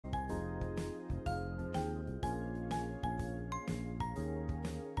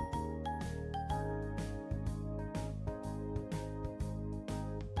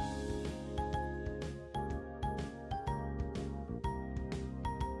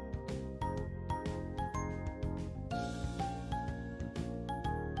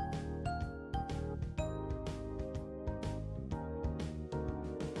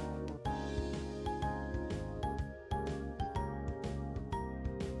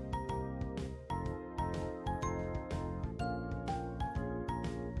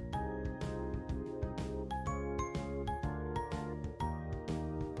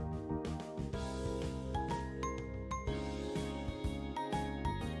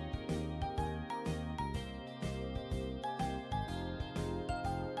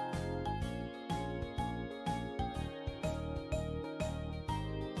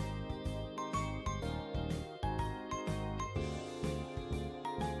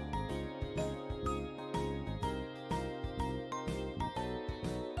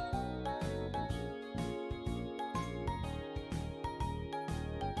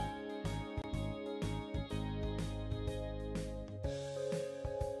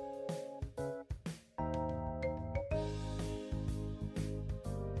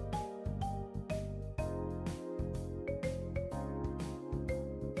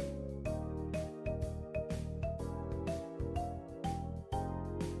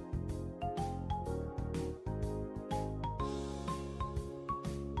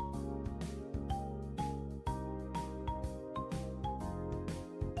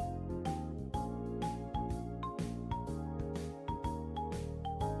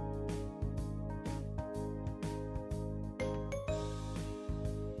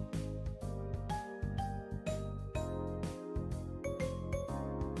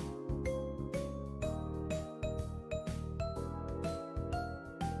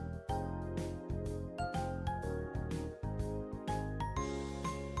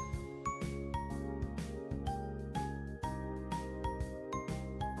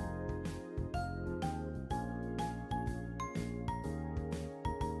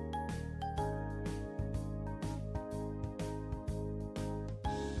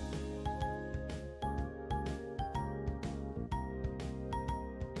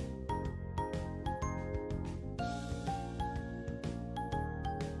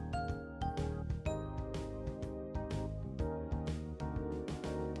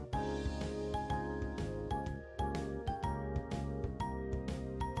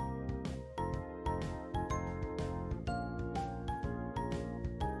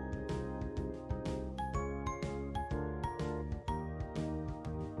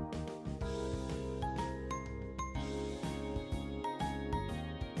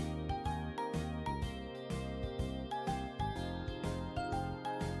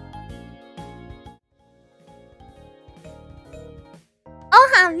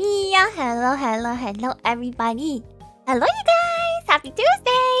Amiya. Hello, everybody. Hello, you guys. Happy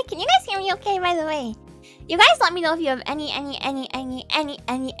Tuesday. Can you guys hear me okay, by the way? You guys let me know if you have any kind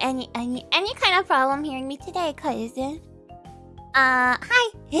of problem hearing me today, cause hi.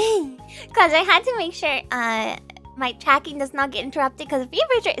 Cause I had to make sure my tracking does not get interrupted, because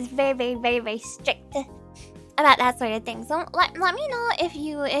VRager is very strict about that sort of thing. So let me know if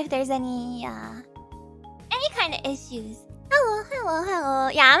there's any kind of issues. Hello.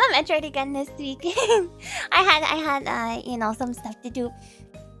 Yeah, I'm a Metroid again this week. I had you know, some stuff to do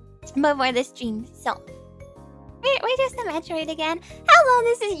before the stream, so we're just a Metroid again. Hello,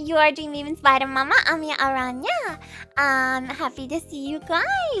 this is your Dream Even Spider Mama, Amiya Aranha. Happy to see you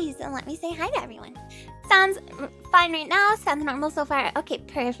guys. And let me say hi to everyone. Sounds fine right now. Sounds normal so far. Okay,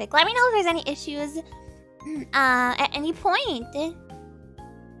 perfect. Let me know if there's any issues at any point,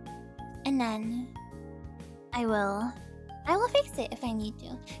 and then I will fix it if I need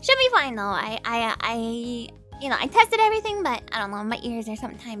to. Should be fine though. You know, I tested everything, but I don't know, my ears are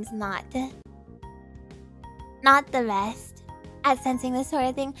sometimes not the best at sensing this sort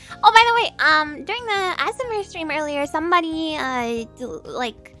of thing. Oh, by the way, during the ASMR stream earlier, somebody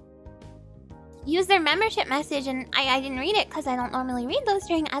like used their membership message, and I didn't read it because I don't normally read those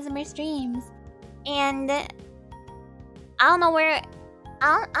during ASMR streams. And I don't know where,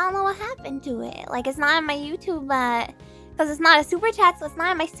 I don't know what happened to it. Like, it's not on my YouTube, because it's not a super chat, so it's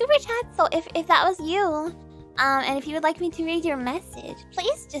not on my super chat. So if that was you, and if you would like me to read your message,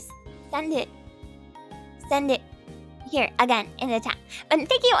 please just send it here again in the chat. But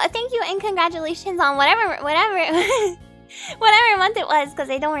thank you, and congratulations on whatever month it was, because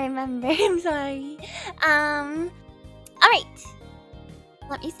I don't remember. I'm sorry. All right.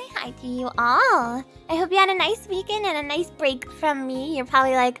 Let me say hi to you all. I hope you had a nice weekend and a nice break from me. You're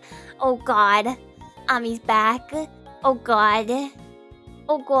probably like, oh god, Ami's back. Oh god.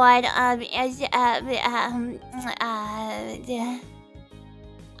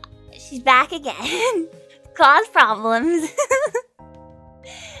 She's back again. Cause problems.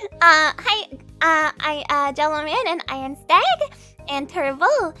 Hi, Jelloman and Iron Stag and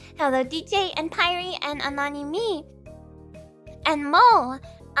Turbo. Hello, DJ and Pyrie and Anonymous and Mo.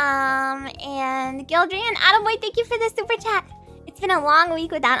 And Gildry and Attaboy, thank you for the super chat. It's been a long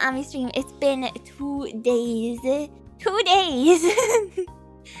week without Ami stream. It's been 2 days. 2 days.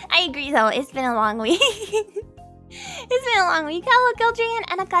 I agree though, it's been a long week. It's been a long week. Hello, Gildrian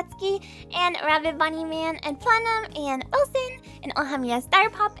and Akatsuki and Rabbit Bunny Man and Plenum and Wilson and Ohamiya Star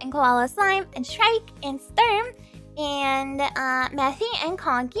Pop and Koala Slime and Shrike and Sturm and Methy and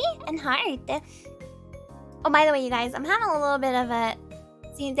Conky and Heart. Oh, by the way, you guys, I'm having a little bit of a...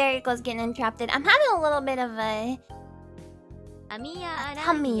 See, there it goes, getting interrupted. I'm having a little bit of a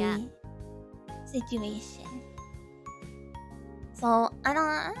tummy situation. So, I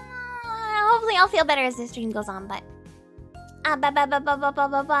don't... Hopefully I'll feel better as the stream goes on, but...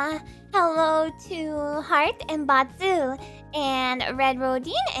 Hello to Heart and Batsu and Red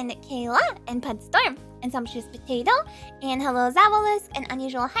Rodine and Kayla and Pudstorm and Sumptuous Potato and hello Zavolisk and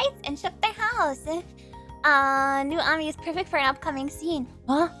Unusual Heights and Shook Their House. New Ami is perfect for an upcoming scene.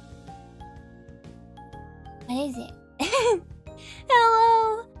 Huh? What is it?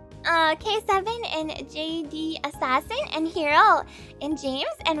 Hello! K7 and JD Assassin and Hero and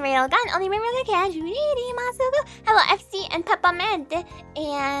James and Railgun. Only remember the casualty, Masuko. Hello, FC and Peppermint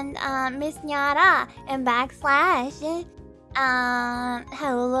and Miss Nyara and Backslash.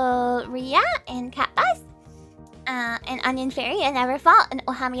 Hello, Ria and Catbus. And Onion Fairy and Neverfall and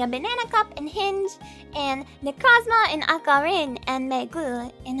Ohamiya Banana Cup and Hinge and Necrozma and Akarin and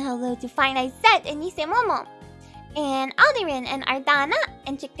Megu. And hello to Fine Eyes Set and Nise Momo. And Aldirin and Ardana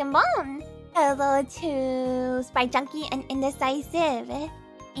and Chicken Bone. Hello to Spy Junkie and Indecisive.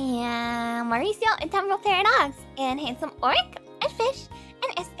 And Mauricio and Temporal Paradox. And Handsome Orc and Fish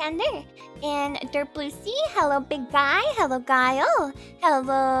and Iskander. And Dirt Blue Sea. Hello Big Guy. Hello Guile.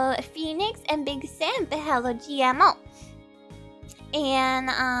 Hello Phoenix and Big Simp. Hello GMO. And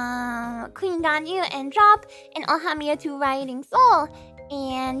Queen Ganyu and Drop. And Ohamiya 2 Riding Soul.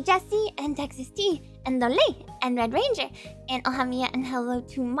 And Jesse and Texas T. And Lolly and Red Ranger and Ohamiya and hello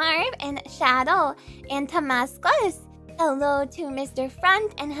to Marv and Shadow and Damascus. Hello to Mr.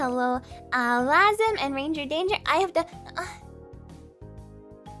 Front and hello Lazim and Ranger Danger. I have to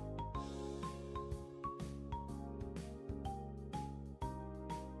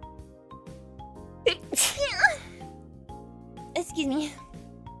excuse me.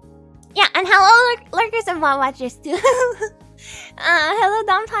 Yeah, and hello lurkers and bot watchers too. Hello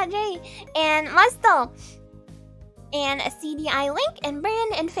Don Padre and Musto and CDI Link, and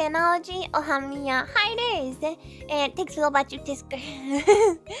Brand, and Fanology, Ohamiya Hiders, and thanks for the Batu Tisker.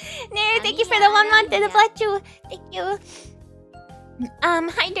 Nair, thank you for the 1 month and the Batu. Thank you.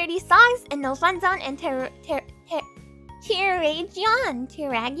 Hi Dirty Songs, and No Fun Zone, and Tiragion,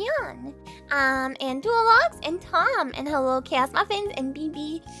 and Duologs, and Tom, and hello Chaos Muffins, and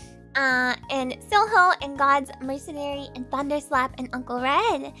BB, and Silho, and God's Mercenary, and Thunderslap, and Uncle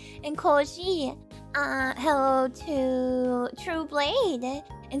Red, and Koji, hello to True Blade,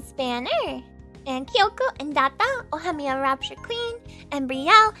 and Spanner, and Kyoko, and Data, Ohamiya Rapture Queen, and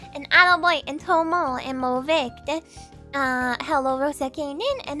Brielle, and Attaboy, and Tomo, and Movic, hello Rosa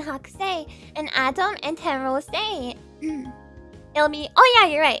Kanin, and Hakusei, and Atom, and Tenrose. It'll be, oh yeah,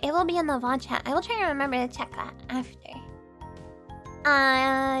 you're right, it will be in the VOD chat. I will try to remember to check that after.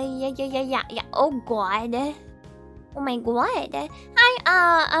 Yeah, oh god. Oh my god.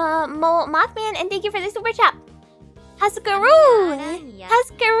 Hi, Mothman, and thank you for the super chat. Huskaru!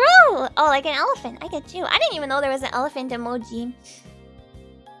 Huskaru! Oh, like an elephant, I get you. I didn't even know there was an elephant emoji.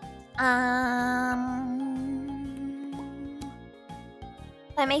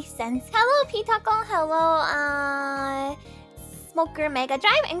 That makes sense. Hello, Pitaco. Hello, Smoker Mega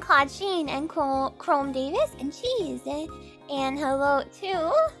Drive, and Claude Sheen, and Chrome Davis, and Cheese. And hello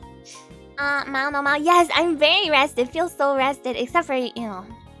to Mao. Yes, I'm very rested. Feels so rested, except for, you know,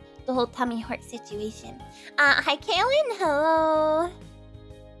 the whole tummy hurt situation. Hi, Kaylin. Hello.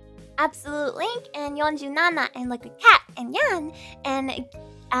 Absolute Link, and Yonju Nana, and Liquid Cat, and Yan, and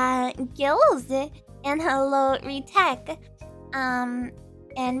Gills, and hello, Retech.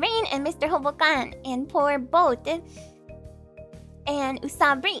 And Rain, and Mr. Hobokan, and Poor Boat, and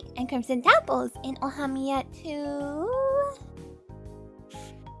Usabri, and Crimson Tapples, and Ohamiya to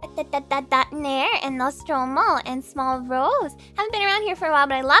Nair, and Nostromo, and Small Rose. Haven't been around here for a while,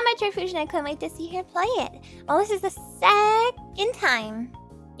 but I love Metroid Fusion. I couldn't wait to see her play it. Well, this is the second time.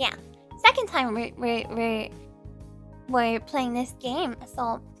 Yeah, second time we're playing this game.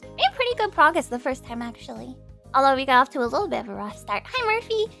 So, made pretty good progress the first time, actually. Although we got off to a little bit of a rough start. Hi,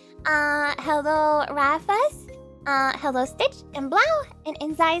 Murphy. Hello, Rafas. Hello, Stitch, and Blau, and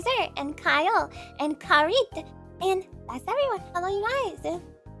Inzizer, and Kyle, and Karit. And that's everyone. Hello, you guys.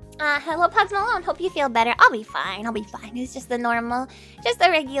 Hello, Pugs Malone. Hope you feel better. I'll be fine. It's just the normal, just the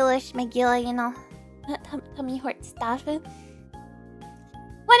regular schmegula, you know, tummy hurt stuff. What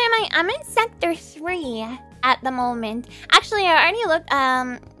am I? I'm in Sector 3 at the moment. Actually, I already looked,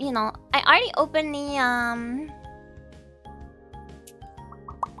 you know, I already opened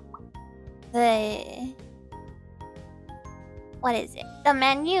what is it? The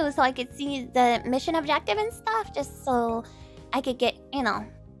menu, so I could see the mission objective and stuff, just so I could get, you know,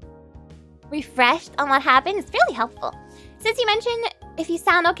 refreshed on what happened. It's really helpful. Since you mentioned if you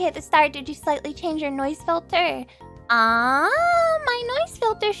sound okay at the start, did you slightly change your noise filter? My noise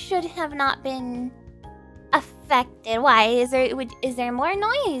filter should have not been affected. Why? Is there more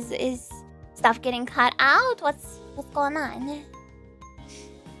noise? Is stuff getting cut out? What's going on?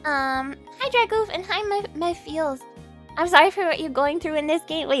 Hi Dragoof, and hi my feels. I'm sorry for what you're going through in this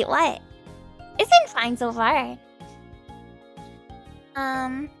game. Wait, what? It's been fine so far.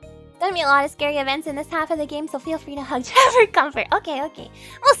 Gonna be a lot of scary events in this half of the game, so feel free to hug for comfort. Okay.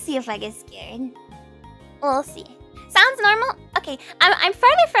 We'll see if I get scared. We'll see. Sounds normal? Okay, I'm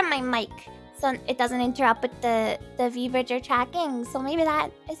further from my mic, so it doesn't interrupt with the V-Bridger tracking, so maybe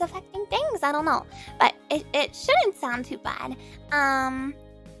that is affecting things, I don't know. But it shouldn't sound too bad.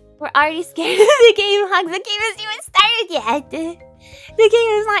 We're already scared of the game, Hugs. The game isn't even started yet. The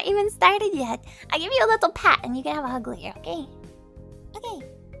game is not even started yet. I'll give you a little pat and you can have a hug later, okay? Okay.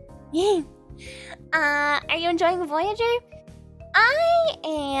 Yeah. Are you enjoying Voyager? I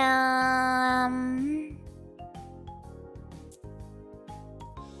am...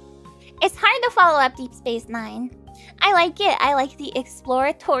 It's hard to follow up Deep Space Nine. I like it. I like the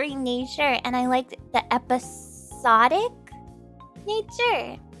exploratory nature, and I like the episodic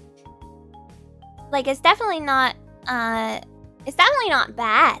nature. Like, it's definitely not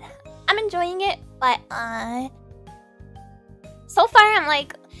bad. I'm enjoying it, but so far I'm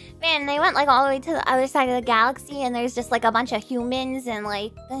like, man, they went like all the way to the other side of the galaxy, and there's just like a bunch of humans and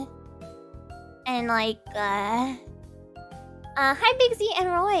hi Big Z and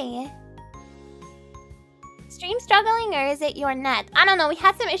Roy. Stream struggling, or is it your net? I don't know. We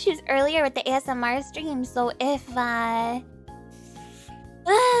had some issues earlier with the ASMR stream, so if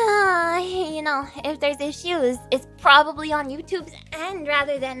you know, if there's issues, it's probably on YouTube's end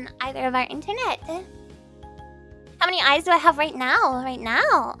rather than either of our internet. How many eyes do I have right now?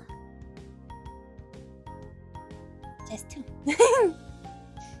 Just 2.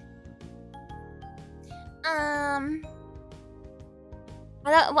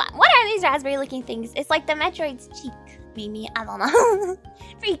 What are these raspberry-looking things? It's like the Metroid's cheek, maybe. I don't know.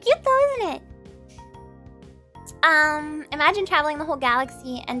 Pretty cute though, isn't it? Imagine traveling the whole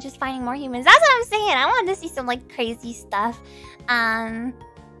galaxy and just finding more humans. That's what I'm saying. I wanted to see some like crazy stuff. Also,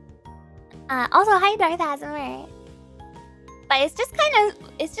 hi Darth Asimir. But it's just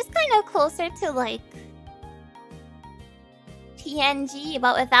kind of closer to like TNG,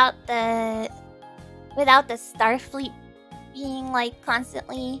 but without the Starfleet being like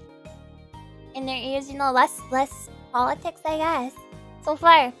constantly in their ears, you know, less politics, I guess. So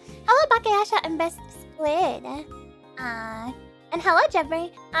far. Hello Bakayasha and Best Squid. And hello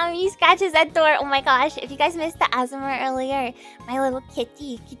Jeffrey. He scratches that door. Oh my gosh, if you guys missed the Asimir earlier, my little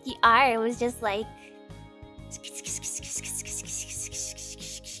kitty R was just like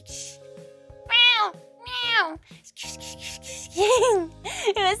meow, meow.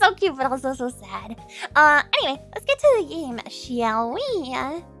 It was so cute, but also so sad. Anyway, let's get to the game, shall we?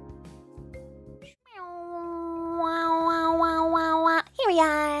 Here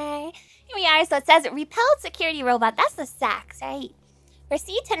we are. So it says repelled security robot. That's the Sax, right?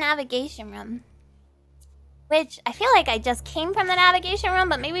 Proceed to navigation room. Which I feel like I just came from the navigation room,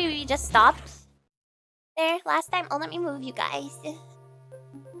 but maybe we just stopped there last time. Oh, let me move you guys. Hi,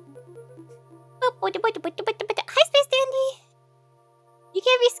 Space Dandy. You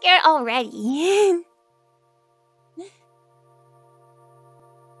can't be scared already.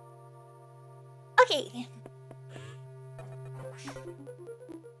 Okay.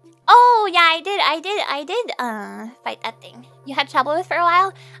 Oh yeah, I did fight that thing you had trouble with for a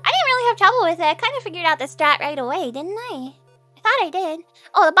while. I didn't really have trouble with it. I kind of figured out the strat right away, didn't I? I thought I did.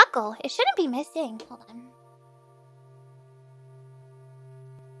 Oh, the buckle. It shouldn't be missing. Hold on.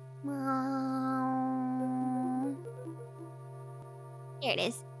 Here it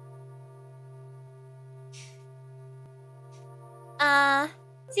is.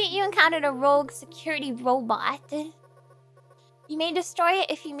 See, you encountered a rogue security robot. You may destroy it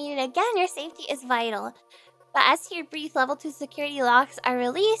if you meet it again. Your safety is vital. But as you breathe, level 2 security locks are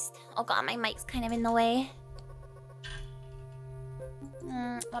released. Oh god, my mic's kind of in the way.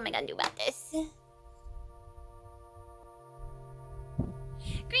 What am I gonna do about this?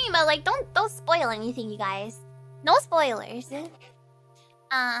 Green, but like, don't spoil anything, you guys. No spoilers.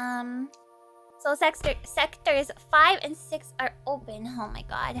 So sectors 5 and 6 are open. Oh my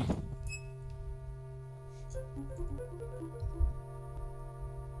god.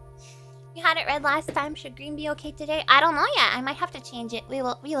 You had it red last time. Should green be okay today? I don't know yet. I might have to change it. We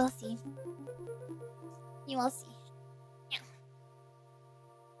will see. You will see. Yeah.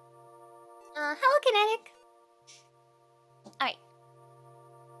 Hello, Kinetic. Alright.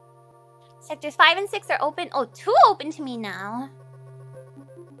 Sectors 5 and 6 are open. Oh, 2 open to me now.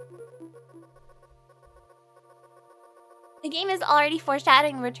 The game is already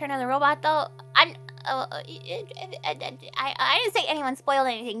foreshadowing Return of the Robot, though. I didn't say anyone spoiled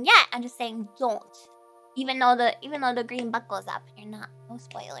anything yet. I'm just saying don't. Even though the green buckle's up, you're not. No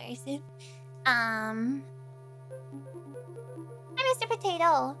spoilers. Hi, Mr.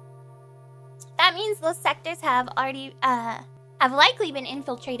 Potato. That means those sectors have likely been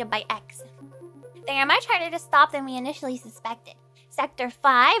infiltrated by X. They are much harder to stop than we initially suspected. Sector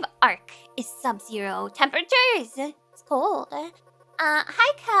 5, Arc, is sub-zero temperatures. It's cold.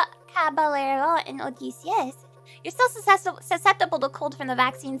 Hi, Caballero and Odysseus. You're still susceptible to cold from the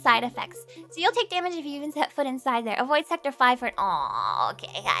vaccine side effects, so you'll take damage if you even set foot inside there. Avoid Sector 5 for... Oh,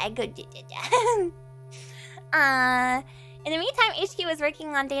 okay. Good. In the meantime, HQ is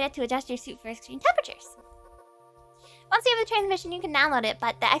working on data to adjust your suit for extreme temperatures. Once you have the transmission, you can download it,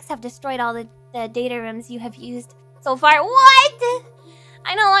 but the X have destroyed all the data rooms you have used so far. What?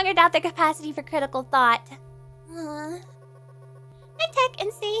 I no longer doubt their capacity for critical thought. Tech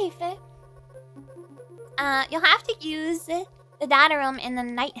and safe. You'll have to use the data room in the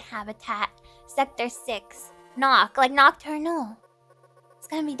night habitat, Sector 6. Like nocturnal. It's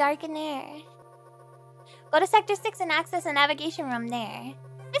gonna be dark in there. Go to Sector 6 and access a navigation room there.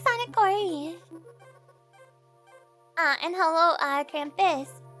 Hi, Sonic Corey. And hello, Krampus.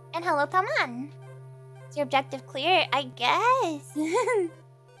 And hello, Taman. Is your objective clear? I guess.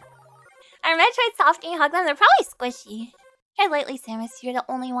 Our Metroid soft, can you hug them? They're probably squishy. Tread lightly, Samus. You're the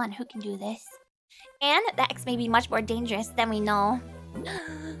only one who can do this. And the X may be much more dangerous than we know.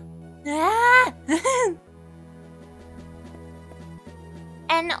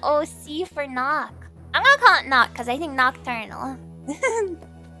 NOC for knock. I'm gonna call it knock because I think nocturnal.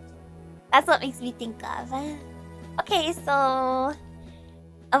 That's what makes me think of. Okay, so...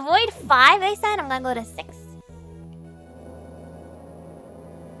 Avoid 5, I said. I'm gonna go to 6.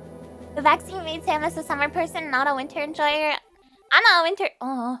 The vaccine made Samus a summer person, not a winter enjoyer. I'm not a winter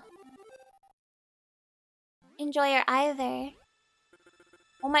enjoyer either.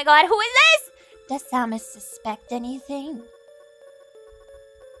 Oh my god, who is this? Does Samus suspect anything?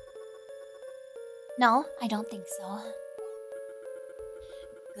 No, I don't think so.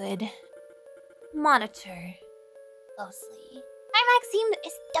 Good. Monitor closely. My vaccine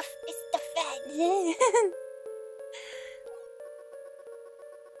is the fed.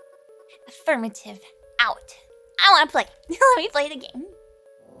 Affirmative. Out. I want to play. Let me play the game.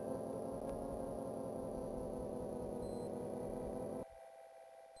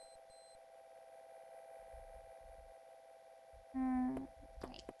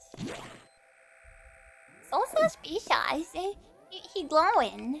 Right. So suspicious. He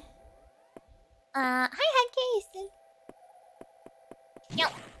glowing. Hi, Headcase. Yo.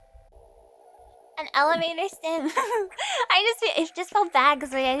 An elevator sim. It just felt bad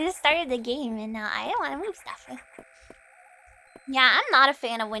because I just started the game and now I don't want to move stuff. Yeah, I'm not a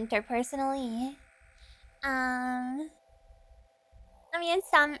fan of winter personally. I mean,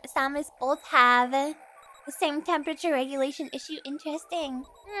 Samus both have the same temperature regulation issue. Interesting.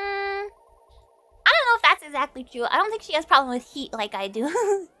 I don't know if that's exactly true. I don't think she has problem with heat like I do.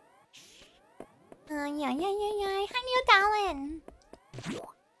 Yeah. Hi, New Talon.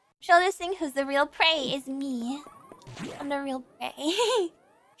 Show this thing who's the real prey is me. I'm the real prey.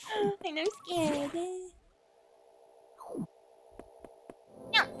 And I'm scared.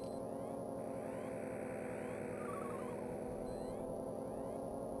 No.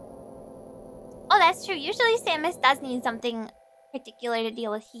 Oh, that's true. Usually Samus does need something particular to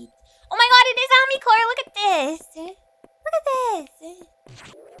deal with heat. Oh my god, it is Amicore! Look at this! Look at this!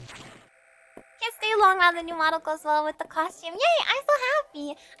 Can't stay long while the new model goes well with the costume. Yay! I'm so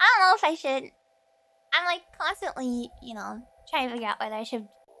happy! I don't know if I should... I'm like constantly, you know, trying to figure out whether I should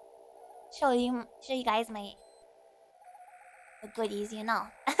show you guys the goodies, you know,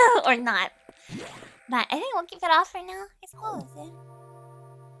 or not. But I think we'll keep it off for now. I suppose.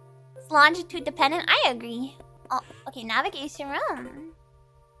 It's longitude dependent. I agree. Oh, okay. Navigation room.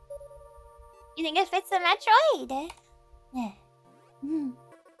 You think it fits the Metroid? Yeah.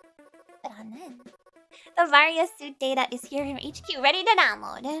 Put on then. The Varia suit data is here from HQ, ready to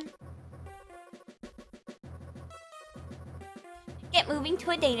download. Get moving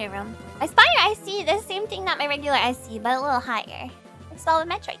to a data room. My Spire IC, the same thing, not my regular IC, but a little higher. Install the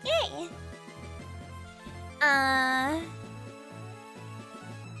Metroid, yay! Hi,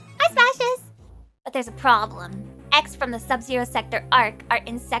 Smashes! But there's a problem. X from the Sub-Zero Sector Arc are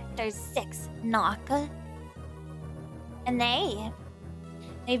in Sector 6, Knock. And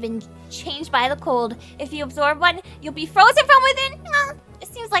they've been changed by the cold. If you absorb one, you'll be frozen from within. This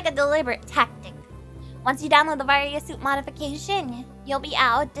seems like a deliberate tactic. Once you download the Varia suit modification, you'll be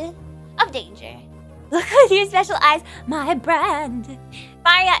out of danger. Look with your special eyes, my brand.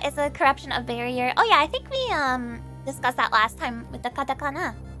 Varia is a corruption of barrier. Oh yeah, I think we discussed that last time with the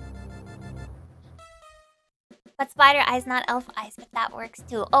katakana. But spider eyes, not elf eyes, but that works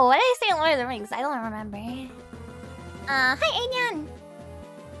too. Oh, what did I say in Lord of the Rings? I don't remember. Hi, Anyan.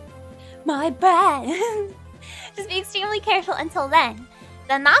 My brand. Just be extremely careful until then.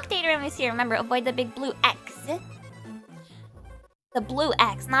 The knock data room is here. Remember, avoid the big blue X. The blue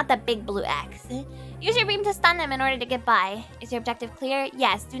X, not the big blue X. Use your beam to stun them in order to get by. Is your objective clear?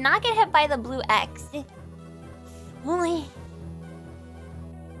 Yes. Do not get hit by the blue X. Only...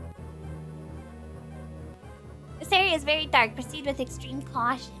 This area is very dark. Proceed with extreme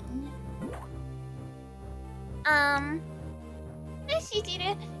caution.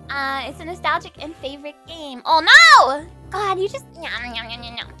 It's a nostalgic and favorite game. Oh no! God, you just... No.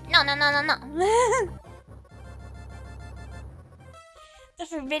 The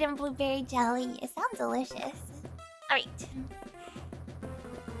forbidden blueberry jelly. It sounds delicious. Alright.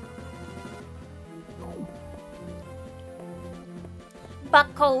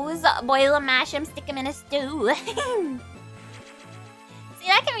 Buckos, boil them, mash them, stick them in a stew. See,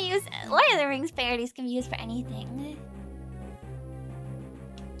 that can be used... Lord of the Rings parodies can be used for anything.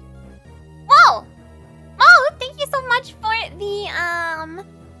 Whoa! Whoa, thank you so much for the,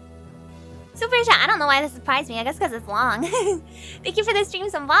 super chat. I don't know why this surprised me. I guess because it's long. Thank you for the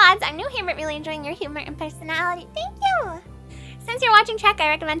streams and VODs. I'm new here, but really enjoying your humor and personality. Thank you! Since you're watching Trek, I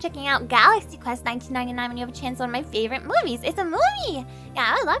recommend checking out Galaxy Quest 1999 when you have a chance. One of my favorite movies. It's a movie! Yeah,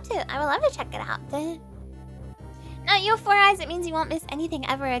 I would love to check it out. Now, you have 4 eyes. It means you won't miss anything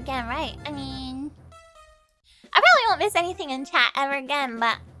ever again, right? I mean... I probably won't miss anything in chat ever again,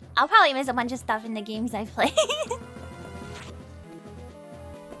 but... I'll probably miss a bunch of stuff in the games I play.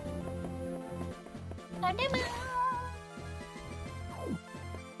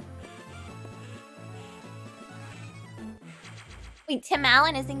 Wait, Tim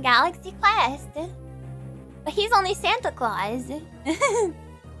Allen is in Galaxy Quest. But he's only Santa Claus.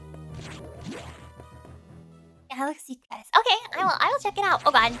 Galaxy Quest. Okay, I will check it out.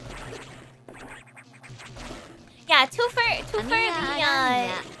 Oh god. Yeah, two for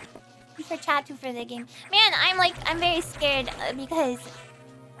chat, two for the game. Man, I'm very scared because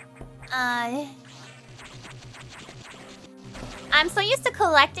I'm so used to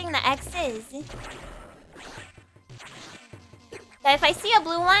collecting the X's that if I see a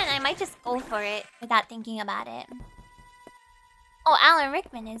blue one, I might just go for it without thinking about it. Oh, Alan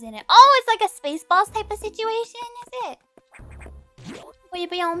Rickman is in it. Oh, it's like a Spaceballs type of situation, is it?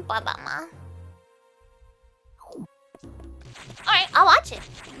 Alright, I'll watch it.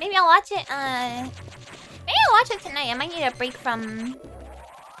 Maybe I'll watch it, maybe I'll watch it tonight. I might need a break from...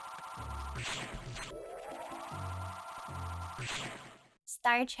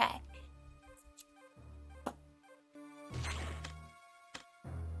 Star Trek.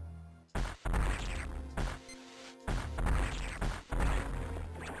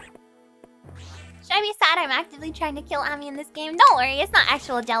 Should I be sad I'm actively trying to kill Ami in this game? Don't worry, it's not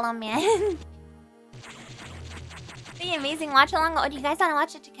actual Jello Man. The amazing watch along. Oh, do you guys want to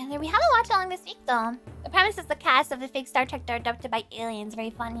watch it together? We haven't watched along this week though. The premise is the cast of the fake Star Trek are adopted by aliens.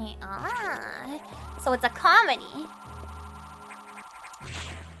 Very funny. Ah, so it's a comedy.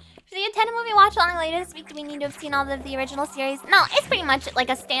 For the intended movie watch along later this week, do we need to have seen all of the original series? No, it's pretty much like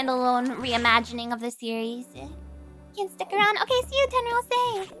a standalone reimagining of the series. You can stick around. Okay, see you, Tenro.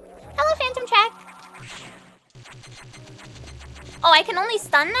 Say hello, Phantom Trek. Oh, I can only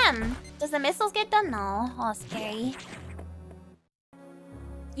stun them. Does the missiles get done? No. Oh, scary.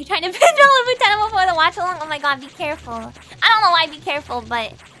 You're trying to pinch all of Lieutenant before the watch along? Oh my god, be careful. I don't know why be careful,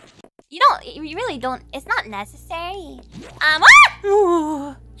 but you really don't. It's not necessary.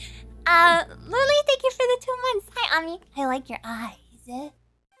 Lily, thank you for the 2 months. Hi, Ami. I like your eyes. Thank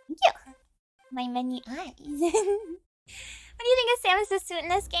you. My many eyes. What do you think of Samus's suit in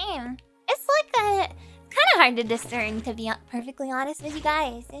this game? It's like kind of hard to discern, to be perfectly honest with you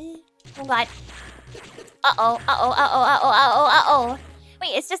guys. Oh god. Uh-oh.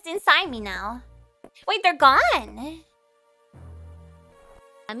 Wait, it's just inside me now. Wait, they're gone.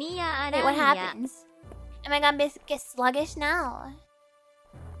 Amiya Aranha. Wait, what happens? Am I gonna get sluggish now?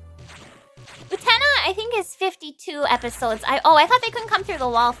 Utena, I think, is 52 episodes. I thought they couldn't come through the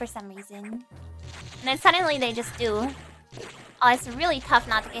wall for some reason. And then suddenly they just do. Oh, it's really tough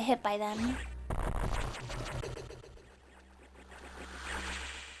not to get hit by them.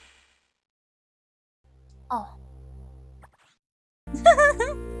 Oh.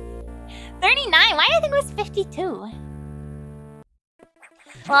 39? Why did I think it was 52? Well,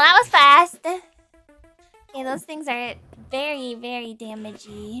 that was fast. Okay, those things are very, very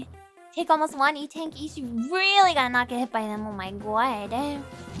damagey. Take almost 1 E-tank each. You really gotta not get hit by them. Oh my god.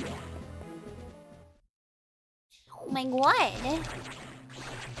 Oh my god.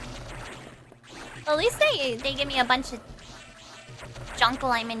 At least they give me a bunch of junk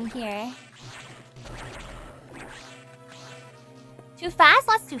while I'm in here. Too fast?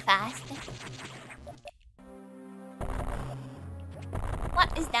 What's too fast?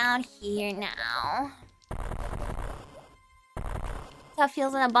 What is down here now? That's how it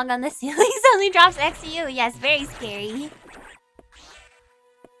feels when a bug on the ceiling suddenly drops next to you. Yes, very scary.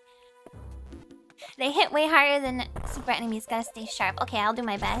 They hit way harder than super enemies. Gotta stay sharp. Okay, I'll do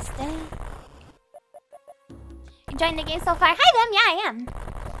my best. Enjoying the game so far? Hi, them. Yeah, I am.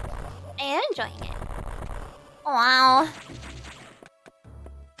 I am enjoying it. Oh, wow.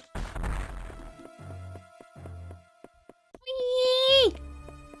 Whee!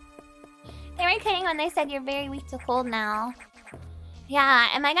 They were kidding when they said you're very weak to cold now. Yeah,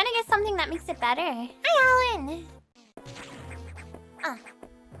 am I gonna get something that makes it better? Hi, Alan!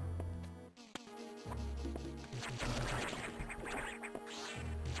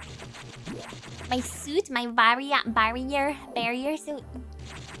 My suit? My barrier suit?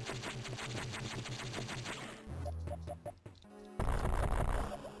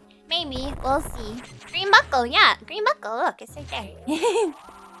 Maybe. We'll see. Green buckle, yeah. Green buckle, look, it's right there.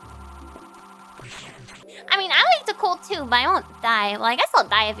 I mean, I like the cold too, but I won't die. Well, I guess I'll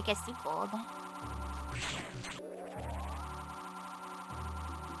die if it gets too cold.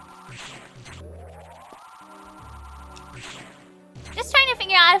 Just trying to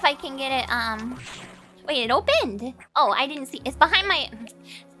figure out if I can get it, Wait, it opened! Oh, I didn't see. It's behind my...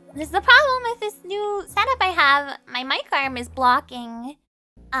 This is the problem with this new setup I have. My mic arm is blocking.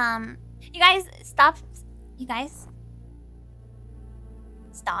 You guys, stop. You guys...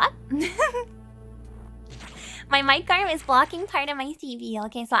 Stop? My mic arm is blocking part of my TV.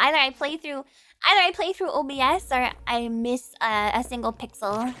 Okay, so either I play through Either I play through OBS or I miss a single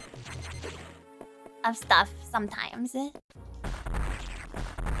pixel of stuff sometimes.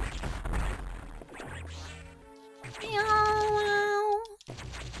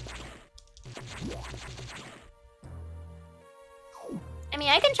 I mean,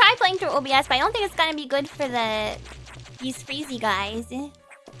 I can try playing through OBS, but I don't think it's gonna be good for these freezy guys.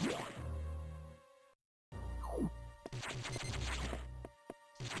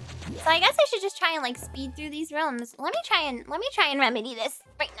 So I guess I should just try and like speed through these rooms. Let me try and remedy this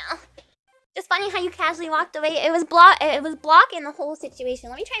right now. Just funny how you casually walked away. It was blocking the whole situation.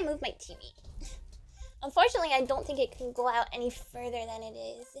 Let me try and move my TV. Unfortunately, I don't think it can go out any further than it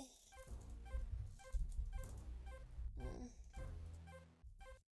is.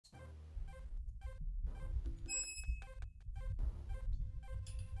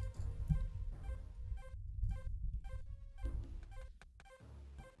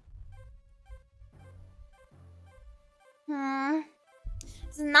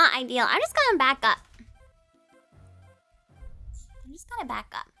 This is not ideal. I'm just gonna back up. I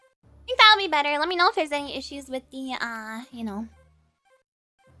think that'll be better. Let me know if there's any issues with the, you know,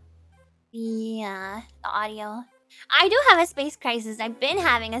 the audio. I do have a space crisis. I've been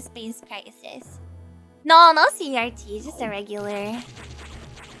having a space crisis. No CRT, just a regular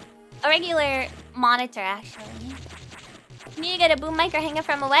monitor, actually. You need to get a boom mic or hang it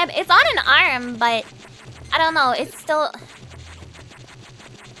from a web. It's on an arm, but I don't know. It's still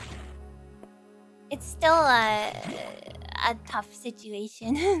a tough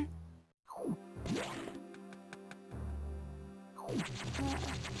situation.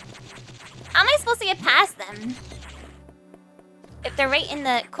 How am I supposed to get past them? If they're right in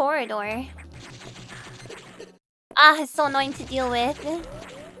the corridor. Ah, it's so annoying to deal with.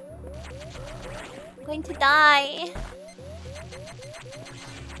 I'm going to die.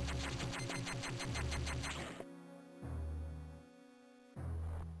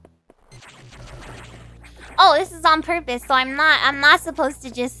 Oh, this is on purpose, so I'm not supposed to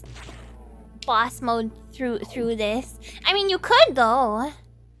just boss mode through this. I mean, you could though.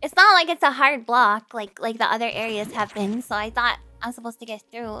 It's not like it's a hard block like the other areas have been, so I thought I was supposed to get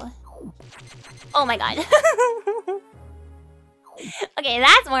through. Oh my god. Okay,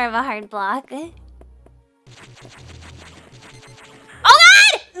 that's more of a hard block. Oh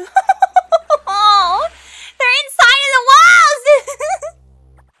god! Oh, they're inside of the walls!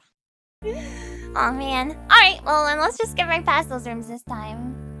 Oh man. Alright, well then let's just get right past those rooms this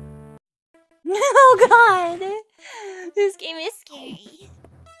time. Oh god. This game is scary.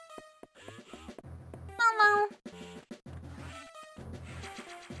 Oh no.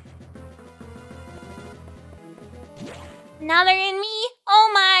 Now they're in me.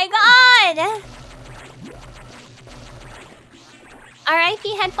 Oh my god. RIP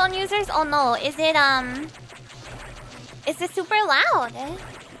headphone users? Oh no. Is it super loud?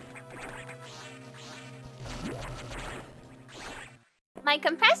 My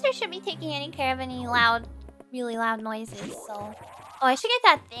compressor should be taking any care of any really loud noises, so... Oh, I should get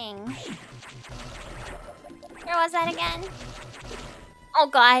that thing. Where was that again? Oh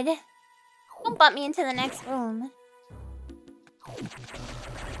god. Don't bump me into the next room.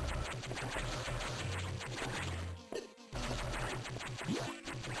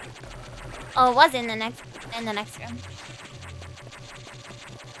 Oh, it was in the next room.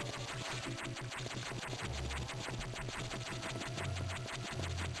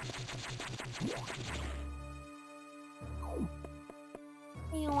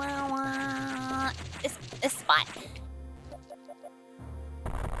 This spot.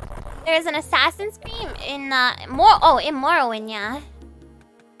 There's an assassin scream in in Morrowind, yeah.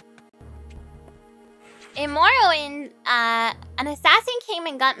 In Morrowind, an assassin came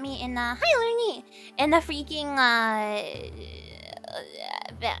and got me in hi Looney, in the freaking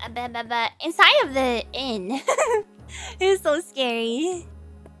inside of the inn. It was so scary.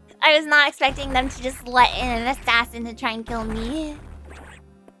 I was not expecting them to just let in an assassin to try and kill me.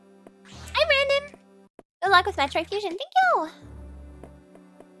 Hi Brandon. Good luck with Metroid Fusion. Thank you.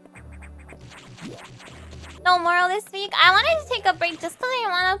 No moral this week. I wanted to take a break just because I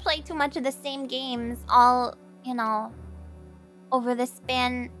didn't want to play too much of the same games all, you know, over the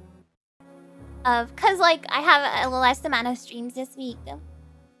span of... Because, like, I have a less amount of streams this week.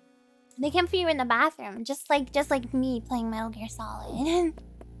 They came for you in the bathroom. Just like me playing Metal Gear Solid.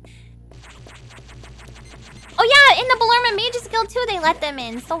 Oh yeah, in the Belorma Mages Guild too, they let them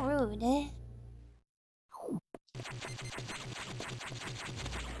in. So rude.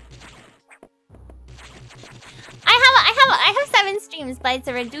 I have 7 streams, but it's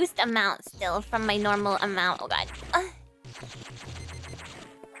a reduced amount still from my normal amount. Oh god.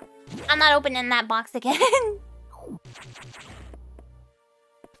 I'm not opening that box again.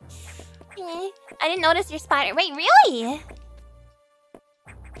 Okay. I didn't notice your spider. Wait, really?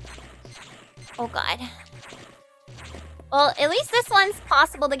 Oh god. Well, at least this one's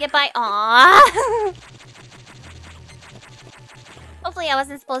possible to get by. Aww. Hopefully I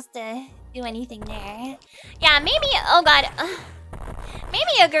wasn't supposed to do anything there. Yeah, maybe... Oh god.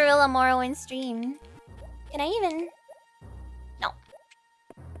 Maybe a Gorilla Morrowind stream. Can I even... No.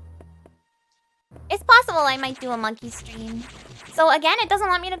 It's possible I might do a monkey stream. So again, it doesn't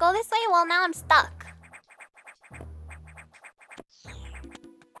want me to go this way? Well, now I'm stuck.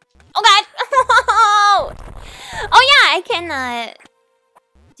 Oh god! Oh yeah, I can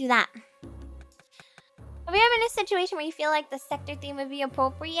do that. Have you ever been in a situation where you feel like the sector theme would be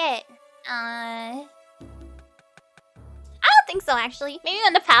appropriate? I don't think so, actually. Maybe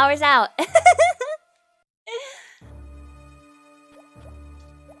when the power's out.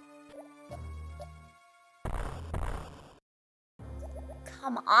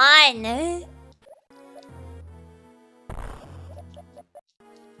 Come on.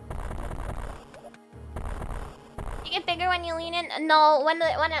 You get bigger when you lean in? No, when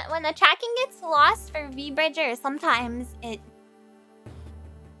the tracking gets lost for V-Bridger, sometimes it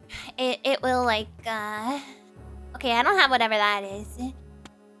will like okay, I don't have whatever that is.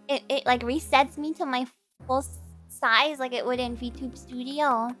 It like resets me to my full size like it would in VTube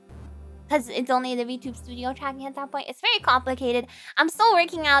Studio. Because it's only the VTube Studio tracking at that point. It's very complicated. I'm still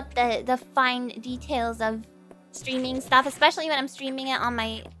working out the fine details of streaming stuff, especially when I'm streaming it on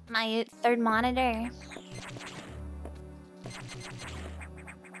my third monitor.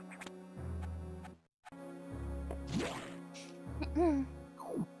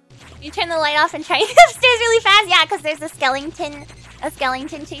 You turn the light off and try upstairs really fast? Yeah, because there's a skeleton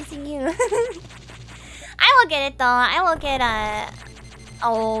chasing you. I will get it though. I will get a...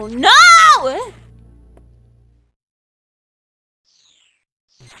 Oh no!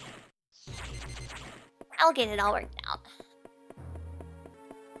 I'll get it all worked out.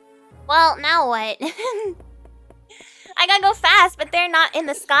 Well, now what? I gotta go fast, but they're not in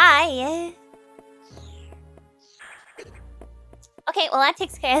the sky. Okay, well that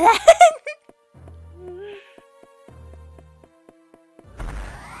takes care of that.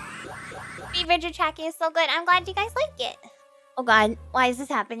 V-Bridger tracking is so good. I'm glad you guys like it. Oh god, why is this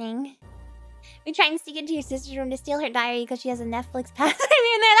happening? We're trying to sneak into your sister's room to steal her diary because she has a Netflix password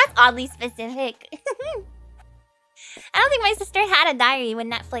in there. That's oddly specific. I don't think my sister had a diary when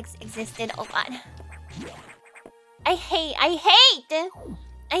Netflix existed. Oh god. I hate it.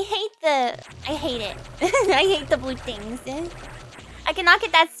 I hate the blue things. I cannot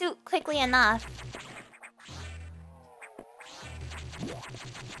get that suit quickly enough.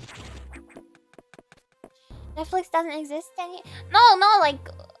 Netflix doesn't exist any... No, like...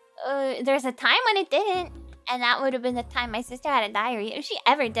 there's a time when it didn't. And that would have been the time my sister had a diary. If she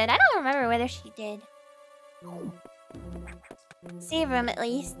ever did. I don't remember whether she did. Save room at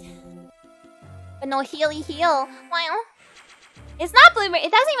least. But no healy heal. Wow. It's not blueberry.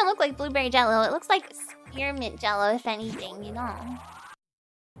 It doesn't even look like blueberry jello. It looks like spearmint jello, if anything, you know.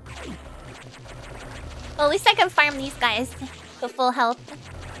 Well, at least I can farm these guys to full health.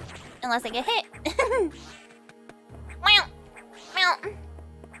 Unless I get hit. Meow. Meow.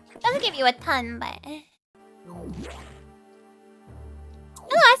 Doesn't give you a ton, but...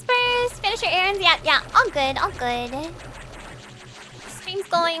 Hello, Espers! Finish your errands? Yeah. All good. Stream's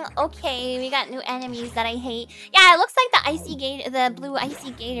going okay. We got new enemies that I hate. Yeah, it looks like the blue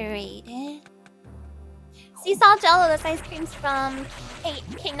icy Gatorade. Sea salt jello, this ice cream's from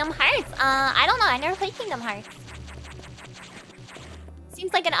Kingdom Hearts. I don't know. I never played Kingdom Hearts.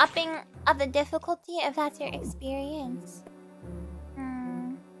 Seems like an upping of the difficulty if that's your experience.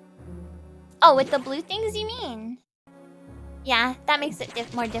 Oh, with the blue things you mean? Yeah, that makes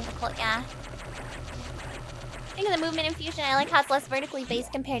it more difficult, yeah. I think of the movement infusion, I like how it's less vertically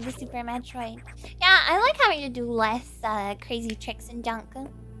based compared to Super Metroid. Yeah, I like having to do less crazy tricks and junk.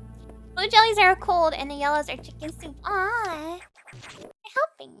 Blue jellies are cold and the yellows are chicken soup. Aww. You're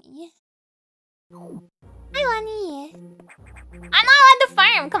helping me. Hi, Lonnie. I'm not allowed to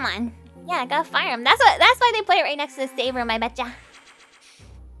farm, come on. Yeah, I gotta farm. That's why they put it right next to the save room, I betcha.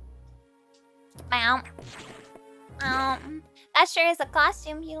 Bow. That sure is a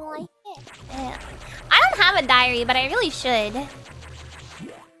costume. You don't like it? Yeah. I don't have a diary, but I really should.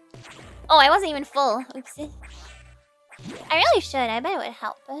 Oh, I wasn't even full. Oopsie. I really should. I bet it would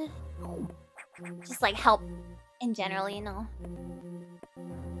help. Just like help in general, you know.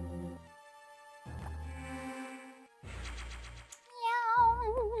 Meow.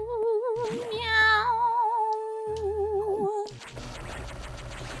 Meow.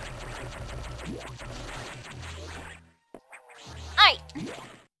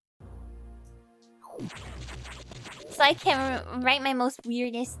 so I can write my most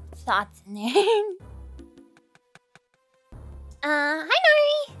weirdest thoughts in there. Hi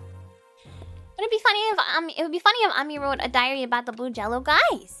Nori! Would it be funny if it would be funny if Ami wrote a diary about the blue jello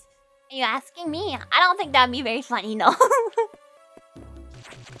guys? Are you asking me? I don't think that'd be very funny, no.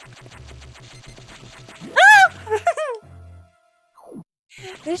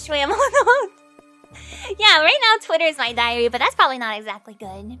 This way I'm alone. Yeah, right now Twitter is my diary, but that's probably not exactly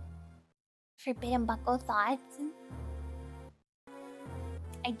good. Forbidden Bucko thoughts.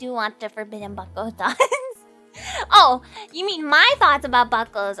 I do want the Forbidden Bucko thoughts. Oh, you mean my thoughts about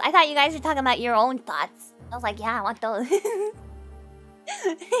buckles? I thought you guys were talking about your own thoughts. I was like, yeah, I want those.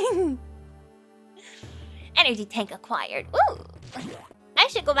 Energy tank acquired. Ooh. I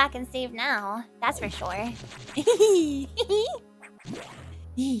should go back and save now. That's for sure.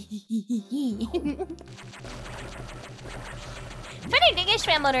 Twitter did get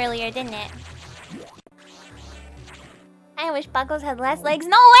scrambled earlier, didn't it? I wish buckles had less legs.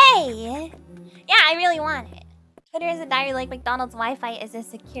 No way! Yeah, I really want it. Twitter is a diary like McDonald's Wi-Fi is a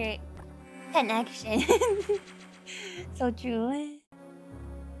secure connection. So true.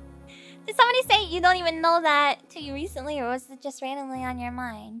 Did somebody say you don't even know that to you recently, or was it just randomly on your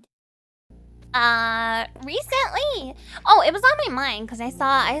mind? Recently? Oh, it was on my mind because I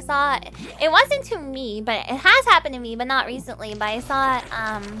saw it wasn't to me, but it has happened to me, but not recently. But I saw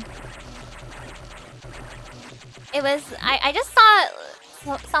it was I just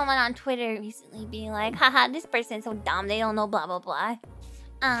saw someone on Twitter recently being like, haha, this person's so dumb, they don't know blah blah blah.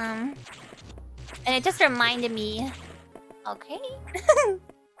 And it just reminded me, okay.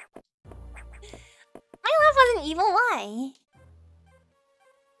 My laugh wasn't evil, why?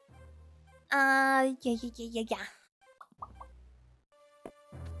 Yeah.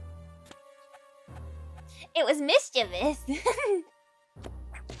 It was mischievous.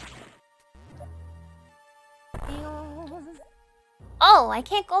 Oh, I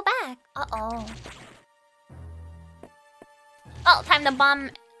can't go back. Uh-oh. Oh, time to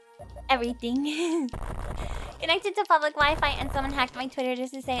bomb everything. Connected to public Wi-Fi and someone hacked my Twitter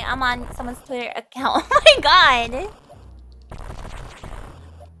just to say I'm on someone's Twitter account. Oh my god.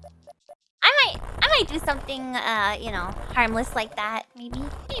 I might do something, you know, harmless like that. Maybe.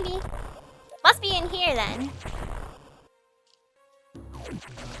 Must be in here then.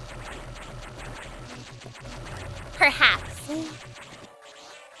 Perhaps.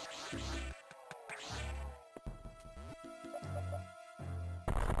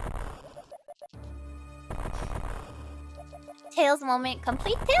 Tails moment.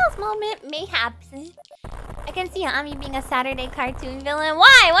 Complete Tails moment. Mayhaps. I can see Ami being a Saturday cartoon villain.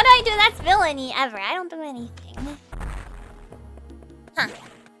 Why? What do I do that's villainy ever? I don't do anything. Huh.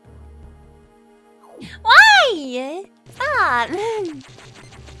 Why? Stop.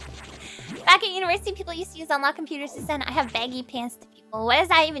 Back at university, people used to use unlocked computers to send I have baggy pants to people. What does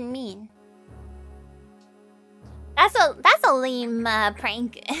that even mean? That's a lame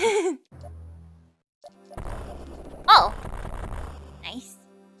prank. Oh. Nice.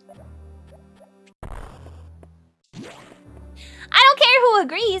 I don't care who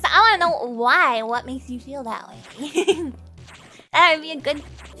agrees. I want to know why. What makes you feel that way? That would be a good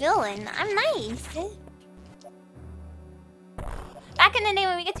villain. I'm nice. Back in the day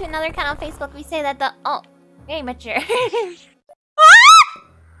when we get to another account on Facebook, we say that the... Oh, very mature.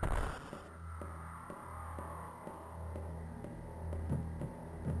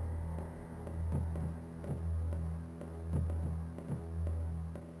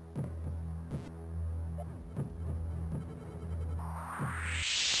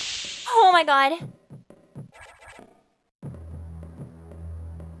 Oh my god.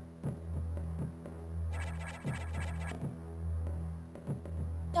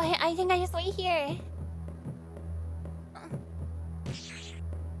 I think I just wait here.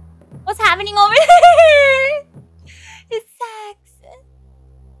 What's happening over there? It sucks.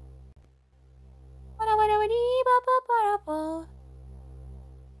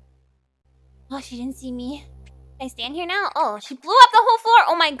 Oh, she didn't see me. Can I stand here now? Oh, she blew up the whole floor.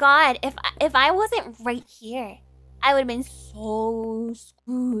 Oh my god. If I wasn't right here, I would have been so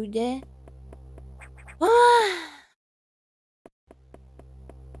screwed.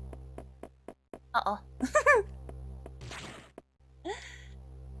 Uh-oh.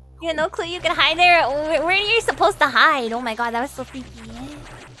 You have no clue you can hide there? Where are you supposed to hide? Oh my god, that was so freaky.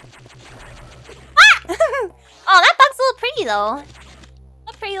 Ah! Oh, that bug's a little pretty though.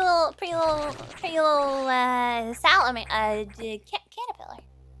 A pretty little caterpillar.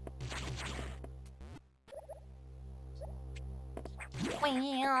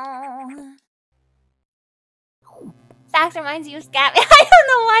 Wow. Sax reminds you of Scat. I don't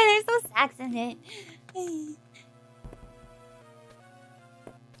know why there's no sax in it.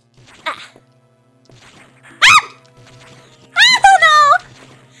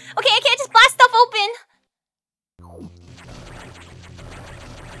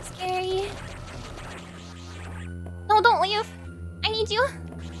 No, don't leave. I need you.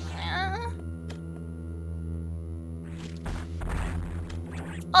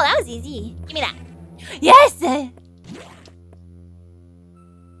 Oh, that was easy. Give me that. Yes!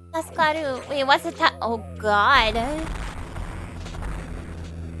 Laskaru. Wait, what's the top? Oh, God.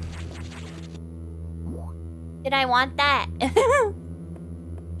 Did I want that?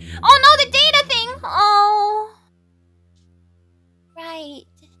 Oh, no, the data thing! Oh. Right.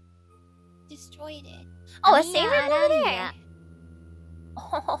 Destroyed it. Oh, a save room over there. Oh,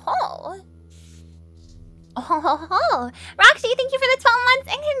 ho, ho. Oh, ho, ho. Roxy, thank you for the 12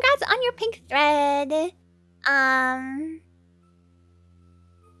 months and congrats on your pink thread.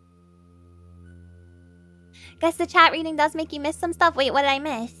 Guess the chat reading does make you miss some stuff. Wait, what did I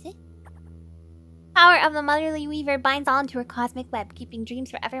miss? Power of the motherly weaver binds all into her cosmic web, keeping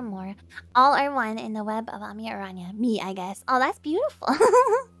dreams forevermore. All are one in the web of Amiya Aranha. Me, I guess. Oh, that's beautiful.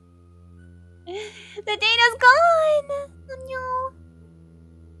 The data's gone! Oh, no.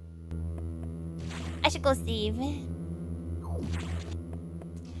 I should go save. Is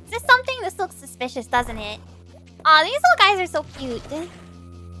this something? This looks suspicious, doesn't it? Aw, these little guys are so cute.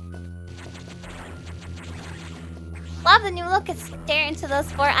 Love the new look. Could stare into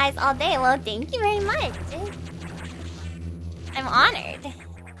those 4 eyes all day. Well, thank you very much. I'm honored.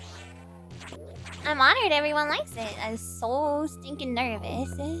 I'm honored everyone likes it. I'm so stinking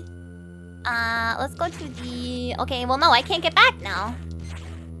nervous. Let's go to the... Okay, well, no, I can't get back now.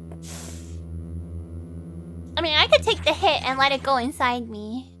 I mean, I could take the hit and let it go inside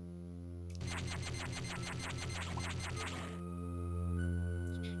me.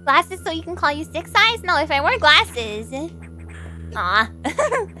 Glasses so you can call you 6 eyes? No, if I wear glasses. Aw.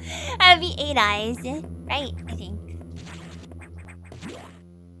 I'd be 8 eyes. Right, I think.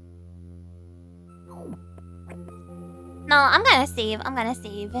 No, I'm gonna save. I'm gonna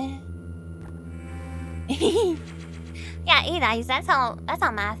save. Yeah, 8 eyes. That's how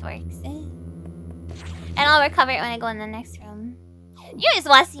math works. And I'll recover it when I go in the next room. You just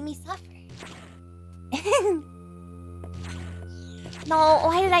want to see me suffer. No,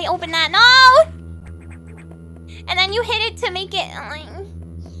 why did I open that? No! And then you hit it to make it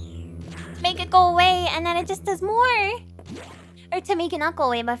go away, and then it just does more. Or to make it not go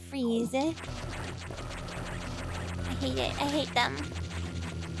away, but freeze. I hate it. I hate them.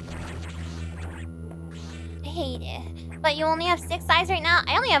 I hate it. But you only have 6 eyes right now?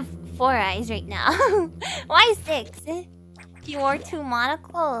 I only have 4 eyes right now. Why 6? You wore 2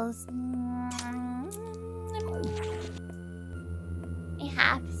 monocles.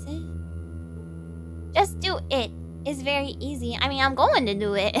 Perhaps. Just do it. It's very easy. I mean, I'm going to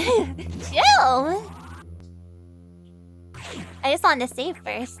do it. Chill. I just wanted to save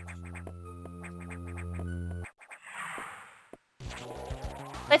first.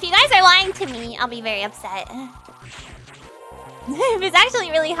 But if you guys are lying to me, I'll be very upset. If it's actually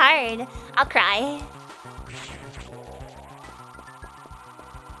really hard, I'll cry.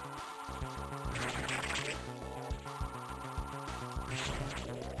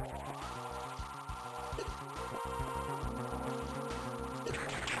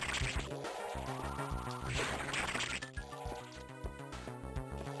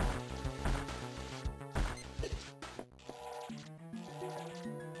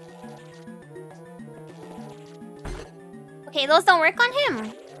 Okay, those don't work on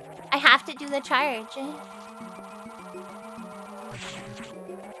him. I have to do the charge.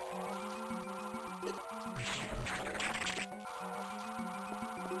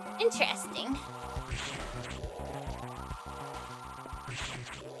 Interesting.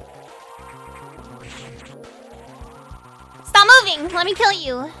 Stop moving! Let me kill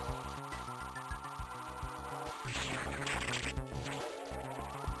you.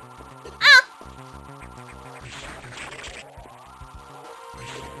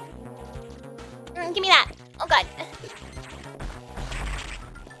 Give me that. Oh god.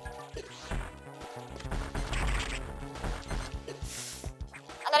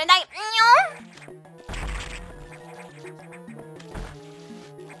 I'm gonna die.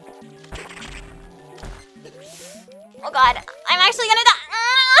 Oh god. I'm actually gonna die.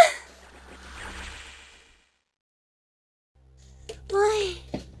 Why?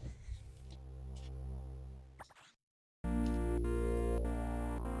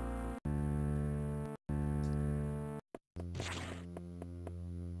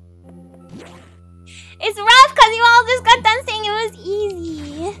 It's rough because you all just got done saying it was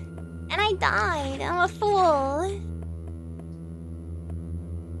easy. And I died. I'm a fool.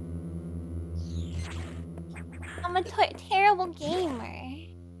 I'm a terrible gamer.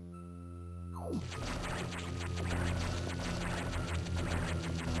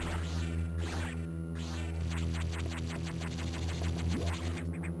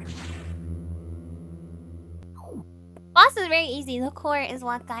 Boss is very easy. The core is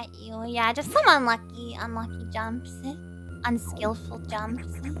what got you. Yeah, just some unlucky jumps. Unskillful jumps.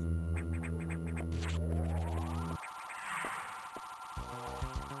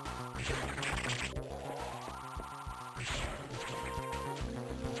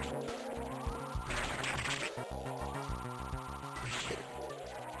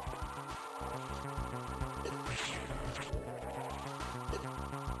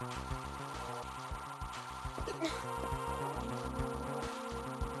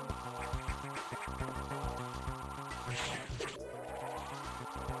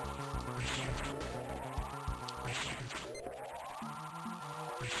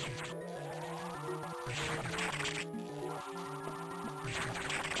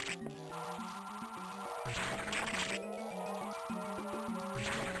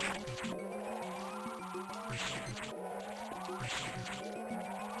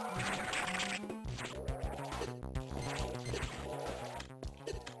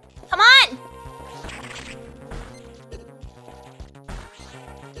 Come on!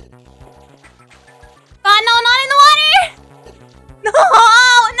 God, no, not in the water! No,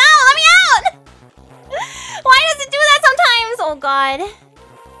 no, let me out! Why does it do that sometimes? Oh God.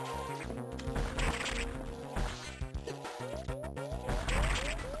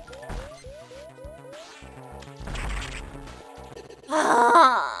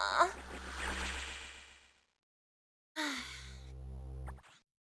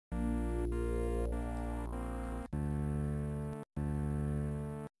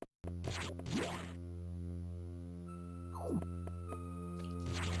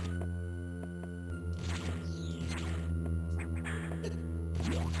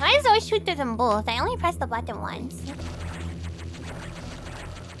 Why does it always shoot through them both? I only pressed the button once.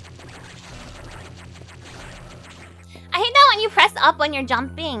 I hate that when you press up when you're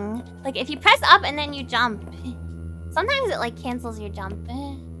jumping. Like, if you press up and then you jump, sometimes it, like, cancels your jump.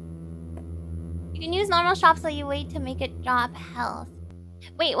 You can use normal shop so you wait to make it drop health.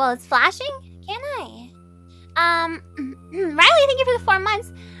 Wait, well, it's flashing? Can I? Riley, thank you for the 4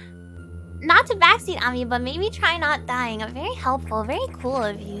 months. Not to backseat on me, but maybe try not dying. Very helpful, very cool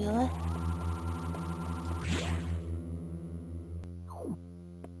of you.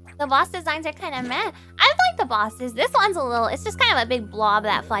 The boss designs are kind of meh. I like the bosses. This one's a little... It's just kind of a big blob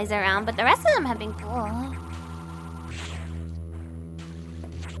that flies around, but the rest of them have been cool.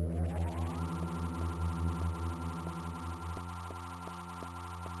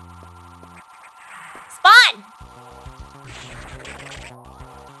 Spawn!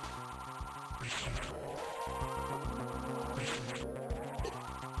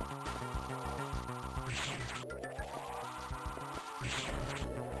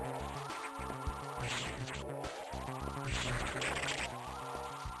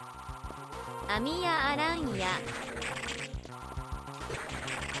 Amiya Aranha.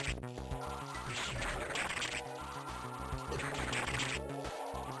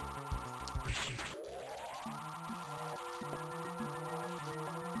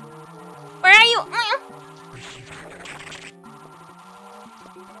 Where are you?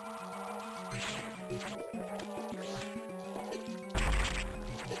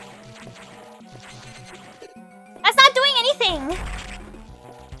 That's not doing anything.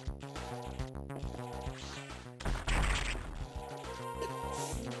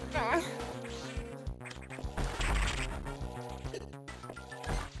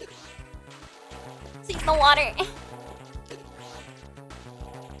 See the water.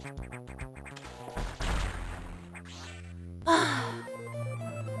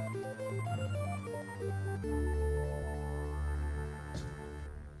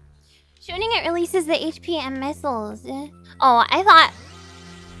 Shooting it releases the HP and missiles. Oh, I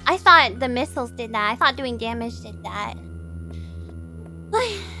thought the missiles did that. I thought doing damage did that.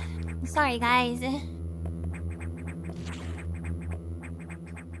 Sorry, guys.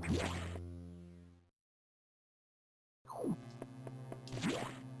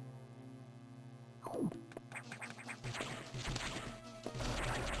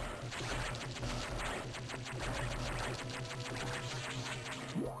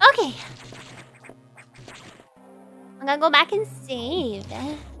 Okay. I'm gonna go back and save.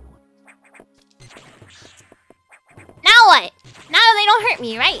 Now what? Now they don't hurt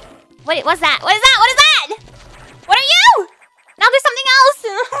me, right? Wait, what's that? What is that? What is that? What are you? Now there's something else.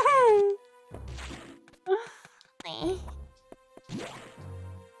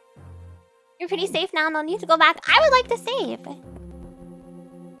 You're pretty safe now. No need to go back. I would like to save.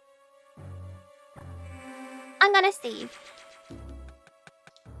 I'm gonna save.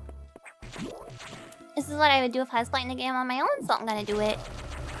 This is what I would do if I was playing the game on my own, so I'm gonna do it.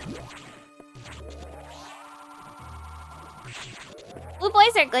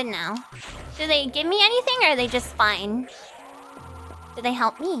 boys are good now. Do they give me anything or are they just fine? Do they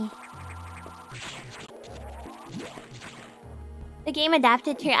help me? The game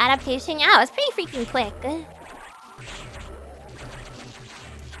adapted to your adaptation? Yeah, it was pretty freaking quick.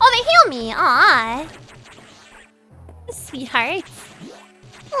 Oh, they heal me! Aww. Sweethearts.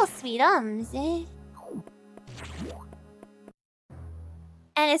 Little sweetums.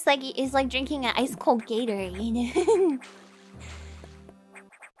 And it's like drinking an ice cold Gatorade.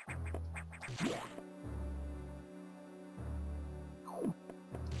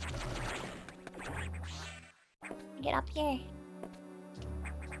 Get up here.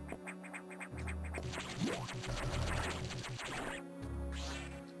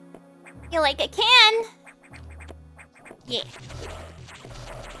 Feel like I can. Yeah.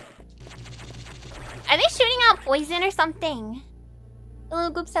 Are they shooting out poison or something? The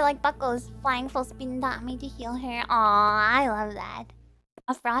little goops are like buckles, flying full speed and that made to heal her. Aw, I love that.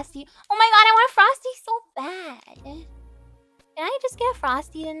 A Frosty. Oh my god, I want a Frosty so bad. Can I just get a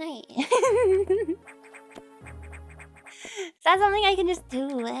Frosty tonight? Is that something I can just do?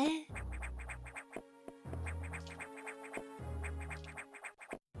 No.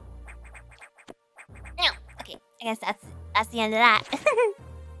 Okay, I guess that's the end of that.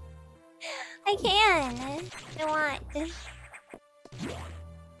 I can. I want.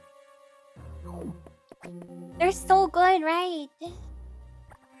 They're so good, right?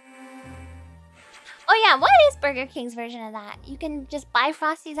 Oh yeah, what is Burger King's version of that? You can just buy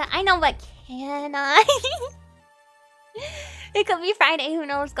Frosties. I know, but can I? It could be Friday, who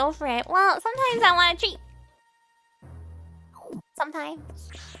knows? Go for it. Well, sometimes I want a treat. Sometimes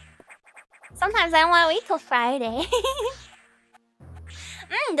I want to wait till Friday.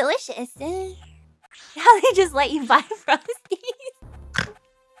 Delicious. How they just let you buy Frosties?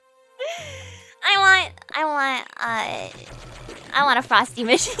 I want a Frosty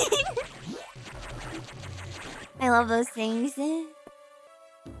machine. I love those things.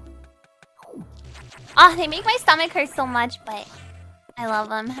 Oh, they make my stomach hurt so much, but I love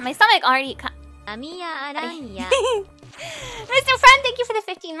them. My stomach already... Amiya Aranha. Mr. Friend, thank you for the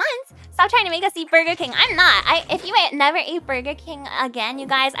 15 months. Stop trying to make us eat Burger King. I'm not. If you never ate Burger King again, you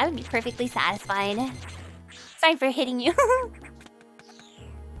guys, I would be perfectly satisfied. Sorry for hitting you.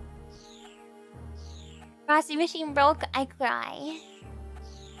 Frosty machine broke, I cry.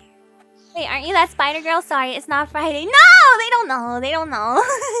 Wait, aren't you that spider girl? Sorry, it's not Friday. No! They don't know. They don't know.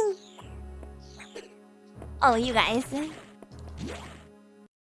 Oh, you guys.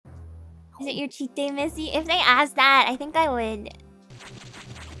 Is it your cheat day, Missy? If they asked that, I think I would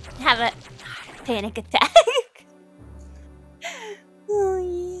have a panic attack. Oh,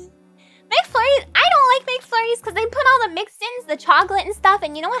 yeah. McFlurries, I don't like McFlurries because they put all the mix-ins, the chocolate and stuff,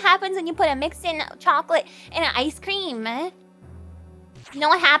 and you know what happens when you put a mix-in chocolate in an ice cream? You know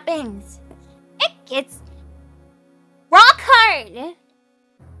what happens? It gets rock hard.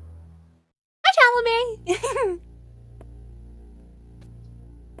 Hi, Travelberry.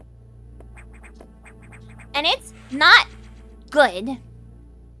 And it's not good.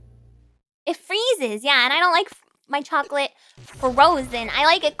 It freezes, yeah, and I don't like my chocolate frozen. I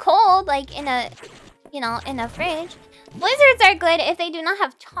like it cold, like in a, you know, in a fridge. Blizzards are good if they do not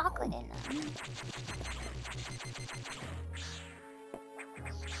have chocolate in them.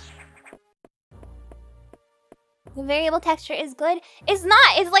 The variable texture is good. It's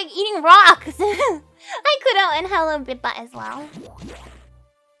not. It's like eating rocks. I could inhale a bit as well.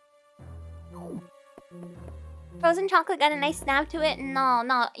 Frozen chocolate got a nice snap to it. No,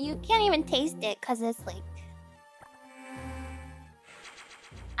 no, you can't even taste it because it's like...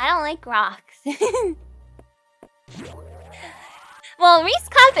 I don't like rocks. Well, Reese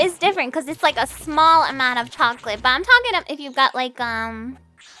Cup is different because it's like a small amount of chocolate. But I'm talking about if you've got like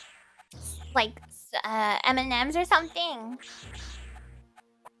M&Ms or something.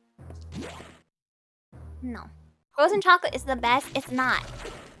 No. Frozen chocolate is the best. It's not.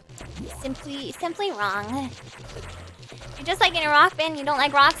 Simply wrong. You're just like in a rock band, you don't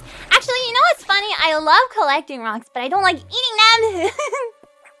like rocks. Actually, you know what's funny? I love collecting rocks, but I don't like eating them.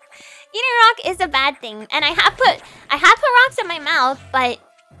 Eating rock is a bad thing. And I have put rocks in my mouth, but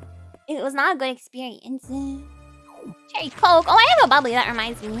it was not a good experience. Cherry Coke. Oh, I have a bubbly, that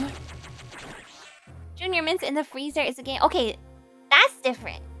reminds me. Junior Mints in the freezer is a game. Okay, that's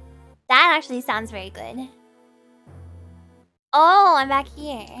different. That actually sounds very good. Oh, I'm back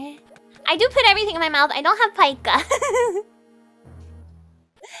here. I do put everything in my mouth. I don't have pica.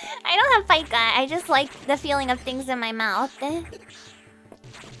 I don't have pica. I just like the feeling of things in my mouth.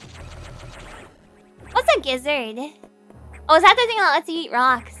 What's a gizzard? Oh, is that the thing that lets you eat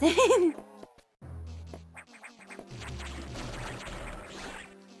rocks?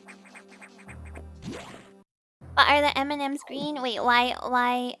 But are the M&Ms green? Wait,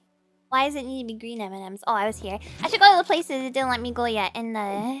 why does it need to be green M&Ms? Oh, I was here. I should go to the places it didn't let me go yet. In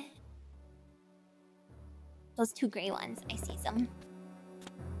the... Those 2 gray ones. I see some.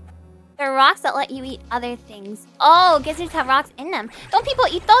 There are rocks that let you eat other things. Oh, gizzards have rocks in them. Don't people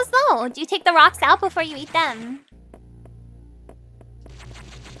eat those though? Do you take the rocks out before you eat them?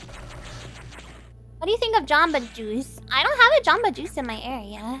 What do you think of Jamba Juice? I don't have a Jamba Juice in my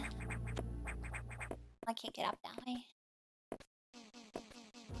area. I can't get up that way.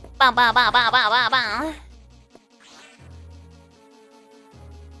 Ba ba ba ba ba ba ba.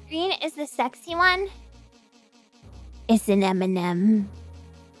 Green is the sexy one. It's an M&M.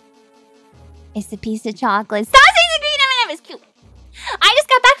 It's a piece of chocolate. Stop saying the green M&M is cute. I just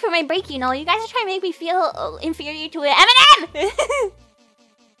got back from my break, you know. You guys are trying to make me feel inferior to an M&M.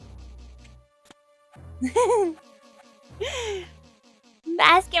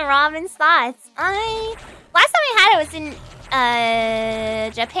 Baskin Robbins thoughts. Last time I had it was in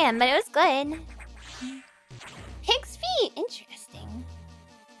Japan, but it was good. Pig's feet. Interesting.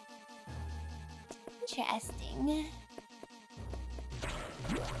 Interesting.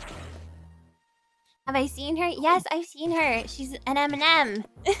 Have I seen her? Yes, I've seen her. She's an M&M.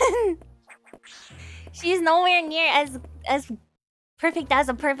 She's nowhere near as perfect as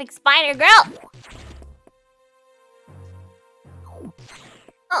a perfect spider girl.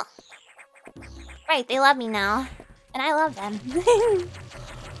 Oh. Right, they love me now. And I love them.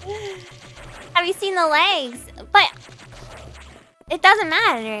 Have you seen the legs? But it doesn't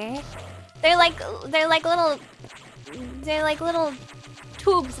matter. They're like little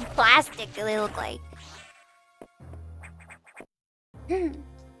tubes of plastic, they look like. I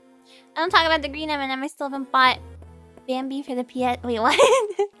don't talk about the green M&M. I still haven't bought Bambi for the PS. Wait, what?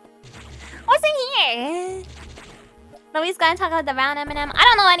 What's in here? Nobody's gonna talk about the round M&M. I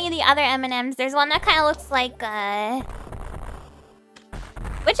don't know any of the other M&Ms. There's one that kind of looks like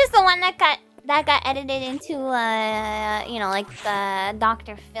which is the one that got edited into you know, like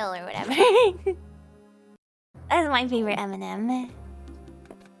Dr. Phil or whatever. That's my favorite M&M.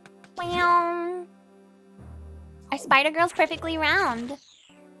 Wow. Are spider girls perfectly round?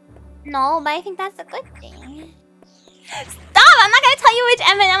 No, but I think that's a good thing. Stop! I'm not gonna tell you which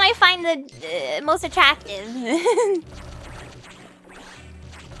M&M I find the most attractive.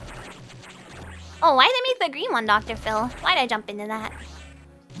 Oh, why did they make the green one, Dr. Phil? Why'd I jump into that?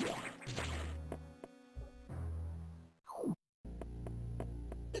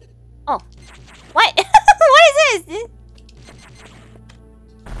 Oh. What? What is this?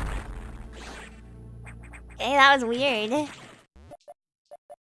 Okay, that was weird.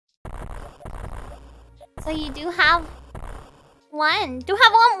 So you do have one. Do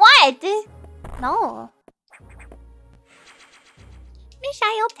have one what? No.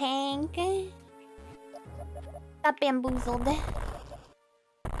 Michelle Tank. Got bamboozled.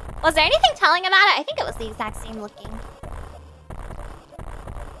 Was there anything telling about it? I think it was the exact same looking.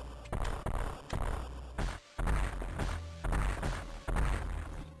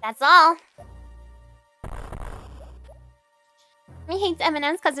 That's all. Me hates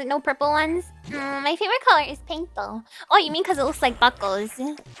M&Ms because there's no purple ones. My favorite color is pink though. Oh, you mean because it looks like buckles?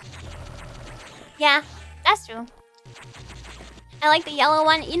 Yeah, that's true. I like the yellow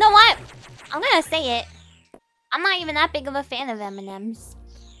one. You know what? I'm gonna say it. I'm not even that big of a fan of M&Ms.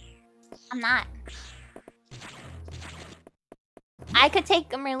 I'm not. I could take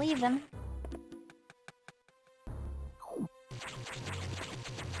them or leave them.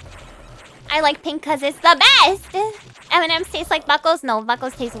 I like pink because it's the best! M&Ms taste like buckles? No,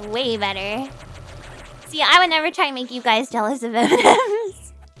 buckles taste way better. See, I would never try and make you guys jealous of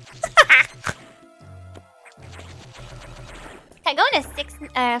M&Ms. Can I go into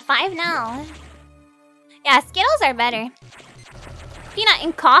 5 now? Yeah, Skittles are better. Peanut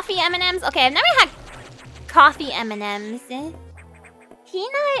and coffee M&Ms? Okay, I've never had coffee M&Ms.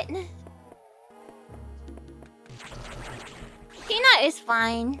 Peanut? Peanut is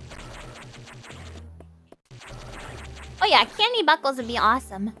fine. Oh yeah, candy buckles would be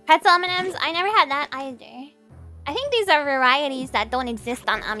awesome. Pretzel M&Ms? I never had that either. I think these are varieties that don't exist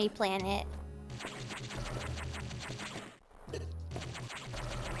on Ami Planet.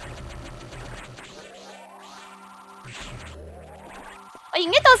 Oh, you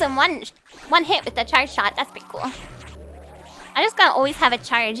can get those in one hit with the charge shot. That's pretty cool. I just gotta always have a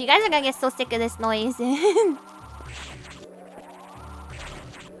charge. You guys are gonna get so sick of this noise.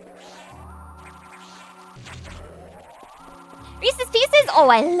 Reese's Pieces? Oh,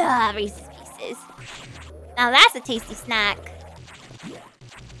 I love Reese's Pieces. Now that's a tasty snack.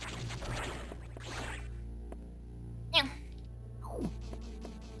 Yeah.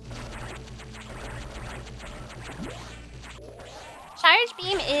 Charge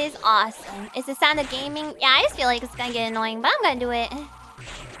beam is awesome. Is the sound of gaming? Yeah, I just feel like it's gonna get annoying, but I'm gonna do it.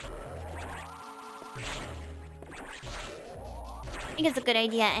 I think it's a good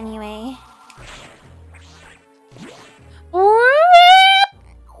idea anyway.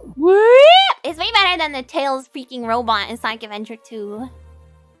 It's way better than the Tails freaking robot in Sonic Adventure 2.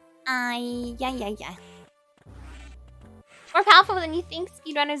 Yeah. More powerful than you think.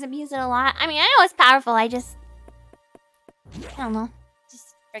 Speedrunners abuse it a lot. I mean, I know it's powerful. I don't know.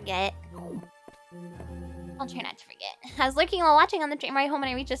 Just forget. I'll try not to forget. I was lurking while watching on the train ride home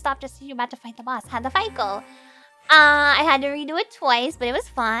and I reached a stop just as you were about to fight the boss. How'd the fight go? I had to redo it twice, but it was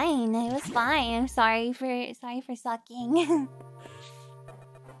fine. It was fine. I'm sorry for sucking.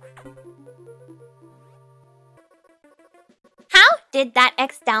 How did that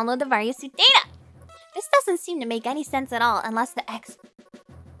X download the various suit data? This doesn't seem to make any sense at all unless the X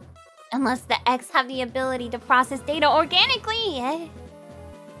have the ability to process data organically.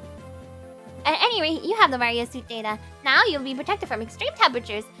 At any rate, you have the various suit data. Now you'll be protected from extreme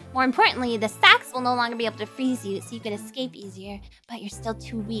temperatures. More importantly, the stacks will no longer be able to freeze you, so you can escape easier. But you're still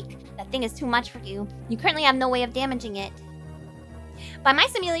too weak. That thing is too much for you. You currently have no way of damaging it. But my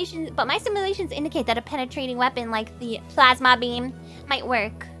simulations indicate that a penetrating weapon like the plasma beam might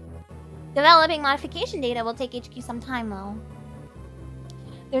work. Developing modification data will take HQ some time, though.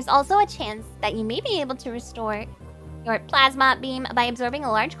 There's also a chance that you may be able to restore your plasma beam by absorbing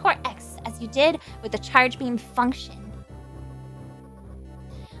a large core X, as you did with the charge beam function.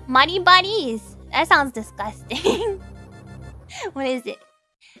 Muddy buddies! That sounds disgusting. What is it?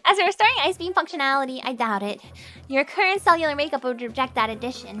 As for restoring ice beam functionality, I doubt it. Your current cellular makeup would reject that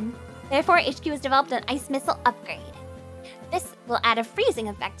addition. Therefore, HQ has developed an ice missile upgrade. This will add a freezing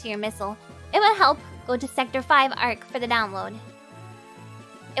effect to your missile. It will help. Go to Sector 5 Arc for the download.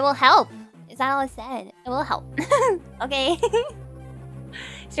 It will help. Is that all I said? It will help. Okay.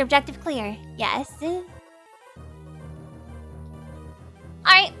 Is your objective clear? Yes.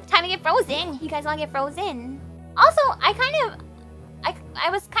 Alright, time to get frozen. You guys want to get frozen? Also, I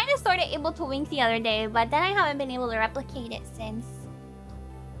was kind of sort of able to wink the other day, but then I haven't been able to replicate it since.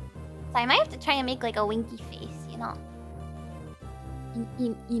 So I might have to try and make like a winky face, you know.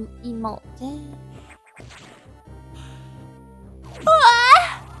 Emote.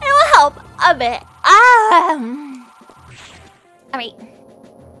 It will help a bit. Alright.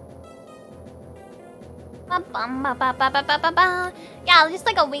 Yeah, just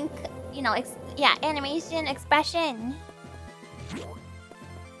like a wink, you know, yeah, animation, expression.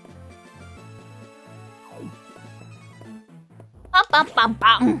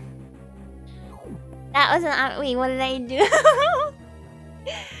 That wasn't. Wait, what did I do?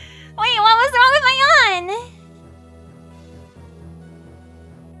 Wait, what was wrong with my yawn?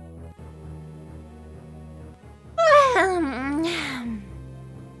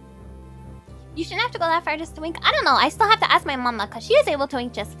 You shouldn't have to go that far just to wink. I don't know. I still have to ask my mama because she was able to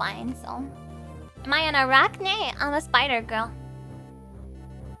wink just fine. So, am I an arachne? I'm a spider girl.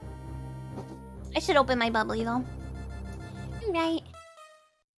 I should open my bubbly though. Right.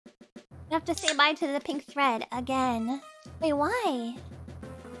 I have to say bye to the pink thread again. Wait, why?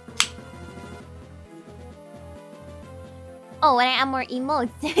 Oh, when I add more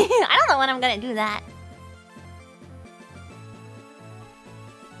emotes. I don't know when I'm gonna do that.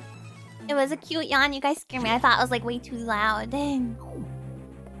 It was a cute yawn. You guys scared me. I thought it was like way too loud. Yeah,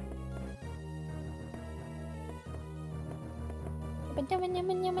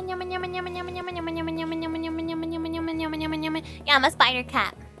 I'm a spider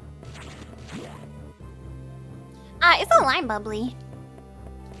cat. It's a lime bubbly.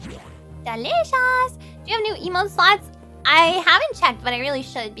 Delicious! Do you have new emote slots? I haven't checked, but I really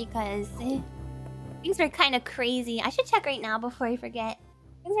should because things are kind of crazy. I should check right now before I forget.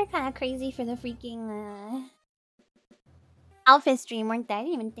 Things are kind of crazy for the freaking outfit stream, weren't they? I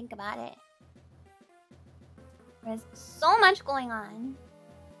didn't even think about it. There's so much going on.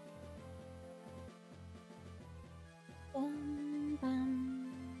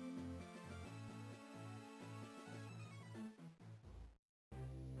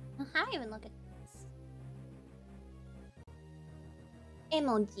 How do I even look at this?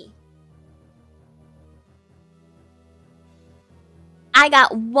 Emoji. I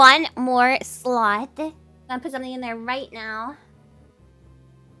got one more slot. I'm gonna put something in there right now.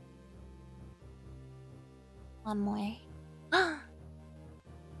 One more. No,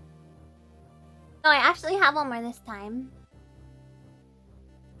 I actually have one more this time.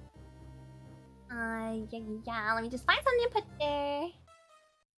 Yeah, let me just find something to put there.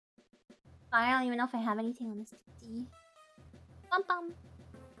 I don't even know if I have anything on this PC. Bum bum.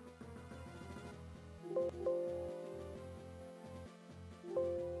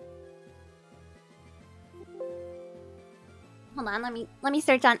 Hold on, let me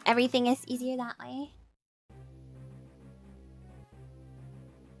search on everything. It's easier that way.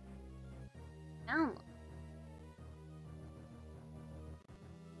 Oh.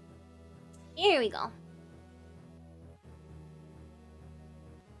 Here we go.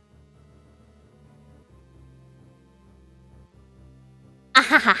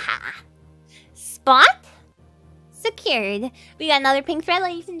 Ahahaha. Spot secured. We got another pink thread,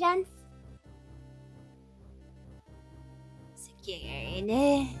 ladies and gents. Secured.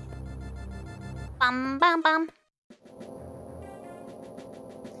 Bum bum bum.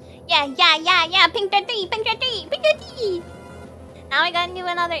 Yeah. Pink thread 3, pink thread 3, pink thread 3. Now I gotta do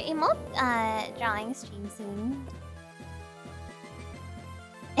another emote drawing stream soon.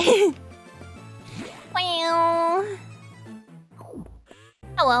 Wow.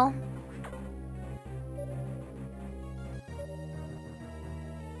 Hello.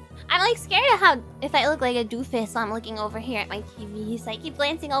 I'm like scared of how if I look like a doofus while I'm looking over here at my TV. So I keep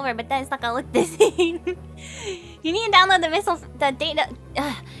glancing over, but then it's not gonna look the same. You need to download the data.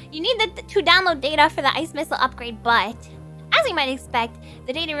 You need to download data for the ice missile upgrade, but as you might expect,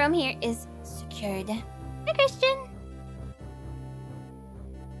 the data room here is secured. Hi, Christian.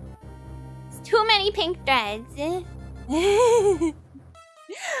 It's too many pink threads.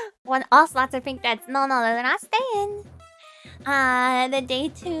 All slots are pink threads. No, they're not staying.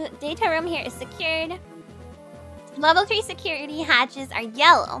 The data room here is secured. Level 3 security hatches are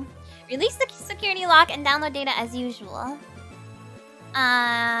yellow. Release the security lock and download data as usual.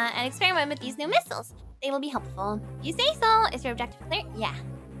 And experiment with these new missiles. They will be helpful. You say so. Is your objective clear? Yeah.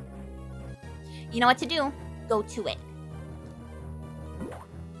 You know what to do. Go to it.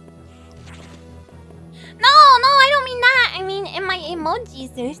 No, I don't mean that. I mean, in my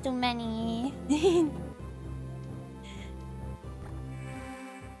emojis, there's too many.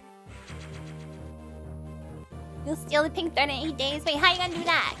 You'll steal the pink thread in 8 days. Wait, how you gonna do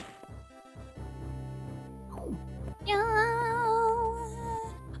that?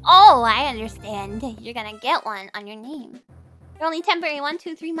 Oh, I understand. You're gonna get one on your name. You're only temporary. 1,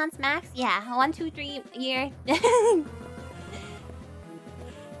 2, 3 months max. Yeah, 1, 2, 3 year.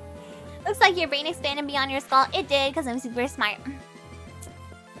 Looks like your brain expanded beyond your skull. It did, because I'm super smart.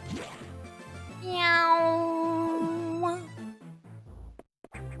 Meow.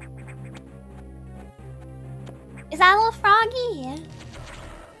 Is that a little froggy?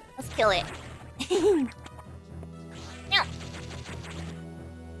 Let's kill it. Meow.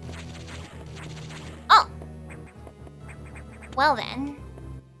 Oh. Well then.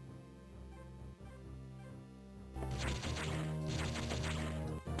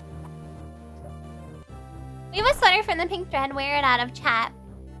 We have a sweater from the pink thread. Wear it out of chat.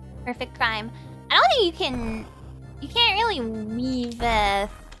 Perfect crime. I don't think you can... You can't really weave a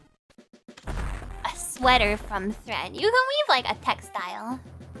sweater from thread. You can weave like a textile.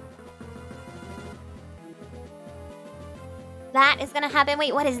 That is gonna happen.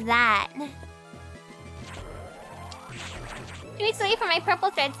 Wait, what is that? 2 weeks away from my purple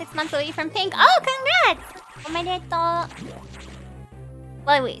thread, 6 months away from pink. Oh, congrats! Omedetou.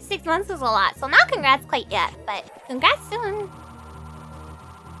 Well, wait, 6 months is a lot, so not congrats quite yet, but congrats soon.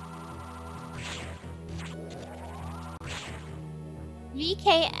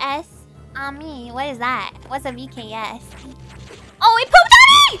 VKS Ami, what is that? What's a VKS? Oh, it pooped on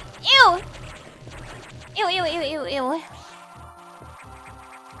me! Ew! Ew.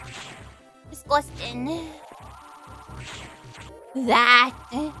 Disgusting. That.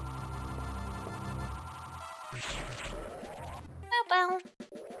 Well.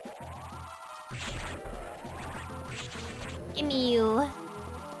 Give me you.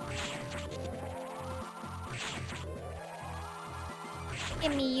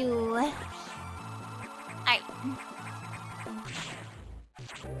 Give me you. Alright.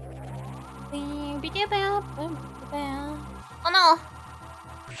 Oh no!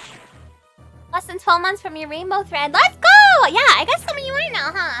 Less than 12 months from your rainbow thread. Let's go! Yeah, I guess some of you are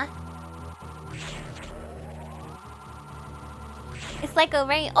now, huh? It's like a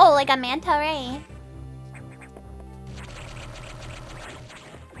ray. Oh, like a manta ray.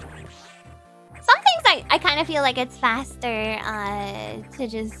 Some things I kind of feel like it's faster to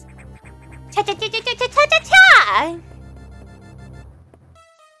just cha-cha-cha-cha-cha-cha-cha-cha.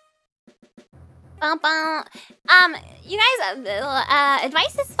 You guys,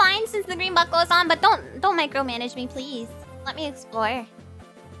 advice is fine since the green buckle is on, but don't micromanage me, please. Let me explore.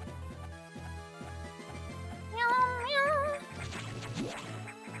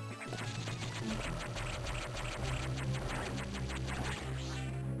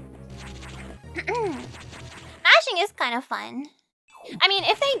 Mashing is kind of fun. I mean,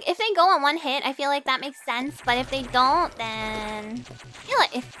 if they go on one hit, I feel like that makes sense. But if they don't, then I feel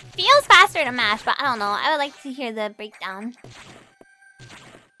like it feels faster to mash. But I don't know. I would like to hear the breakdown.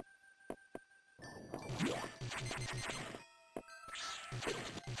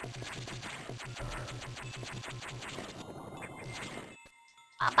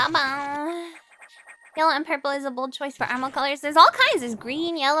 Ba-ba-ba. Yellow and purple is a bold choice for armor colors. There's all kinds. There's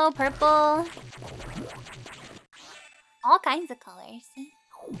green, yellow, purple. All kinds of colors.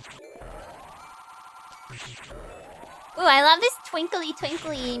 Ooh, I love this twinkly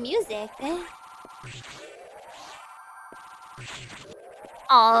twinkly music.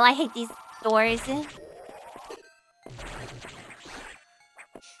 Oh, I hate these doors.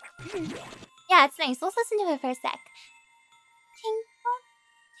 Yeah, it's nice. Let's listen to it for a sec. Ting,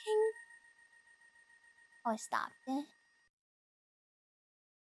 ting. Oh, it stopped.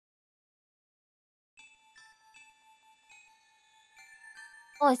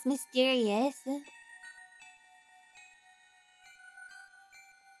 Oh, it's mysterious.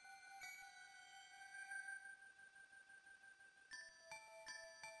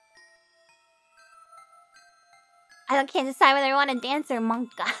 I can't decide whether I want to dance or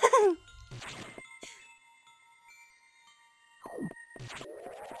monka.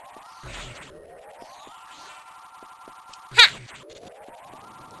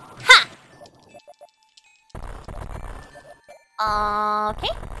 Okay.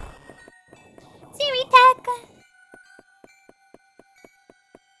 Siri Tech.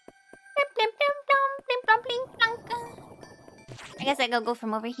 I guess I gotta go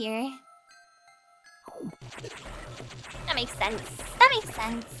from over here. That makes sense. That makes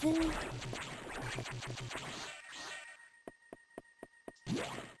sense.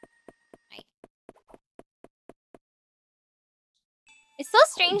 Right. It's so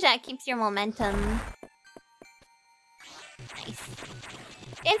strange that it keeps your momentum. Nice.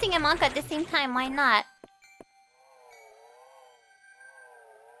 Dancing and Monka at the same time, why not?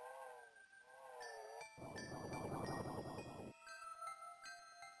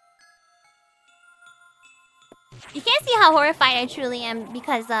 You can't see how horrified I truly am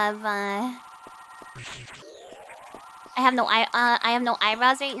because of I have no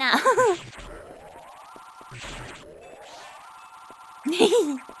eyebrows right now.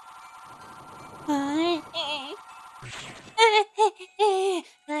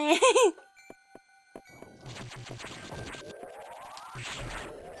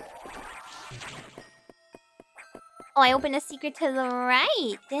 Oh, I opened a secret to the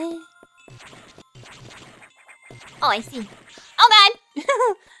right. Oh, I see. Oh, God!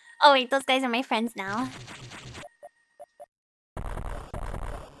 Oh, wait, those guys are my friends now.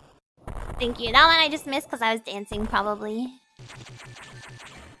 Thank you. That one I just missed because I was dancing, probably.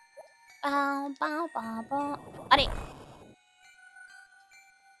 Bow, bow, bow, bow.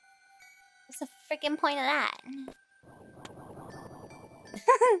 What's the freaking point of that?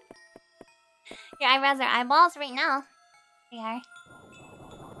 Your eyebrows are eyeballs right now. They are.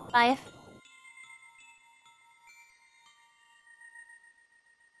 5.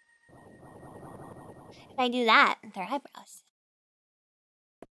 If I do that, they're eyebrows.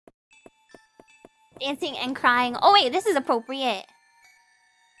 Dancing and crying. Oh wait, this is appropriate.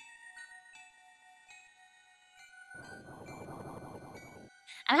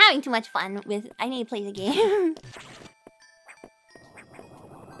 I'm having too much fun with... I need to play the game.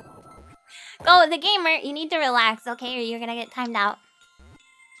 Go, the gamer, you need to relax, okay? Or you're gonna get timed out.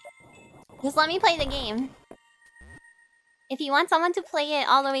 Just let me play the game. If you want someone to play it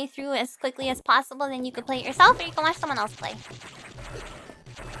all the way through as quickly as possible, then you can play it yourself or you can watch someone else play.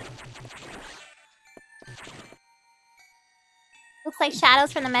 Looks like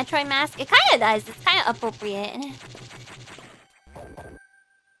shadows from the Metroid mask. It kinda does. It's kinda appropriate.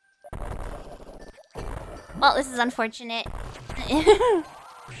 Well, this is unfortunate.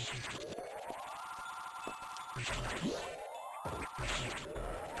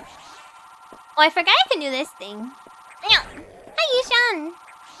 Oh, I forgot I can do this thing. Hi, Yushan!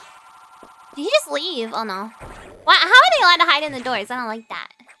 Did he just leave? Oh no. Why, how are they allowed to hide in the doors? I don't like that.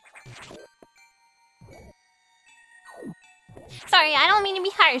 Sorry, I don't mean to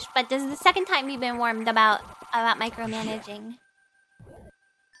be harsh, but this is the second time we've been warned about micromanaging.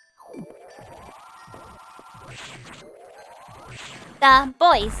 The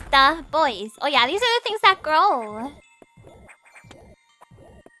boys. Oh yeah, these are the things that grow.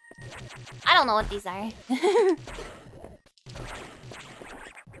 I don't know what these are.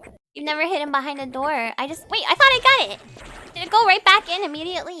 You've never hidden behind a door. Wait, I thought I got it. Did it go right back in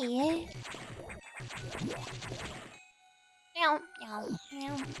immediately?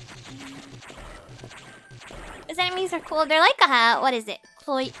 Those enemies are cool. They're like, what is it?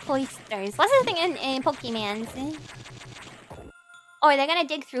 Cloisters. What's the thing in Pokemon? Oh, they're gonna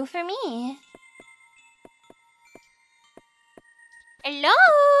dig through for me. Hello!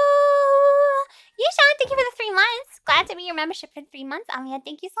 Yishan, thank you for the 3 months. Glad to be your membership for 3 months, Amiya.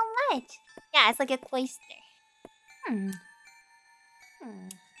 Thank you so much. Yeah, it's like a cloister.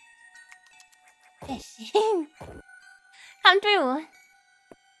 Fish. Come through.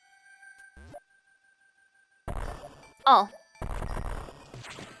 Oh.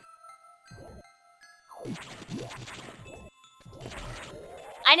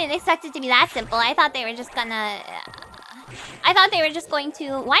 I didn't expect it to be that simple. I thought they were just gonna... I thought they were just going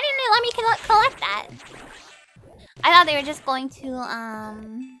to... Why didn't they let me collect that? I thought they were just going to,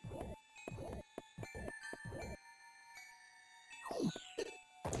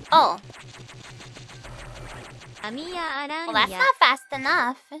 Oh. Amiya Aranha. Well, that's not fast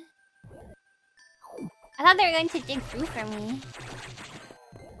enough. I thought they were going to dig through for me.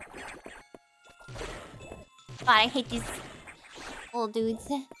 God, I hate these little dudes.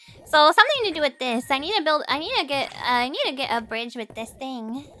 So something to do with this. I need to get a bridge with this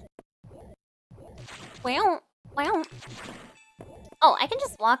thing. Wow. Oh, I can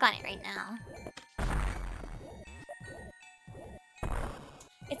just walk on it right now.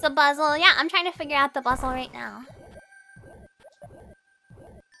 It's a puzzle. Yeah, I'm trying to figure out the puzzle right now.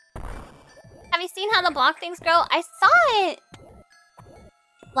 Have you seen how the block things grow? I saw it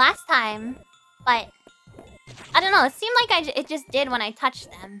last time, but I don't know. It seemed like it just did when I touched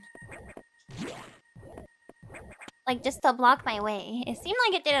them. Like, just to block my way. It seemed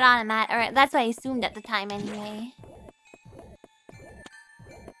like it did it automatic, or that's what I assumed at the time anyway.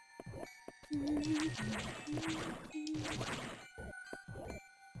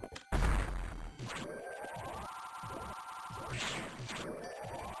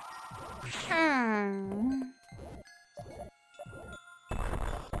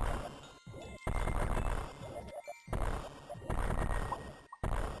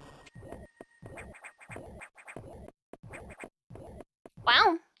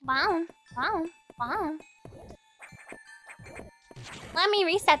 Wow. Let me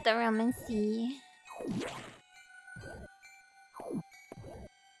reset the room and see.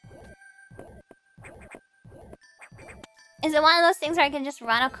 Is it one of those things where I can just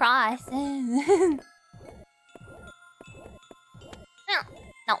run across? No.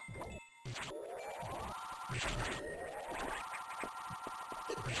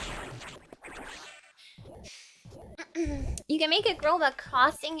 You can make it grow, but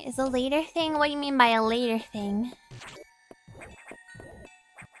crossing is a later thing? What do you mean by a later thing?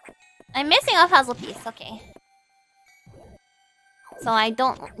 I'm missing a puzzle piece, okay. So I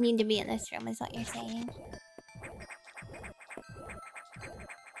don't need to be in this room, is what you're saying.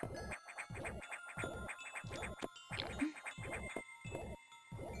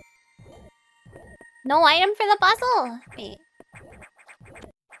 No item for the puzzle! Wait.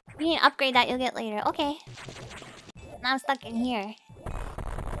 You need to upgrade that, you'll get later. Okay. Now I'm stuck in here.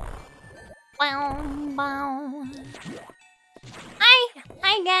 Wow. Hi!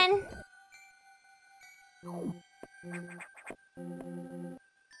 Hi again!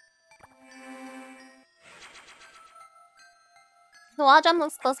 The wall jump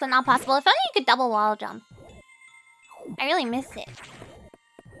looks close but not possible. If only you could double wall jump. I really miss it.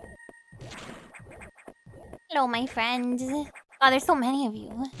 Hello, my friends. Oh, there's so many of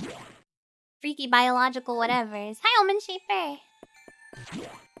you. Freaky biological whatevers. Hi, Omen Shaper.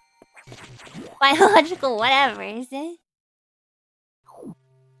 Biological whatevers.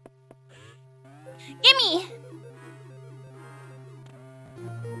 Gimme!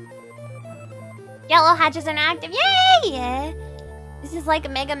 Yellow hatches are active. Yay! This is like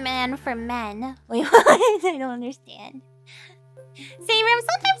Mega Man for men. Wait, what? I don't understand. Save rooms.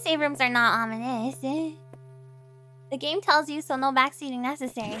 Sometimes save rooms are not ominous. The game tells you, so no backseating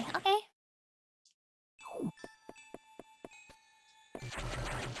necessary. Okay.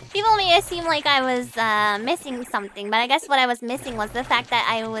 People made it seem like I was missing something, but I guess what I was missing was the fact that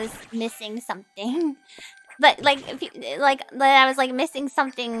I was missing something. But like that I was like missing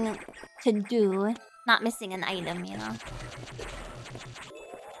something to do, not missing an item, you know.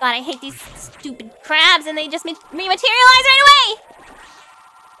 God, I hate these stupid crabs, and they just rematerialize right away.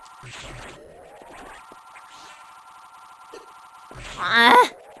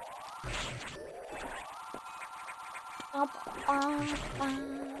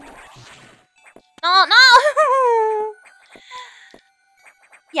 No!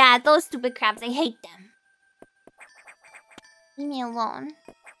 Yeah, those stupid crabs, I hate them. Leave me alone.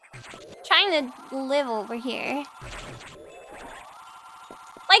 Trying to live over here.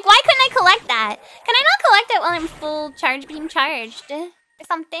 Like, why couldn't I collect that? Can I not collect it while I'm full charge beam charged. Or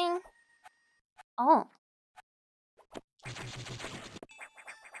something. Oh.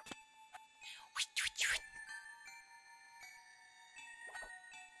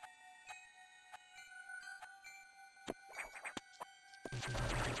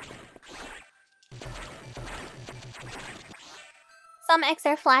 Some X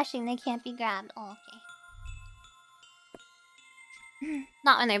are flashing, they can't be grabbed. Oh, okay.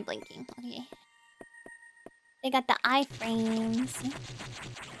 Not when they're blinking. Okay. They got the iframes.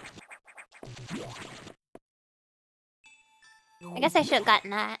 I guess I should have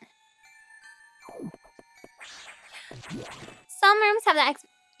gotten that. Some rooms have the X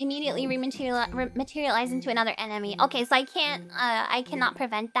immediately rematerialize into another enemy. Okay, so I cannot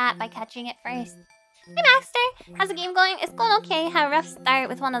prevent that by catching it first. Hey Maxter, how's the game going? It's going okay. Had a rough start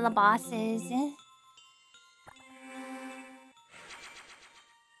with one of the bosses.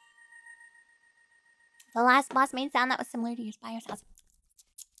 The last boss made sound that was similar to your spider's house.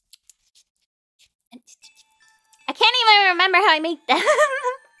 I can't even remember how I make them.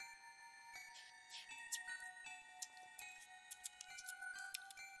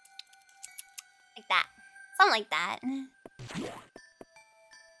 Like that. Something like that.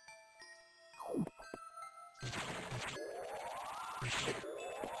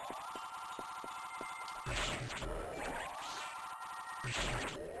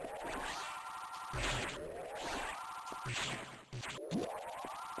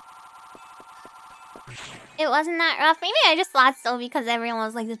 It wasn't that rough. Maybe I just thought so because everyone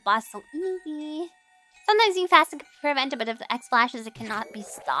was like, this boss is so easy. Sometimes you fast and prevent it, but if the X flashes, it cannot be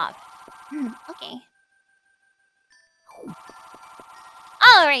stopped. Okay.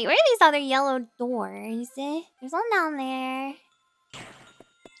 Alright, where are these other yellow doors? There's one down there.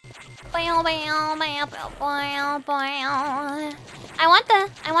 I want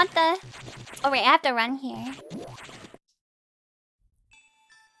the... Oh wait, I have to run here.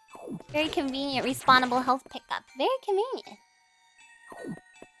 Very convenient, respawnable health pickup. Very convenient.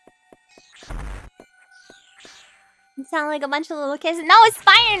 You sound like a bunch of little kids. No, it's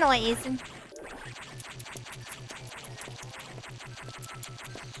fire noise!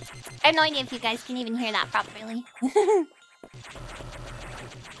 I have no idea if you guys can even hear that properly.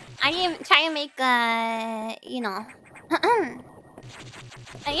 I need to try and make, you know...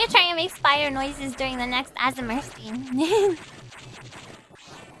 I need to try and make spider noises during the next ASMR stream.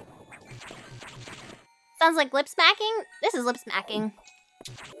 Sounds like lip smacking? This is lip smacking.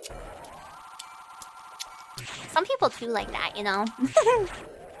 Some people too like that, you know?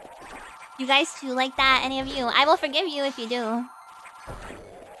 You guys too like that? Any of you? I will forgive you if you do.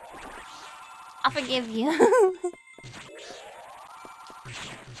 I'll forgive you.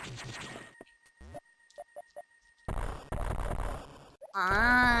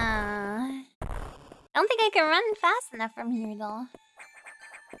 I don't think I can run fast enough from here, though.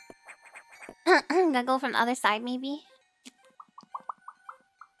 Gotta go from the other side, maybe?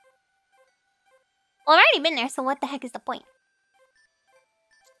 Well, I've already been there, so what the heck is the point?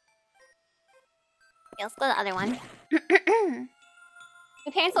 Okay, let's go to the other one.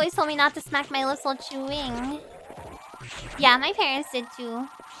 My parents always told me not to smack my lips while chewing. Yeah, my parents did too.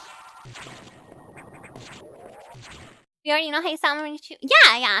 You already know how you sound when you chew?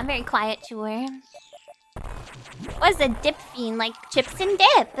 Yeah, I'm a very quiet chewer. What is a dip fiend? Like chips and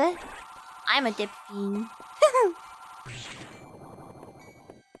dip? I'm a dip fiend.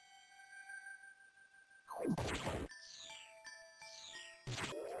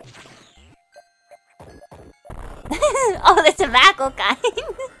 Oh, the tobacco kind.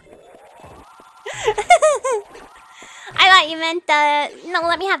 I thought you meant no,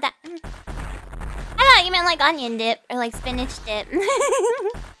 let me have that. I thought you meant like onion dip or like spinach dip.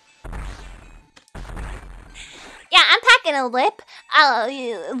 Yeah, I'm packing a lip.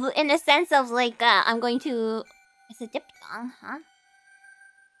 In the sense of like I'm going to. It's a dip song, huh?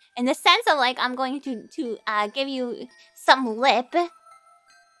 In the sense of like I'm going to give you some lip. Are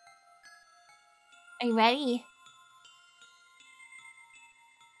you ready?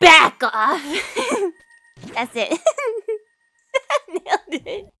 Back off! That's it. Nailed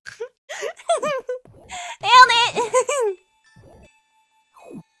it. Nailed it!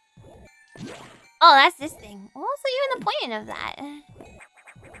 Oh, that's this thing. What's even the point of that?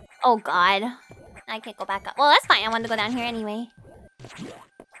 Oh god. I can't go back up. Well, that's fine. I wanted to go down here anyway.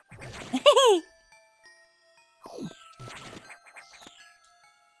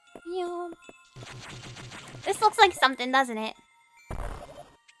 This looks like something, doesn't it?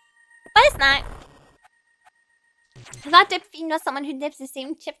 But it's not. I thought dip fiend was someone who dips the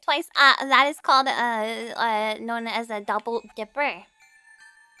same chip twice. That is called known as a double dipper.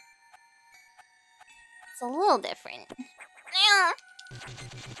 It's a little different. Yeah.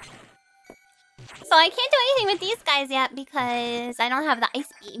 So I can't do anything with these guys yet because I don't have the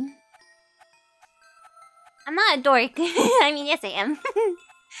ice beam. I'm not a dork. I mean, yes I am.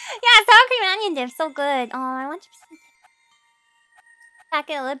 Yeah, sour cream and onion dip, so good. Oh, I want some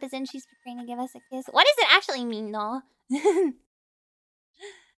packet of lip, isn't she's preparing to give us a kiss? What does it actually mean, though?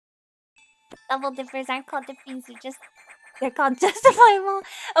 Double dippers aren't called dippings, they're called justifiable.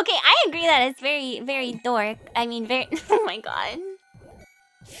 Okay, I agree that it's very, very dork. I mean, very. Oh my god.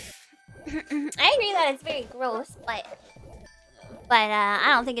 I agree that it's very gross, but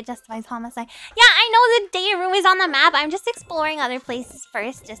I don't think it justifies homicide. Yeah, I know the data room is on the map. I'm just exploring other places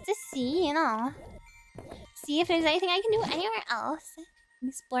first, just to see, you know, see if there's anything I can do anywhere else. I'm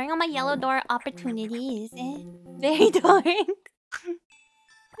exploring all my yellow door opportunities. Very dork.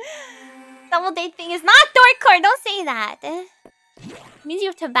 Double date thing is not dorkcore. Don't say that. It means you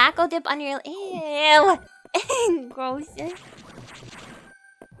have tobacco dip on your. Ew. Gross.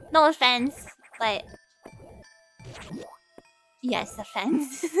 No offense, but yes,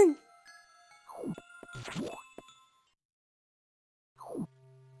 offense.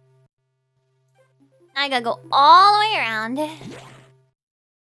 I gotta go all the way around.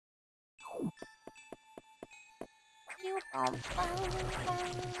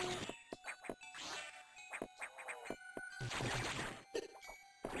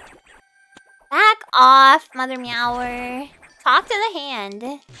 Back off, Mother Meower. Talk to the hand.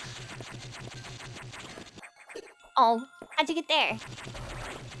 Oh, how'd you get there?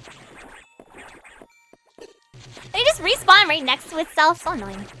 They just respawn right next to itself. So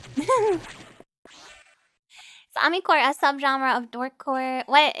annoying. Is Amicore a subgenre of dorkcore?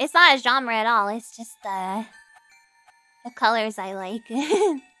 What? It's not a genre at all. It's just the colors I like.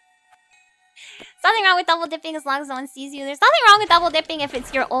 There's nothing wrong with double dipping as long as no one sees you. There's nothing wrong with double dipping if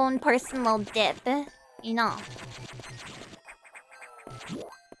it's your own personal dip. You know.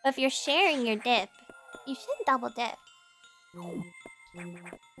 But if you're sharing your dip, you should double dip.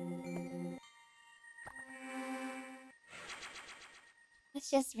 It's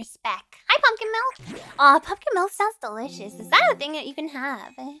just respect. Hi, pumpkin milk. Oh, pumpkin milk sounds delicious. Is that a thing that you can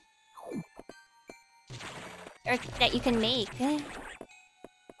have? Or that you can make?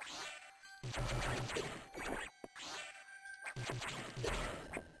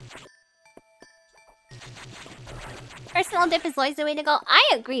 Personal dip is always the way to go.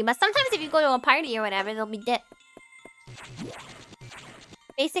 I agree, but sometimes if you go to a party or whatever, there'll be dip.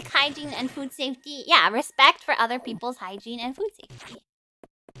 Basic hygiene and food safety. Yeah, respect for other people's hygiene and food safety.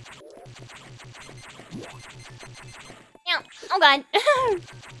 Yeah. Oh god.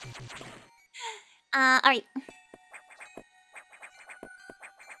 Alright.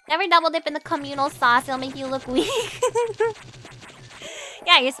 Never double dip in the communal sauce, it'll make you look weak.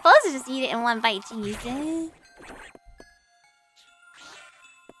 Yeah, you're supposed to just eat it in one bite, jeez.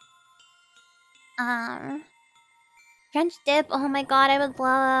 French dip, oh my god, I would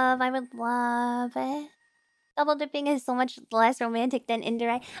love. Double dipping is so much less romantic than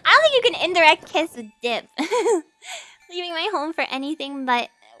indirect. I don't think you can indirect kiss with dip. Leaving my home for anything but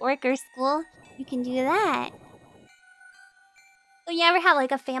work or school, you can do that. So you ever have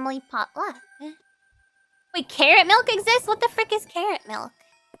like a family potluck? Wait, carrot milk exists? What the frick is carrot milk?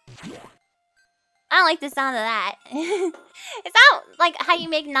 I don't like the sound of that. Is that like how you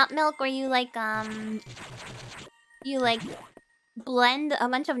make nut milk, where you like blend a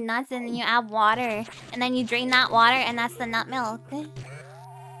bunch of nuts and then you add water and then you drain that water and that's the nut milk?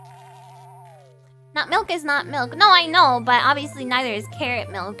 Nut milk is not milk. No, I know, but obviously neither is carrot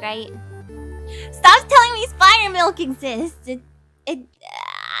milk, right? Stop telling me spider milk exists.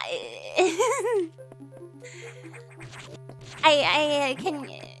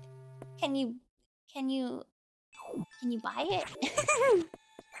 Can you buy it?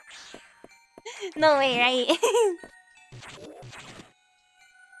 No way, right?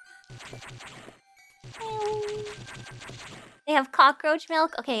 They have cockroach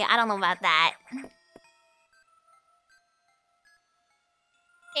milk? Okay, I don't know about that.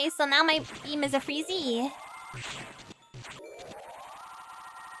 Okay, so now my beam is a freezy.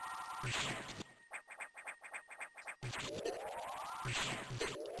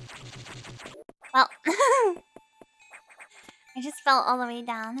 Well, I just fell all the way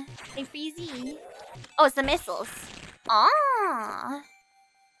down. Hey, freezy. Oh, it's the missiles. Ah.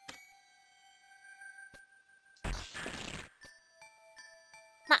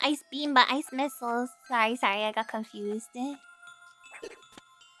 Not ice beam, but ice missiles. Sorry, I got confused.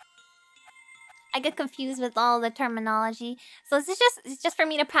 I get confused with all the terminology. So it's just for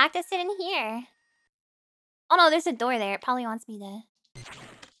me to practice it in here. Oh no, there's a door there. It probably wants me to.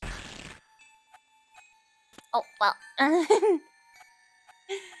 Oh, well.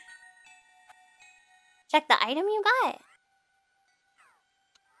 Check the item you got.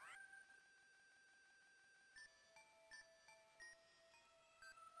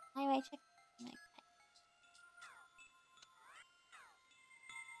 How do I check?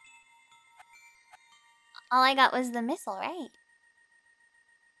 All I got was the missile, right?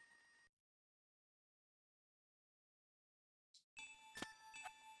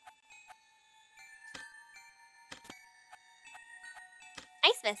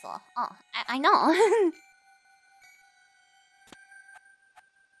 Ice missile. Oh, I know.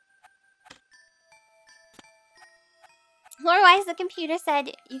 Lore-wise, the computer said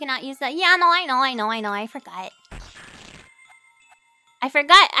you cannot use that. Yeah, no, I know. I forgot. I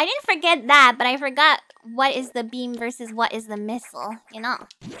didn't forget that, but I forgot what is the beam versus what is the missile, you know?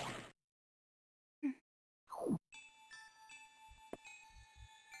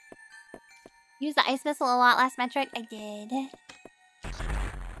 Used the ice missile a lot last Metroid. I did.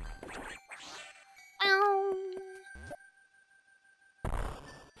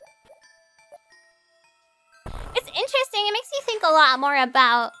 It's interesting. It makes you think a lot more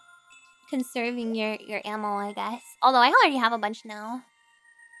about conserving your ammo, I guess. Although I already have a bunch now.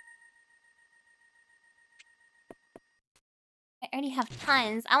 I already have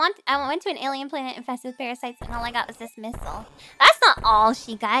tons. I went to an alien planet infested with parasites, and all I got was this missile. That's not all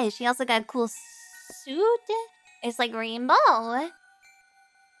she got. She also got a cool suit. It's like rainbow.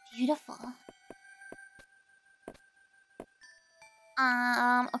 Beautiful.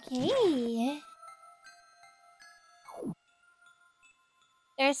 Okay.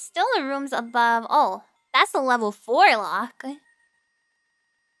 There's still the rooms above. Oh, that's a level 4 lock.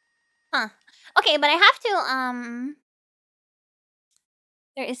 Huh. Okay, but I have to,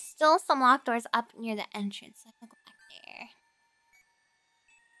 there is still some locked doors up near the entrance. I can go back there.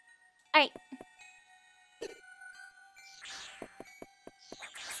 Alright.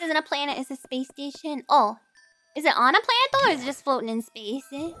 This isn't a planet, it's a space station. Oh. Is it on a planet though, or is it just floating in space?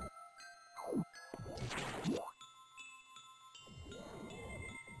 Wait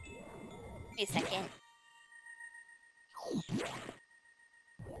a second.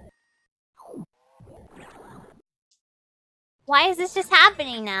 Why is this just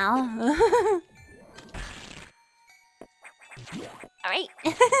happening now? Alright.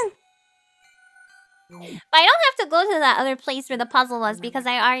 But I don't have to go to that other place where the puzzle was because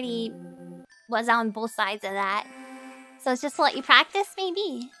I already was on both sides of that. So it's just to let you practice,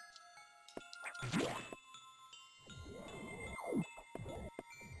 maybe?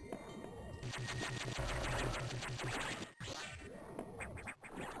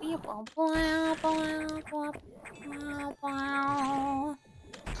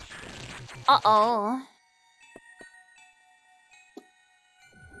 Uh-oh.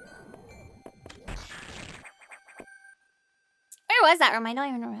 Where was that room? I don't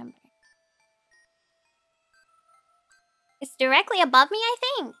even remember. It's directly above me, I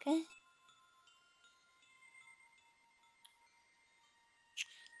think.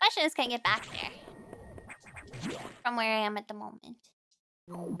 Question is, can I get back there? From where I am at the moment.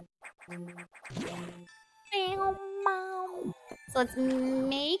 So it's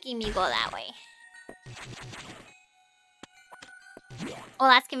making me go that way. Well,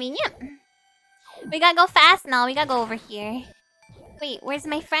 that's convenient. We gotta go fast now. We gotta go over here. Wait, where's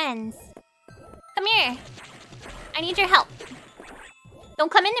my friends? Come here. I need your help.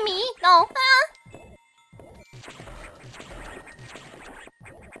 Don't come into me. No.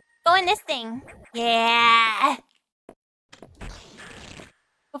 Go in this thing. Yeah.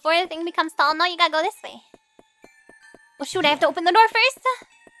 Before the thing becomes tall, no, you gotta go this way. Oh shoot, I have to open the door first.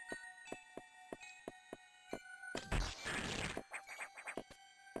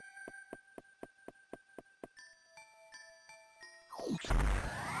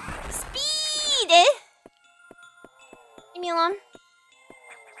 Speed! Leave me alone.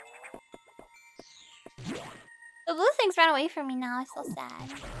 The blue things ran away from me now. It's so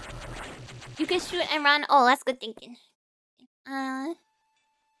sad. You can shoot and run. Oh, that's good thinking.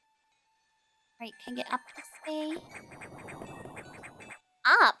 Right, can I get up this way?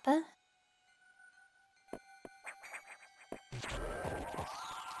 Up?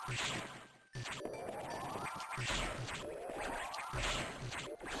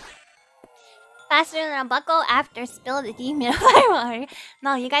 Faster than a buckle after spill the dehumidifier.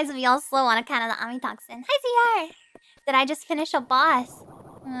 No, you guys will be all slow on account of the amitoxin. Hi, CR! Did I just finish a boss?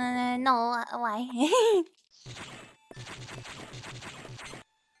 No, why?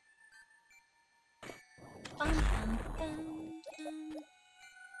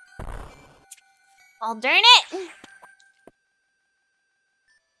 Oh, darn it!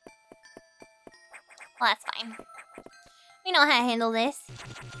 Well, that's fine. We know how to handle this.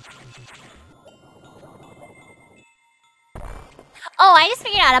 Oh, I just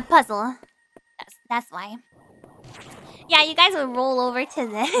figured out a puzzle. That's why. Yeah, you guys would roll over to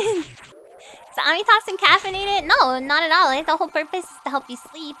this. Is Amitoxin caffeinated? No, not at all. Like, the whole purpose is to help you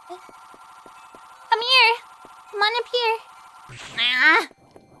sleep. Come here. Come on up here. Ah.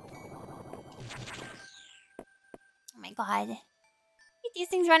 Oh my god. These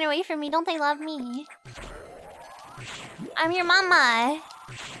things run away from me. Don't they love me? I'm your mama.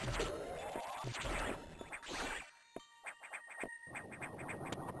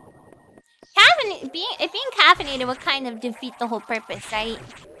 Being caffeinated would kind of defeat the whole purpose, right?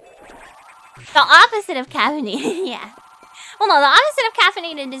 The opposite of caffeinated, yeah. Well, no, the opposite of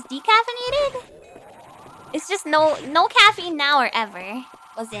caffeinated is decaffeinated. It's just no caffeine now or ever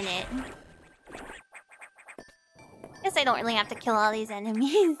was in it. Guess I don't really have to kill all these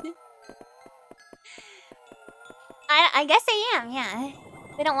enemies. I guess I am, yeah.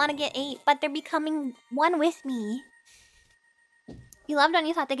 They don't want to get ate, but they're becoming one with me. You loved when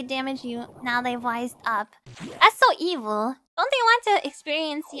you thought they could damage you. Now they've wised up. That's so evil. Don't they want to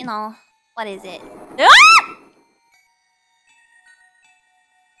experience, you know... What is it? Ah!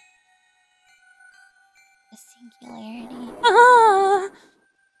 The singularity. Ah!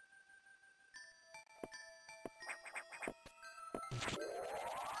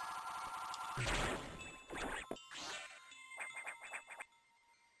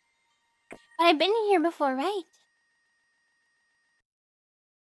 But I've been here before, right?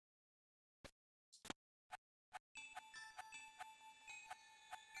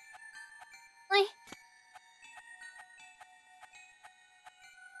 Like...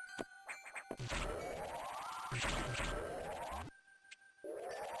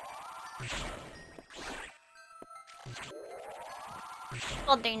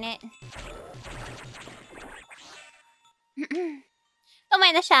 Oh, darn it. Don't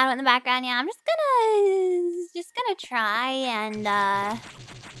mind the shadow in the background. Yeah, I'm just gonna try and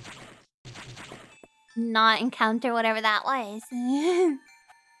not encounter whatever that was.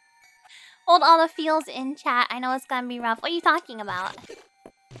 Hold all the feels in chat. I know it's gonna be rough. What are you talking about?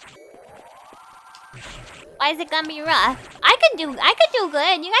 Why is it gonna be rough? I could do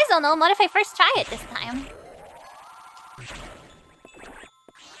good. You guys don't know. What if I first try it this time?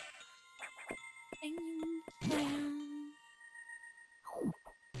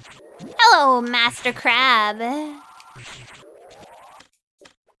 Hello, Master Crab. No!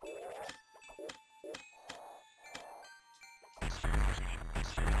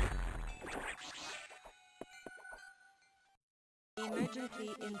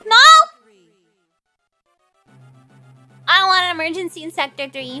 I don't want an emergency in Sector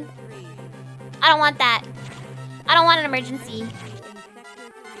 3. I don't want that. I don't want an emergency.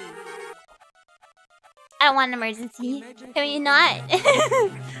 I don't want an emergency. Can we not?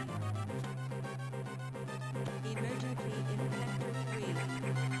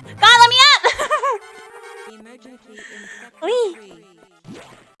 God, let me up! Wee.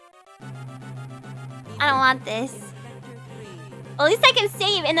 I don't want this. At least I can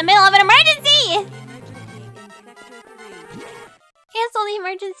save in the middle of an emergency! Cancel the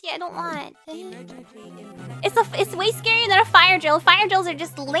emergency, I don't want. It's way scarier than a fire drill. Fire drills are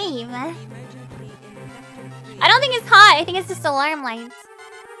just lame. I don't think it's hot, I think it's just alarm lights.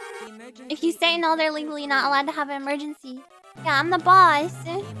 If you say no, they're legally not allowed to have an emergency. Yeah, I'm the boss.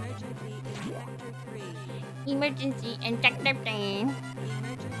 Emergency in Sector 3.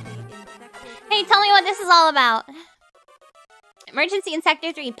 Hey, tell me what this is all about. Emergency in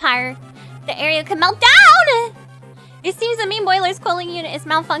Sector 3, Pyre. The area could melt down! It seems the main boiler's cooling unit is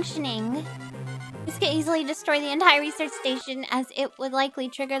malfunctioning. This could easily destroy the entire research station, as it would likely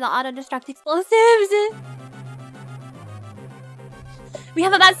trigger the auto-destruct explosives. We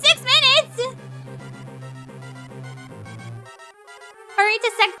have about 6 minutes! Hurry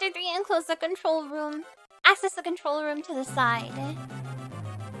to Sector 3 and close the control room. Access the control room to the side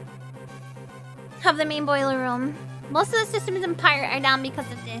of the main boiler room. Most of the systems in Pirate are down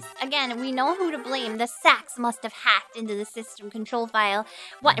because of this. Again, we know who to blame. The Sacks must have hacked into the system control file.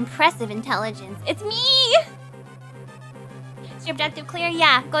 What impressive intelligence. It's me! Is your objective clear?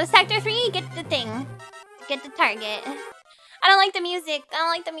 Yeah. Go to Sector 3, get the thing. Get the target. I don't like the music. I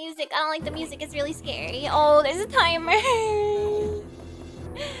don't like the music. I don't like the music. It's really scary. Oh, there's a timer.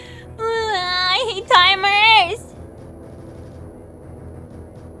 I hate timers.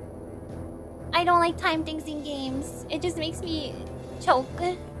 I don't like time things in games. It just makes me choke.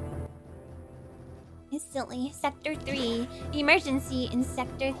 Instantly. Sector 3. Emergency in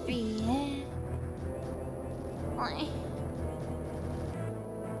Sector 3.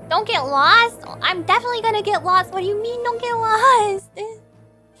 Don't get lost? I'm definitely gonna get lost. What do you mean don't get lost?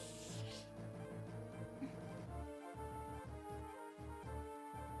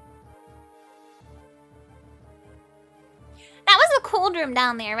 That was a cold room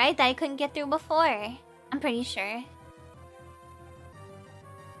down there, right? That I couldn't get through before. I'm pretty sure.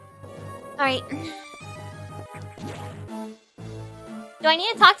 Alright. Do I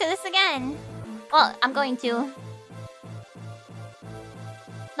need to talk to this again? Well, I'm going to.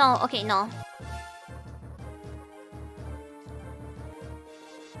 No, okay, no.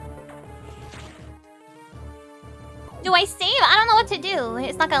 Do I save? I don't know what to do.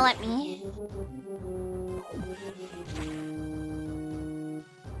 It's not gonna let me.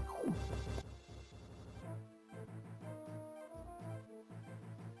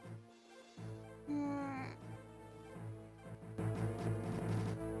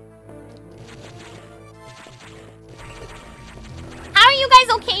 How are you guys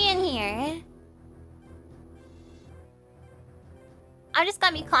okay in here? I'm just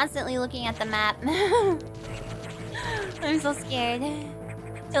gonna be constantly looking at the map. I'm so scared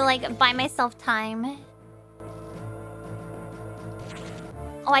to like buy myself time.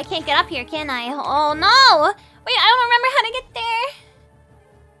 Oh, I can't get up here, can I? Oh no! Wait, I don't remember how to get there.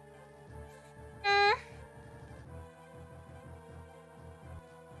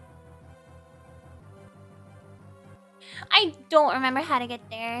 I don't remember how to get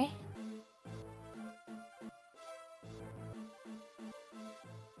there.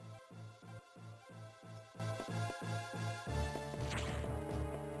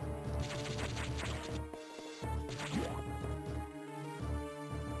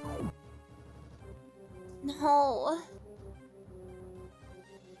 No.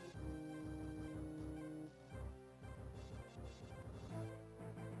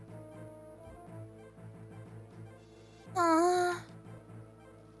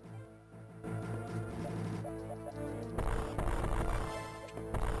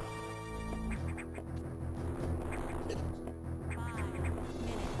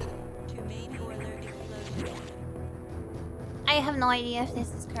 I have no idea if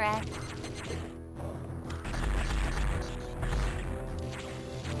this is correct.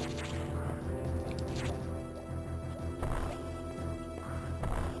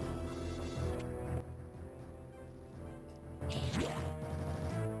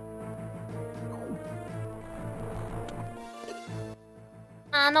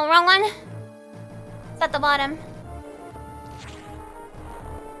 No, wrong one. It's at the bottom.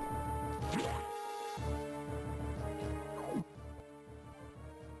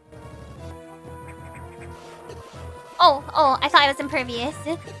 Oh, I thought I was impervious.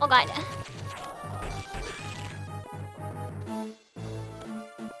 Oh god.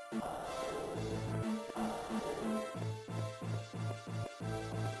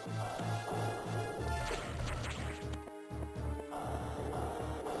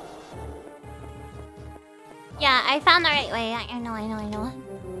 Yeah, I found the right way. I know.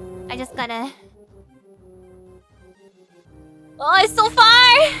 I just gotta... Oh, it's so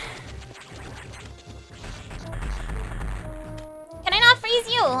far! Can I not freeze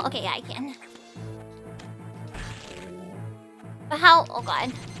you? Okay, yeah, I can. But how? Oh god.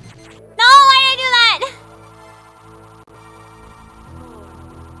 No, why did I do that?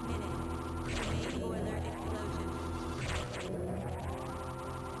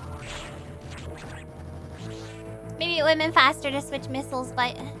 Maybe it would have been faster to switch missiles,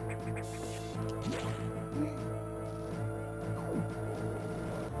 but...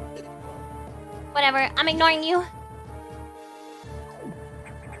 Whatever, I'm ignoring you.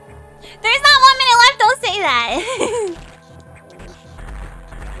 There's not 1 minute left, don't say that.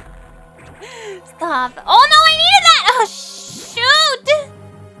 Stop. Oh no, I needed that! Oh shoot!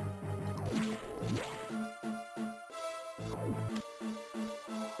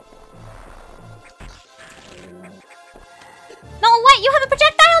 No, what? You have a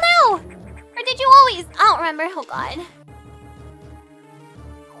projectile now? Or did you always? I don't remember. Oh god.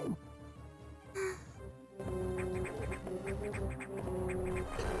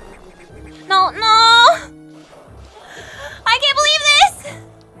 No. I can't believe this!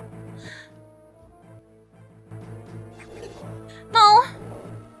 No.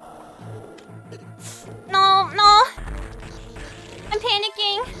 I'm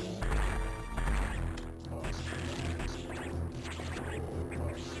panicking.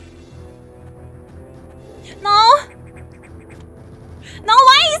 No,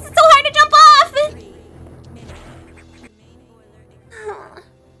 why is it so hard to jump off?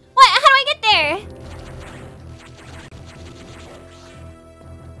 What? How do I get there?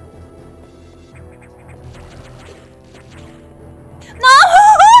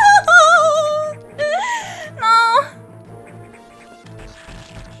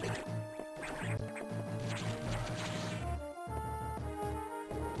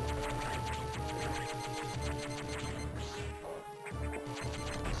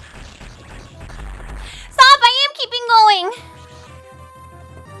 Stop! I am keeping going!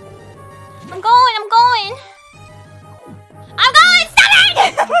 I'm going, I'm going! I'm going! Stop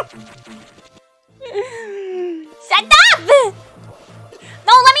it! Shut up!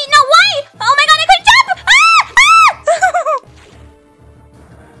 No, let me, no, why? Oh my god, I couldn't jump! Ah!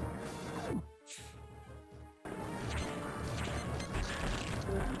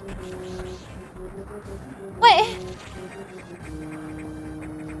 Wait.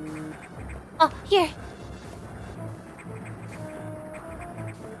 Oh, here.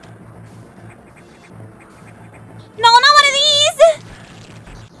 No, not one of these!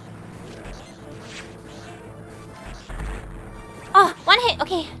 Oh, one hit,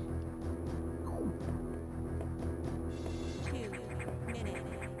 okay.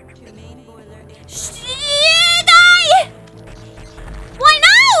 Shit, die! Why no?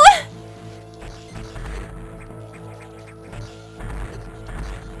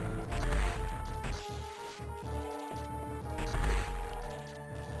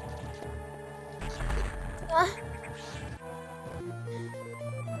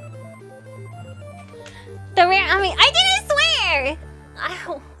 The rare, I mean, I didn't swear!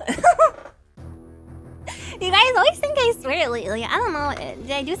 Ow. You guys always think I swear lately. I don't know.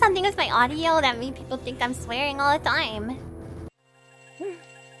 Did I do something with my audio that made people think I'm swearing all the time?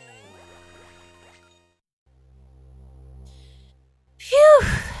 Phew!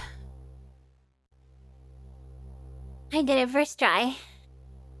 I did it first try.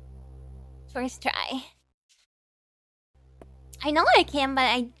 First try. I know I can, but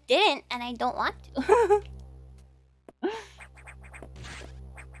I didn't, and I don't want to.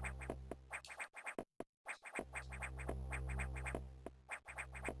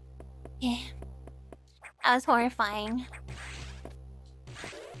 Yeah. That was horrifying.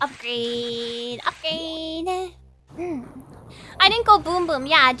 Upgrade! Upgrade! I didn't go boom boom.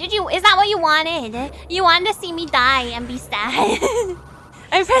 Yeah, did you? Is that what you wanted? You wanted to see me die and be sad.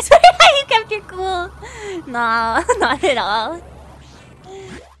 I'm impressed by how you kept your cool. No, not at all.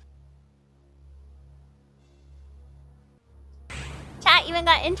 Chat even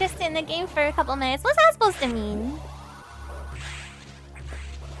got interested in the game for a couple minutes. What's that supposed to mean?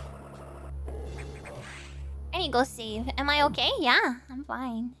 I need to go save. Am I okay? Yeah, I'm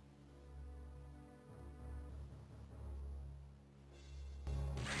fine.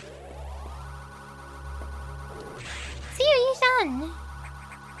 See you, Yishan.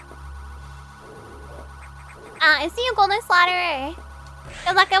 And see you, Golden Slaughterer.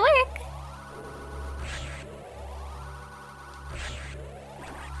 Good luck at work.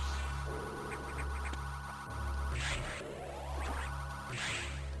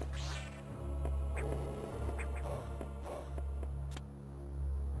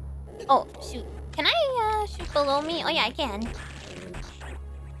 Oh, shoot. Can I shoot below me? Oh yeah, I can.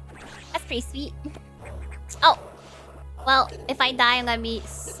 That's pretty sweet. Oh. Well, if I die, I'm gonna be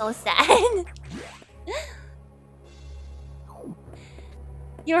so sad.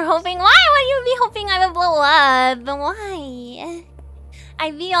 You were hoping? Why would you be hoping I would blow up? Why?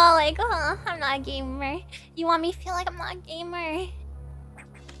 I'd be all like, oh, I'm not a gamer. You want me to feel like I'm not a gamer?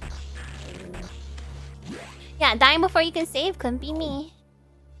 Yeah, dying before you can save couldn't be me.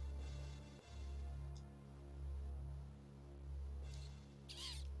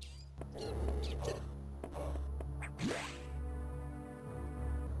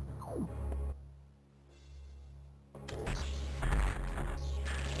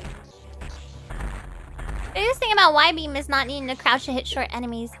 The biggest thing about Y-beam is not needing to crouch to hit short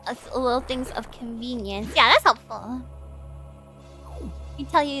enemies. Little things of convenience. Yeah, that's helpful. We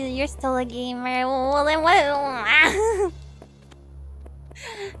tell you you're still a gamer. Well, then what?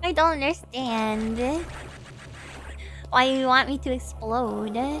 I don't understand why you want me to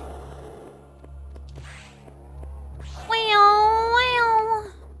explode. Wow.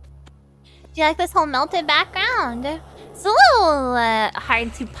 Do you like this whole melted background? It's a little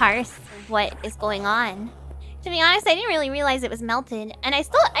hard to parse what is going on. To be honest, I didn't really realize it was melted. And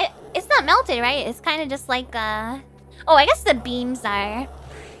it's not melted, right? It's kind of just like, oh, I guess the beams are.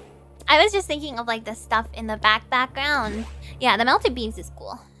 I was just thinking of like the stuff in the background. Yeah, the melted beams is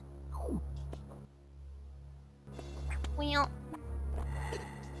cool. Well.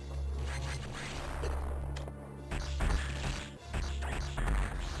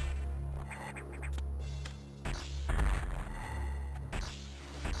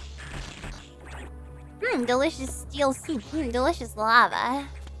 Delicious steel soup. Delicious lava.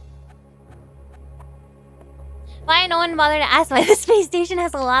 Why no one bothered to ask why the space station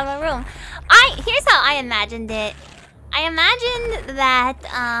has a lava room? Here's how I imagined it. I imagined that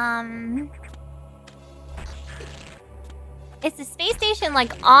it's a space station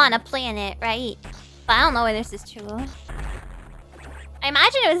like on a planet, right? But I don't know whether this is true. I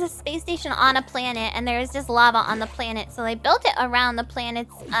imagine it was a space station on a planet and there was just lava on the planet, so they built it around the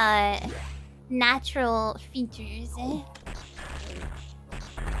planet's natural features.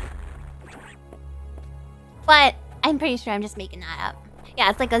 But I'm pretty sure I'm just making that up. Yeah,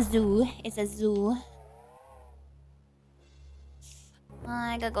 it's like a zoo. It's a zoo.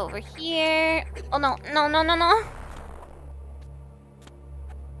 I gotta go over here. Oh no, no, no, no, no.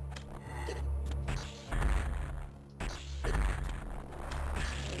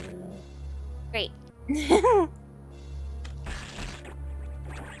 Great. Can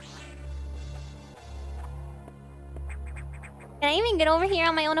I even get over here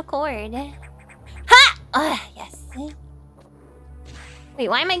on my own accord? Ha! Yes. Wait,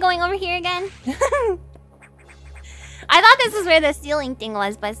 why am I going over here again? I thought this was where the ceiling thing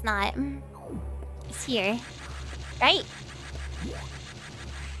was, but it's not. It's here. Right?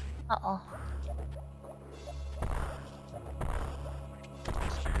 Uh-oh.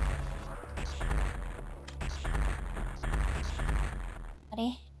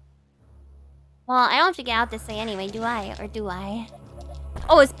 Buddy? Well, I don't have to get out this way anyway, do I? Or do I?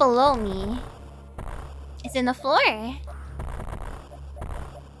 Oh, it's below me. It's in the floor.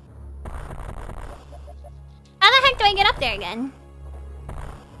 How the heck do I get up there again?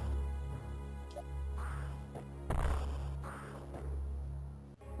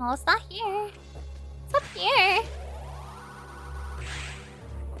 Oh, it's not here. It's up here.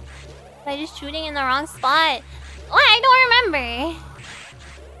 Am I just shooting in the wrong spot? What? I don't remember.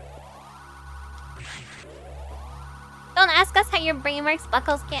 Don't ask us how your brain works.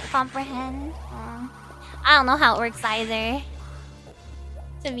 Buckles can't comprehend. I don't know how it works either,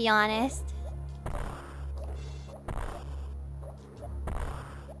 to be honest.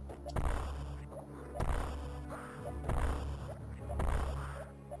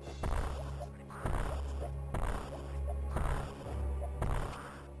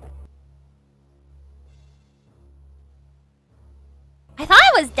 I thought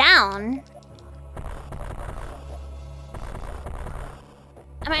I was down.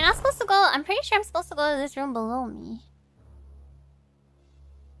 Am I not supposed to go? I'm pretty sure I'm supposed to go to this room below me.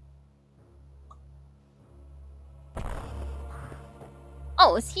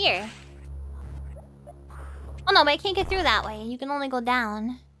 Oh, it's here. Oh no, but I can't get through that way. You can only go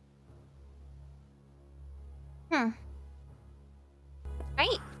down. Right?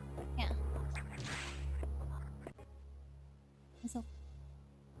 Yeah. So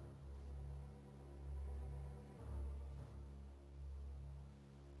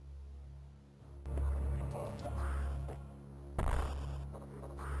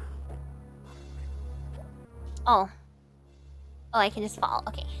oh. Oh, I can just fall.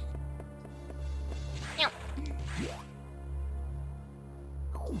 Okay.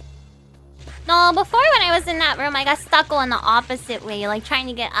 No, before when I was in that room, I got stuck going the opposite way, like trying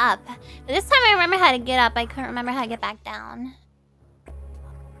to get up. But this time I remember how to get up. I couldn't remember how to get back down.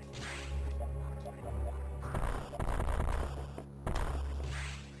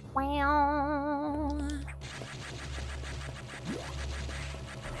 Wow.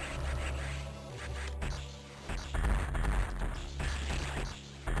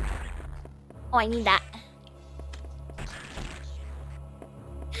 Oh, I need that.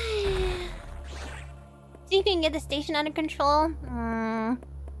 See if you can get the station under control.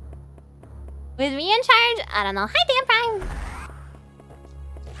 With me in charge? I don't know. Hi, Dan Prime!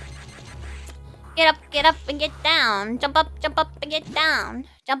 Get up and get down. Jump up and get down.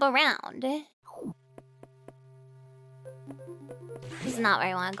 Jump around. This is not where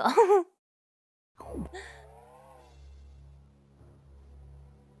I want to go.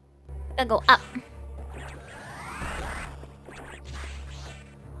 Gotta go up.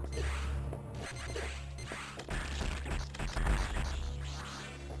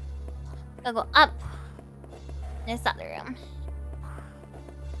 Gotta go up. This other room.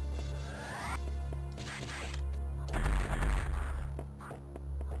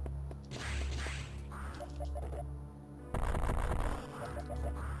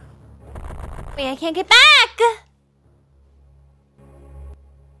 Wait, I can't get back!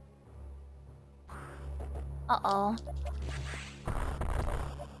 Uh-oh.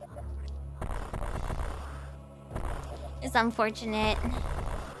 It's unfortunate.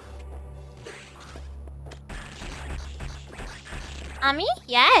 Ami?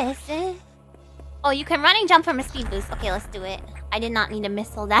 Yes. Oh, you can run and jump from a speed boost. Okay, let's do it. I did not need to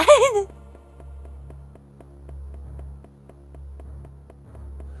missile that.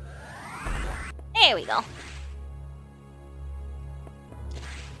 There we go.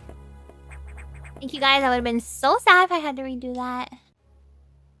 Thank you guys. I would have been so sad if I had to redo that.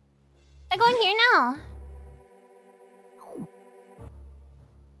 I go in here now.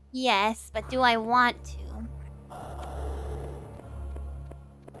 Yes, but do I want to?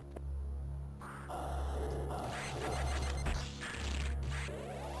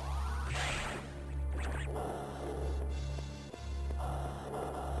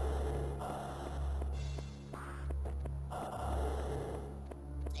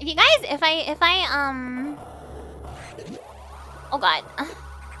 If you guys, if I oh god.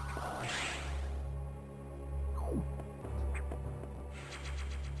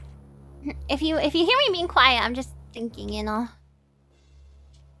 If you hear me being quiet, I'm just thinking, you know.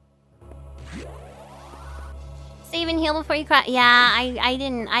 Save and heal before you cry. Yeah, I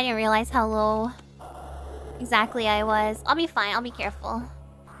didn't realize how low exactly I was. I'll be fine. I'll be careful.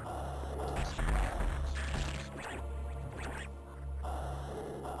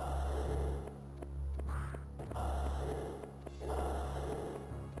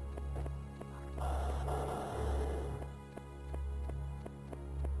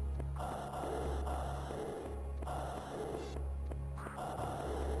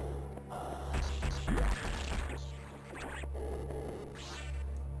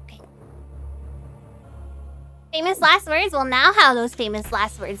 Famous last words? Well, now how those famous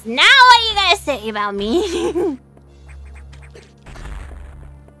last words? Now what are you gonna say about me?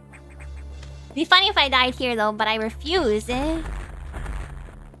 Be funny if I died here though, but I refuse. I'm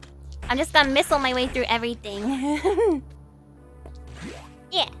just gonna missile my way through everything.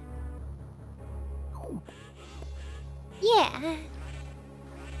 Yeah. Yeah.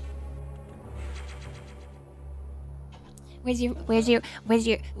 Where's your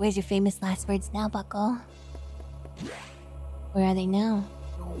famous last words now, Buckle? Where are they now?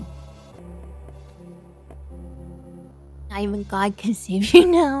 Not even God can save you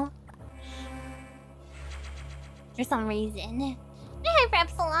now. For some reason. Hey, for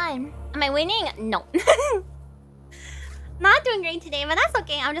Epsilon. Am I winning? No. Not doing great today, but that's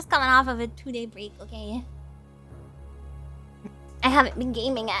okay. I'm just coming off of a 2-day break, okay? I haven't been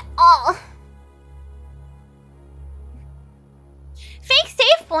gaming at all. Fake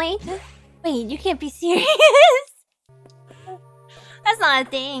save point? Wait, you can't be serious. That's not a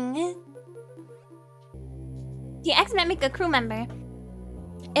thing. The X mimic a crew member.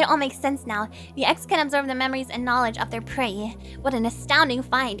 It all makes sense now. The X can absorb the memories and knowledge of their prey. What an astounding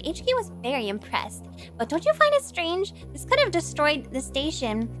find. HQ was very impressed. But don't you find it strange? This could have destroyed the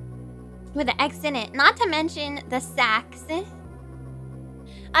station with the X in it, not to mention the sacks.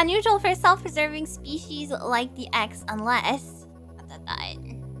 Unusual for a self-preserving species like the X, unless...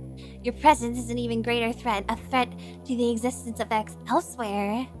 Your presence is an even greater threat, a threat to the existence of X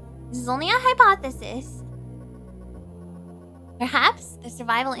elsewhere. This is only a hypothesis. Perhaps the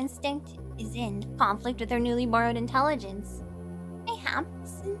survival instinct is in conflict with their newly borrowed intelligence.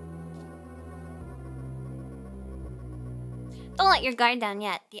 Perhaps. Don't let your guard down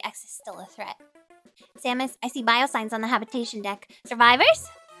yet. The X is still a threat. Samus, I see biosigns on the habitation deck.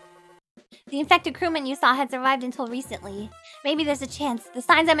 Survivors? The infected crewman you saw had survived until recently. Maybe there's a chance. The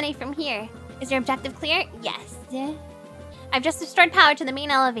signs emanate from here. Is your objective clear? Yes. I've just restored power to the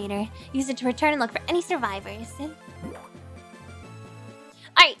main elevator. Use it to return and look for any survivors.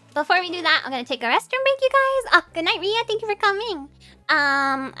 Alright, before we do that, I'm gonna take a restroom break, you guys. Good night, Ria. Thank you for coming.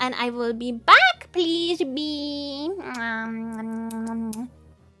 And I will be back. Please be... I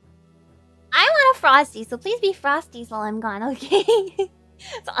want a Frosty, so please be Frosties while I'm gone, okay?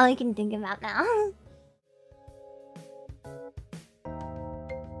 That's all I can think about now.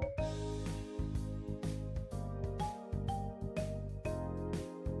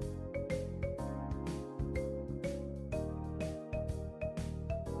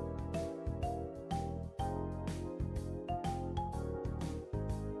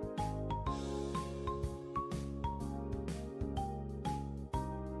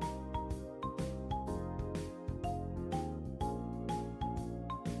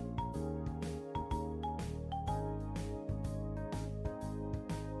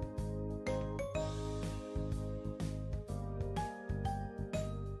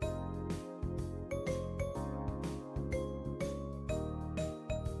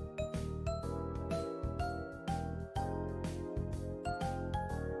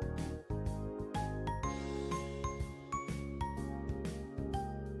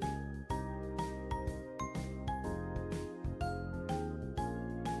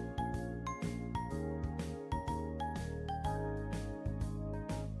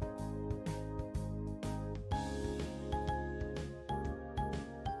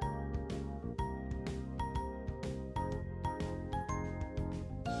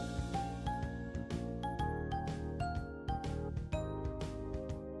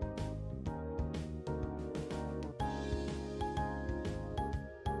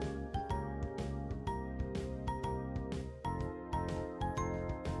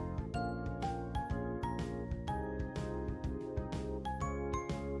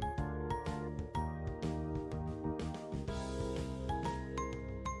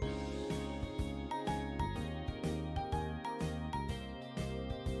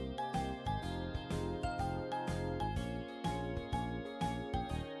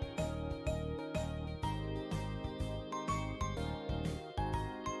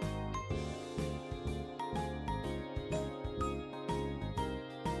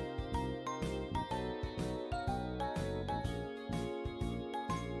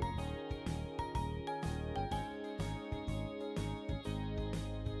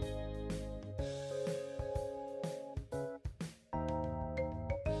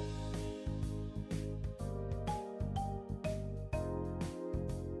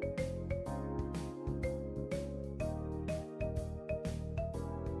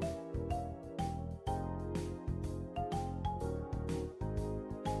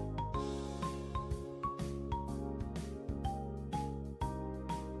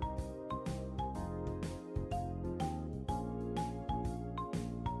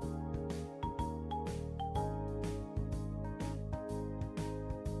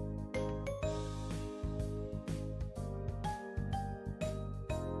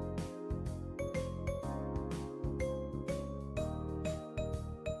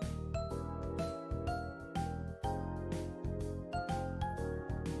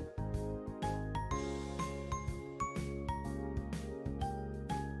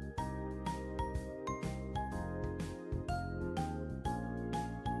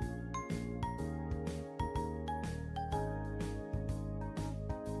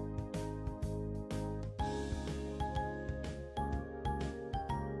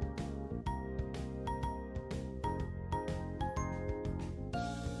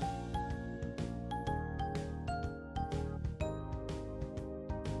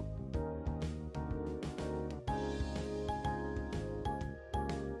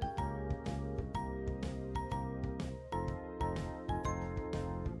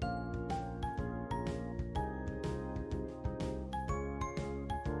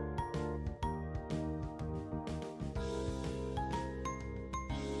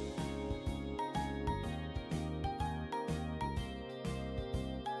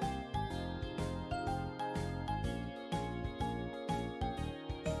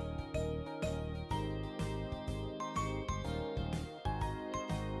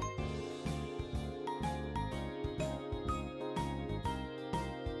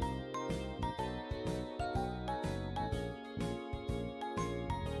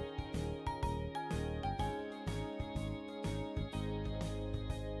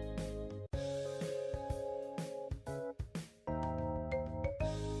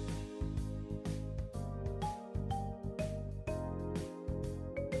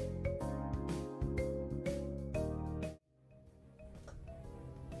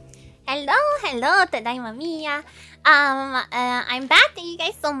 hello, Tadaima Mia. I'm back. Thank you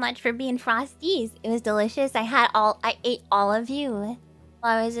guys so much for being frosties. It was delicious. I ate all of you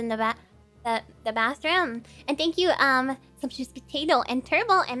while I was in the bathroom. And thank you, Sumptuous Potato and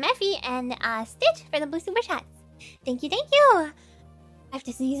Turbo and Meffy and Stitch for the blue super chats. Thank you, thank you. I have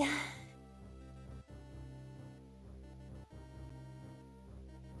to sneeze.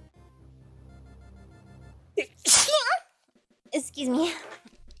 Excuse me.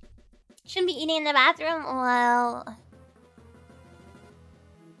 Shouldn't be eating in the bathroom? Well,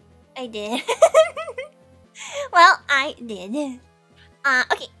 I did. Well, I did.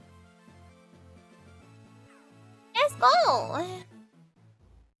 Okay. Let's go.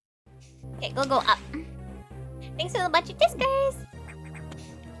 Okay, go up. Thanks for the bunch of Discers.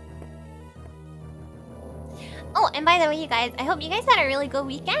 Oh, and by the way, you guys, I hope you guys had a really good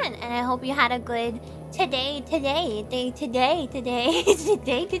weekend, and I hope you had a good today.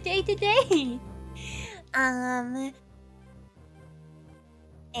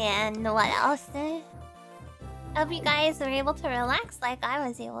 And what else? I hope you guys were able to relax like I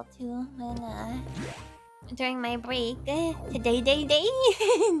was able to when during my break. Today.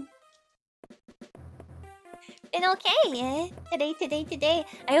 Been okay. Today.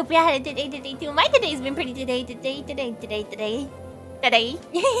 I hope you had a today too. My today's been pretty today.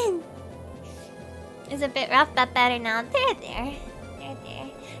 It's a bit rough, but better now. There.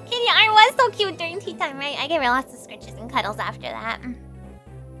 Kitty R was so cute during tea time, right? I gave her lots of scritches and cuddles after that.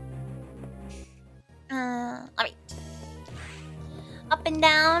 Alright. Up and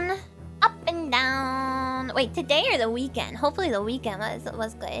down. Wait, today or the weekend? Hopefully the weekend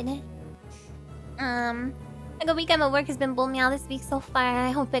was good. A good weekend of work has been blowing me out this week so far.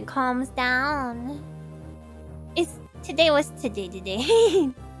 I hope it calms down. Today was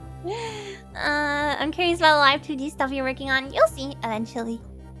today. I'm curious about the live 2D stuff you're working on. You'll see eventually.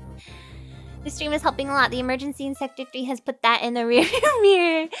 The stream is helping a lot. The emergency in Sector 3 has put that in the rear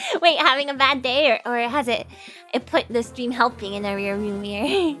mirror. Wait, having a bad day or has it put the stream helping in the rear view mirror?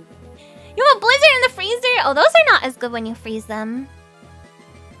 You have a blizzard in the freezer? Oh, those are not as good when you freeze them.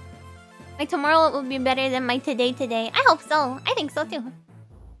 My tomorrow will be better than my today. I hope so. I think so too.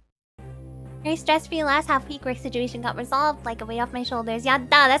 Very stress-free last half week work situation got resolved like a weight off my shoulders. Yeah,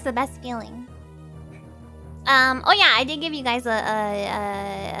 that's the best feeling. Oh yeah, I did give you guys a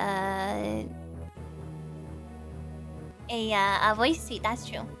voice tweet. That's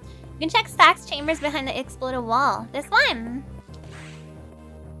true. You can check Stack's chambers behind the exploded wall. This one.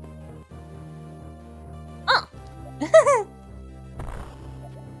 Oh.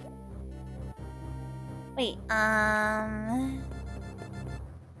 Wait.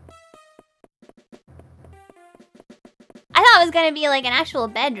 I thought it was gonna be like an actual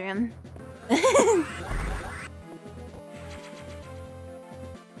bedroom.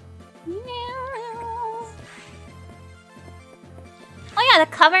 Oh yeah, the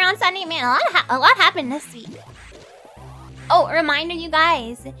cover on Sunday, man. A lot happened this week. Oh, a reminder, you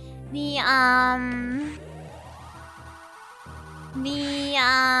guys.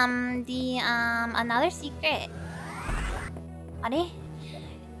 Another secret. Buddy?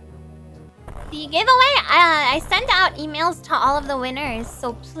 The giveaway, I sent out emails to all of the winners,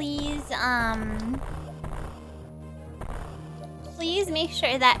 so please make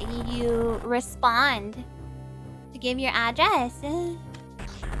sure that you respond to give your address.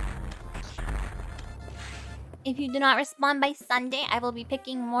 If you do not respond by Sunday, I will be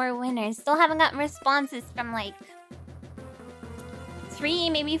picking more winners. Still haven't gotten responses from like 3,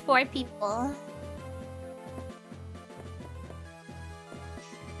 maybe 4 people.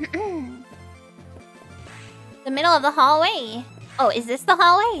 The middle of the hallway. Oh, is this the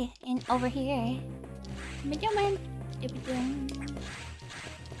hallway? And over here.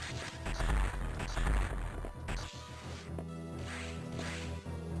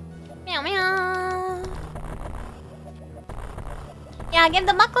 Meow meow. Yeah, give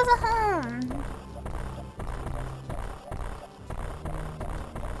the muckles a home.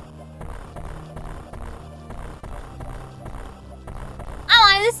 I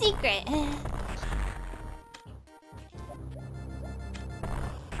wanted the secret.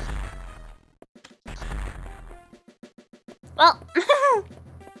 Well,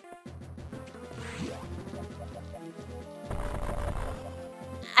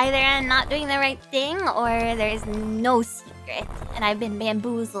 either I'm not doing the right thing or there's no secret and I've been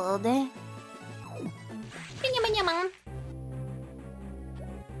bamboozled. It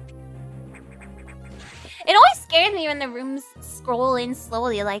always scares me when the rooms scroll in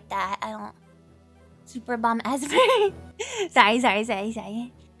slowly like that. I don't... Super bomb Esper. Sorry. I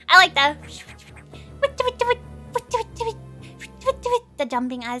like that. with the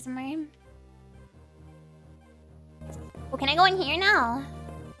jumping asthma. Well, can I go in here now?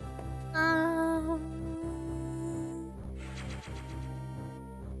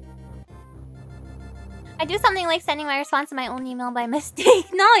 I do something like sending my response to my own email by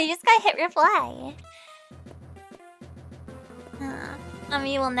mistake. No, you just gotta hit reply.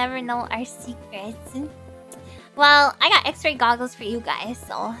 We will never know our secrets. Well, I got X-ray goggles for you guys,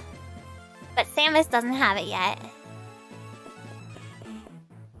 so... But Samus doesn't have it yet.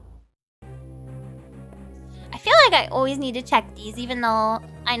 I feel like I always need to check these, even though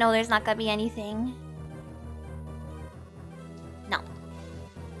I know there's not gonna be anything. No.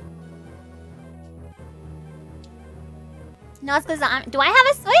 No, it's because do I have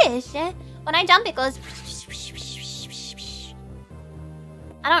a switch? When I jump, it goes...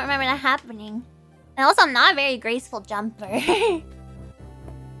 I don't remember that happening. And also, I'm not a very graceful jumper.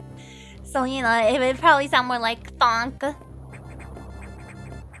 So, you know, it would probably sound more like thonk.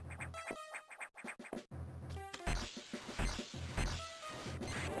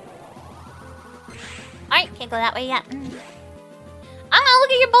 Alright, can't go that way yet. I'm gonna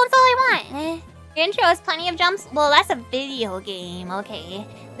look at your bones all I want. Your intro has plenty of jumps. Well, that's a video game, okay.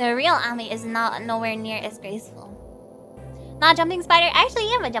 The real Ami is nowhere near as graceful. Not a jumping spider? I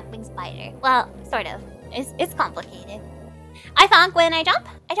actually am a jumping spider. Well, sort of. It's complicated. I thonk when I jump.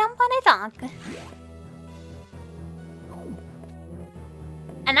 I jump when I thonk.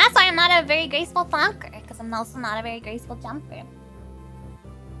 And that's why I'm not a very graceful thonker. Because I'm also not a very graceful jumper.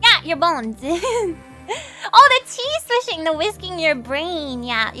 Yeah, your bones. Oh, the T-swishing, the whisking your brain.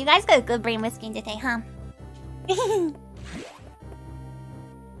 Yeah, you guys got good brain whisking today, huh?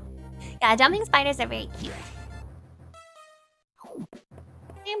 Yeah, jumping spiders are very cute.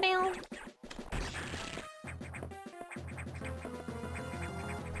 Bam.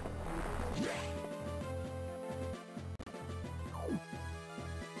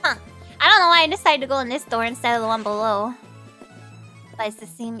 Huh. I don't know why I decided to go in this door instead of the one below. But it's the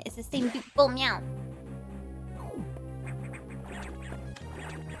same beautiful meow.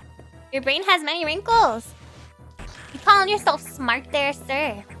 Your brain has many wrinkles. You calling yourself smart there,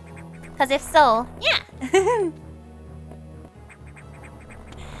 sir? Cause if so, yeah.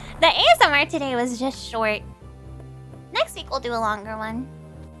 The ASMR today was just short. Next week we'll do a longer one.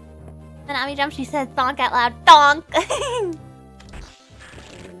 When Ami jumped, she said thonk out loud. Thonk!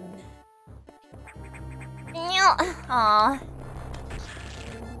 Aww.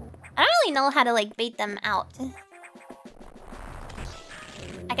 I don't really know how to like bait them out.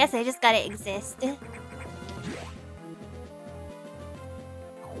 I guess they just gotta exist.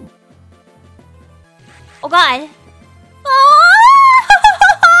 Oh god.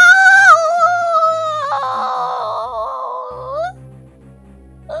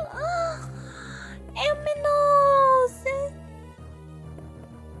 Aminos!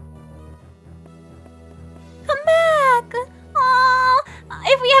 Come back! Aww.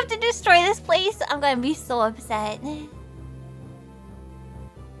 If we have to destroy this place, I'm gonna be so upset.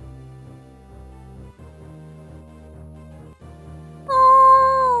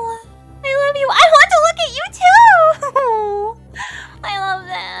 Oh, I love you. I want to look at you too! I love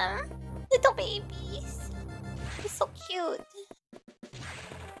them. Little babies. They're so cute.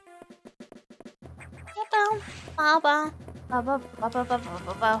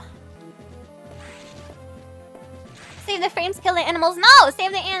 Save the frames, kill the animals. No!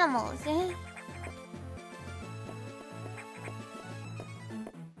 Save the animals.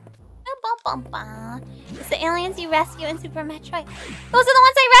 It's the aliens you rescue in Super Metroid. Those are the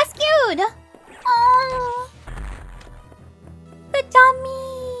ones I rescued! Oh, the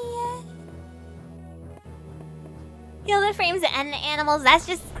dummy! Kill the frames and the animals. That's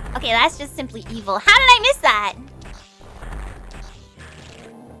just... Okay, that's just simply evil. How did I miss that?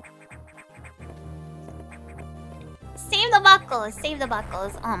 Save the buckles. Save the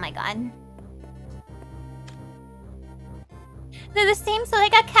buckles. Oh my god. They're the same, so they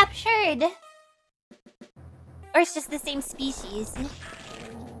got captured. Or it's just the same species.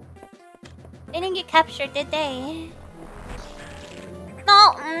 They didn't get captured, did they?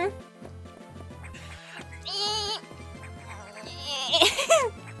 No.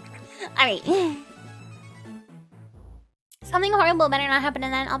 Alright. Something horrible better not happen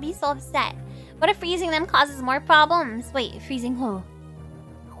and then I'll be so upset. What if freezing them causes more problems? Wait, freezing who?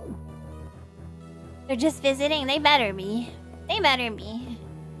 They're just visiting. They better be. They better be.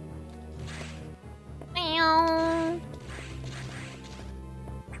 Meow.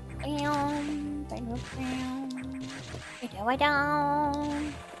 Meow.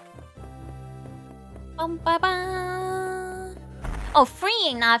 Oh,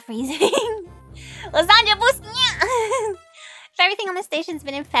 freeing, not freezing. Lasagna boost. Fairy everything on the station's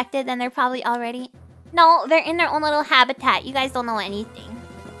been infected, then they're probably already... No, they're in their own little habitat. You guys don't know anything.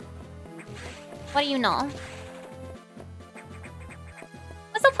 What do you know?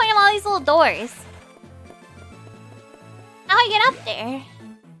 What's the point of all these little doors? How do I get up there?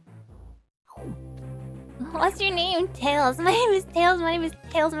 What's your name? Tails. My name is Tails. My name is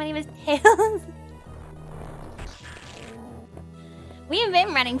Tails. My name is Tails. We have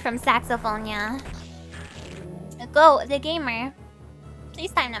been running from Saxophonia. Go, the gamer.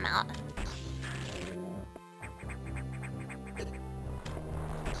 Please time them out.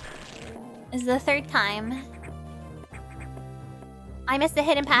 This is the third time. I missed the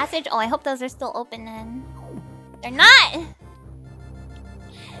hidden passage. Oh, I hope those are still open then. They're not!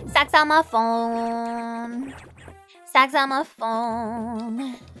 Sax on my phone. Sax on my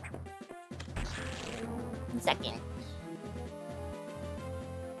phone. 1 second.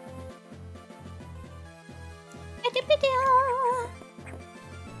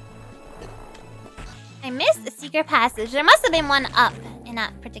 I missed the secret passage. There must have been one up in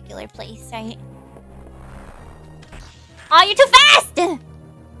that particular place, right? Oh, you're too fast! Come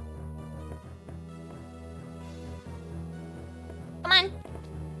on.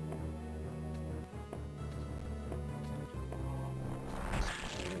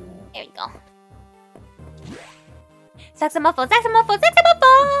 There we go. Saxophone, saxophone, saxophone,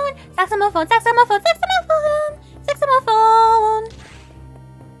 saxophone, saxophone, saxophone, saxophone.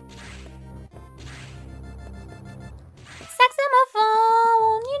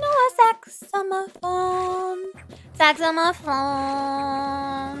 Saxophone, you know a saxophone. Saxophone.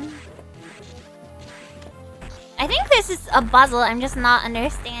 I think this is a puzzle I'm just not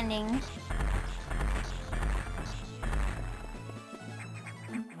understanding.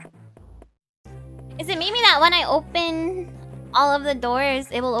 Is it maybe that when I open all of the doors,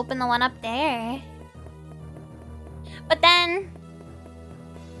 it will open the one up there? But then...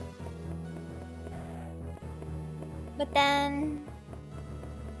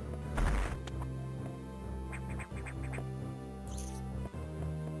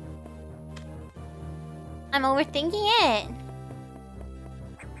 I'm overthinking it.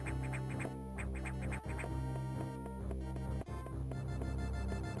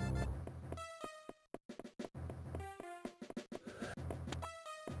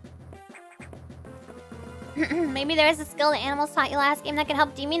 Maybe there is a skill the animals taught you last game that can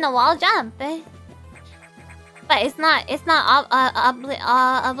help Demi in the wall jump. But it's not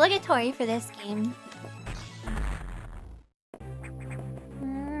obligatory for this game.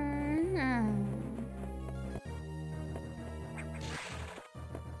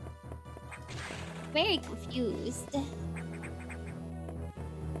 Very confused.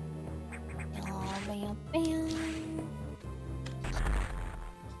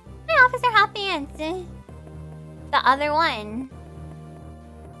 Hi, Officer Hot Pants. The other one.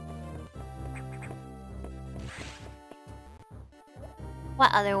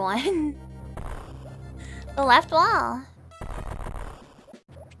 What other one? The left wall.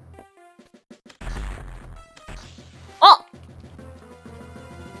 Oh!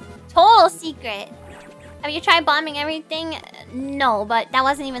 Total secret. Have you tried bombing everything? No, but that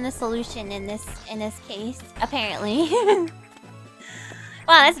wasn't even the solution in this case, apparently.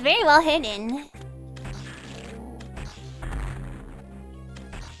 Wow, that's very well hidden.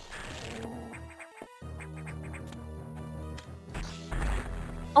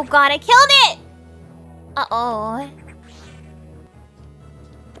 Oh god, I killed it! Uh-oh.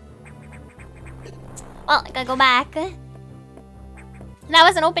 Well, I gotta go back. That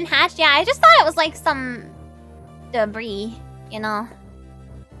was an open hatch? Yeah, I just thought it was like some debris, you know?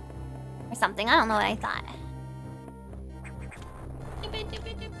 Or something. I don't know what I thought.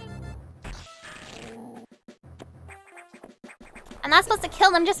 I'm not supposed to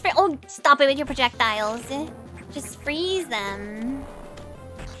kill them, just oh, stop it with your projectiles. Just freeze them.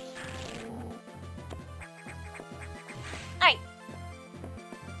 Alright.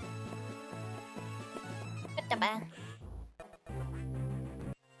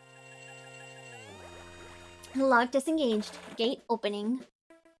 Lock disengaged. Gate opening.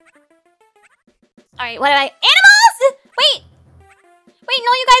 Alright, what do I... Animals! Wait! Wait,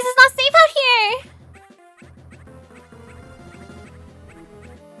 no, you guys, it's not safe out here!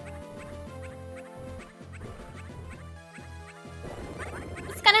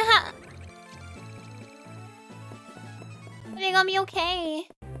 What's gonna happen? Are they gonna be okay?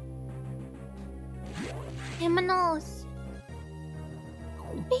 Animals.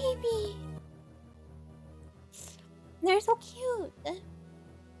 Baby. They're so cute.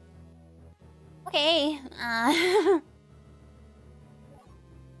 Okay.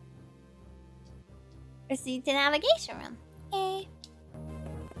 Proceed to navigation room. Okay.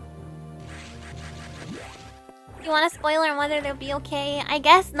 You want a spoiler on whether they'll be okay? I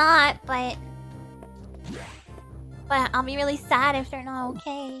guess not, but I'll be really sad if they're not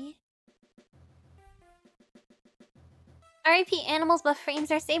okay. RIP animals, but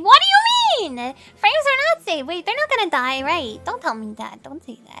frames are saved. What do you mean? Frames are not saved. Wait, they're not gonna die, right? Don't tell me that. Don't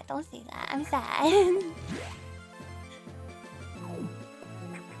say that. Don't say that. I'm sad.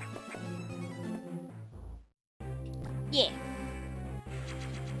 Yeah.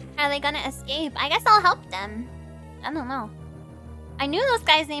 Are they gonna escape? I guess I'll help them. I don't know. I knew those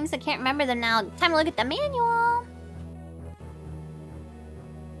guys' names, I can't remember them now. Time to look at the manual.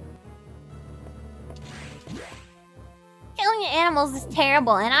 Killing animals is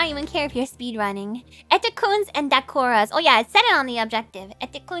terrible, and I don't even care if you're speedrunning. Etikuns and Dakoras. Oh yeah, it said it on the objective.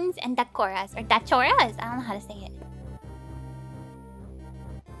 Etikuns and Dakoras. Or Dachoras? I don't know how to say it.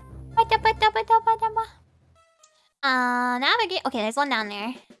 Navigate. Okay, there's one down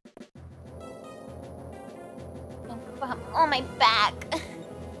there. Oh, my back.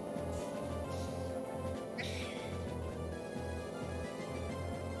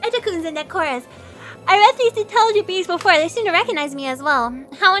 Etikuns and Dakoras. I read these intelligent beings before. They seem to recognize me as well.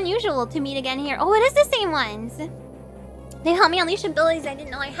 How unusual to meet again here. Oh, it is the same ones. They helped me unleash abilities I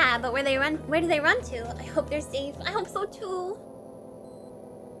didn't know I had, but where do they run to? I hope they're safe. I hope so too.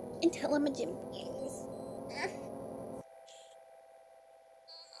 Intelligent beings.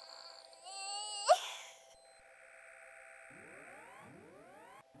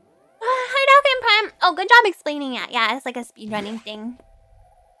 Hi, Prime. Oh, good job explaining it. Yeah, it's like a speedrunning thing.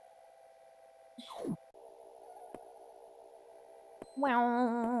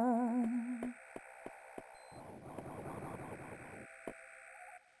 Well.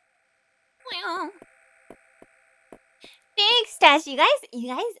 Big stash, you guys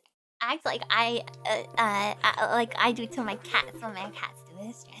act like I do to my cats when my cats do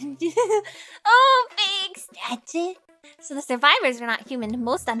this. Oh, big stash. So the survivors are not human.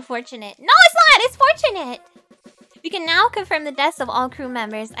 Most unfortunate. No, it's not. It's fortunate. We can now confirm the deaths of all crew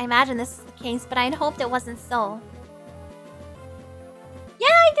members. I imagine this is the case, but I'd hoped it wasn't so. Yeah,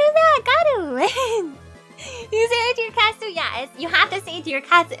 I do that. Got to. You say it to your cats too? Yeah, you have to say it to your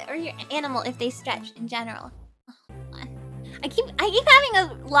cats or your animal if they stretch in general. Oh, I keep having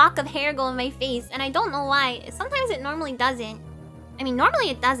a lock of hair go in my face, and I don't know why. Sometimes it normally doesn't. I mean,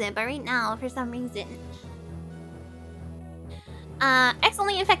 normally it doesn't, but right now, for some reason. X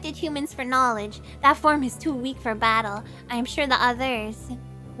only infected humans for knowledge. That form is too weak for battle. I am sure the others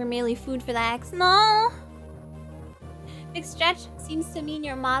were merely food for the X. No! Big stretch seems to mean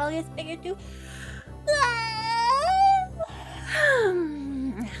your model is bigger too.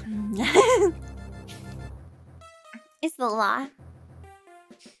 It's the law.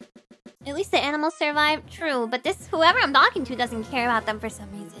 At least the animals survive. True, but whoever I'm talking to doesn't care about them for some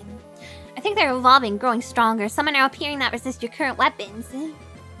reason. I think they're evolving, growing stronger. Some are now appearing that resist your current weapons.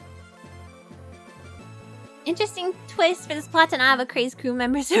 Interesting twist for this plot to not have a crazed crew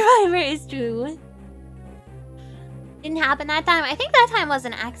member survivor is true. Didn't happen that time. I think that time was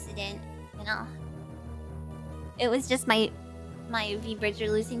an accident, you know. It was just my V-bridge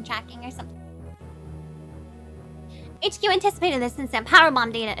losing tracking or something. HQ anticipated this and sent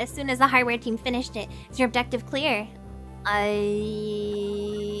powerbomb data as soon as the hardware team finished it. Is your objective clear?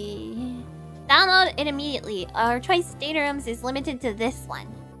 Download it immediately. Our choice data rooms is limited to this one.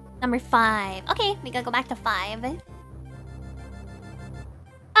 Number 5. Okay, we gotta go back to 5. Bum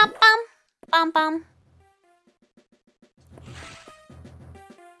bum. Bum bum.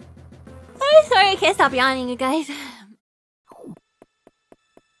 I'm sorry, I can't stop yawning, you guys.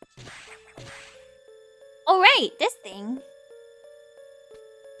 Oh right, this thing.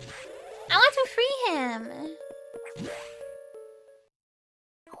 I want to free him.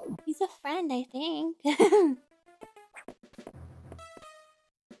 He's a friend, I think.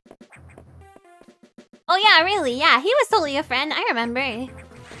 Oh yeah, really? Yeah, he was totally a friend. I remember.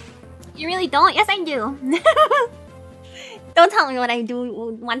 You really don't? Yes, I do. Don't tell me what I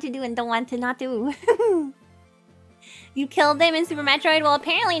do want to do and don't want to not do. You killed him in Super Metroid? Well,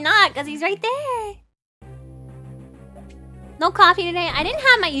 apparently not, because he's right there. No coffee today? I didn't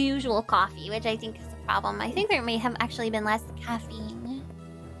have my usual coffee, which I think is a problem. I think there may have actually been less caffeine.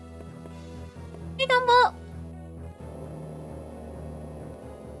 Hey, Dumbo!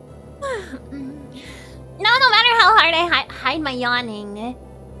 No matter how hard I hide my yawning,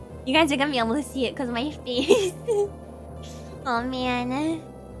 you guys are gonna be able to see it because of my face. Oh man.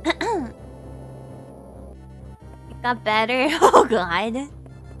 It got better. Oh god.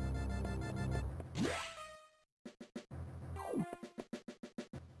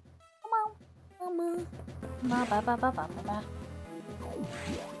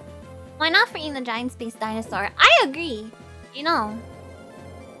 Why not freeing the giant space dinosaur? I agree. You know,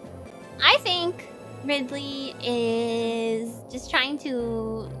 I think Ridley is just trying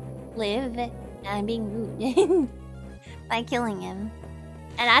to live and being rude by killing him.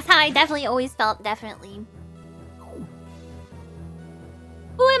 And that's how I definitely always felt, definitely.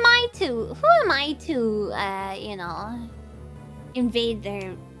 Who am I to, you know, invade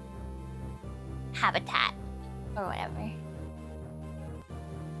their habitat or whatever?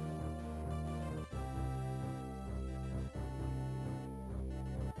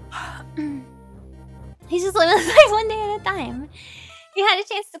 He's just living his life one day at a time. He had a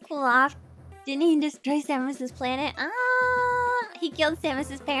chance to cool off. Didn't he destroy Samus's planet? He killed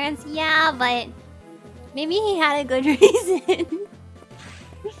Samus's parents. Yeah, but maybe he had a good reason.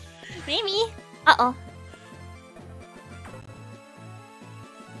 Maybe. Uh-oh.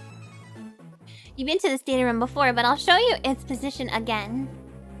 You've been to the data room before, but I'll show you its position again.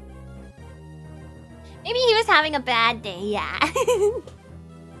 Maybe he was having a bad day, yeah.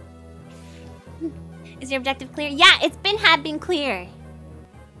 Is your objective clear? Yeah, it's been clear.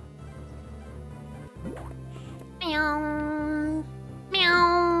 Meow.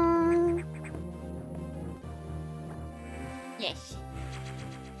 Meow. Yes.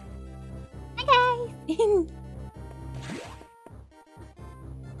 Okay.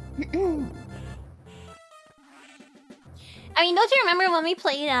 I mean, don't you remember when we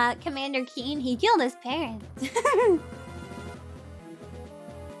played Commander Keen? He killed his parents.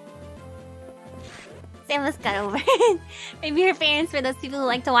 Samus got over it. Maybe her parents were those people who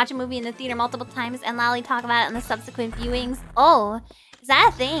like to watch a movie in the theater multiple times and loudly talk about it in the subsequent viewings. Oh, is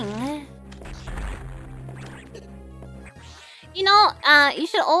that a thing? You know, you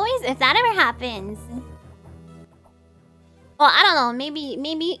should always, if that ever happens. Well, I don't know.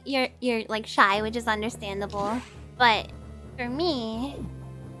 Maybe you're like shy, which is understandable. But for me,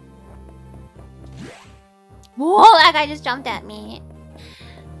 whoa! That guy just jumped at me.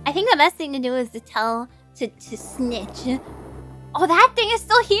 I think the best thing to do is to tell to snitch. Oh, that thing is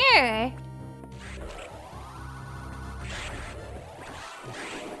still here.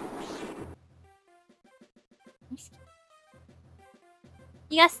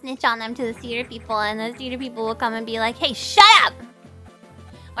 You gotta snitch on them to the theater people, and the theater people will come and be like, "Hey, shut up!"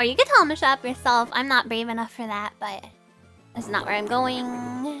 Or you can tell them to shut up yourself. I'm not brave enough for that, but that's not where I'm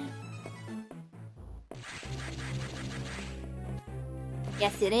going.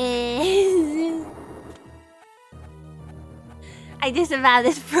 Yes, it is. I disavow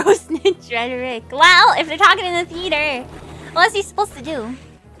this pro snitch rhetoric. Well, if they're talking in the theater, what's he supposed to do?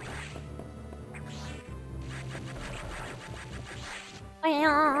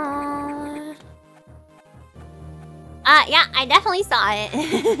 Yeah, I definitely saw it.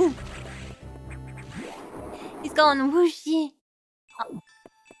 He's going whooshy. Oh.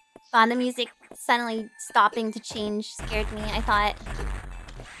 God, the music suddenly stopping to change scared me, I thought.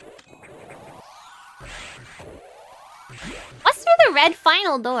 What's through the red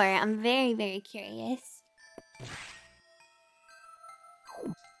final door? I'm very, very curious.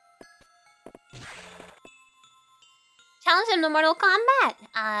 Challenge him to Mortal Kombat.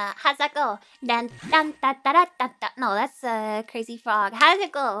 How's that go? Dun, dun, da, da, da, da, da. No, that's a Crazy Frog. How does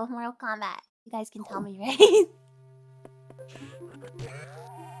it go? Mortal Kombat. You guys can tell me, right?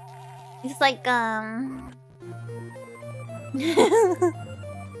 It's like, Mortal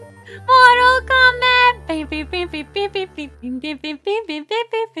Kombat. No,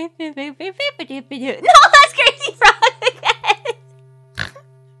 that's Crazy Frog again.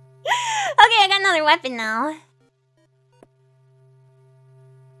 Okay, I got another weapon now.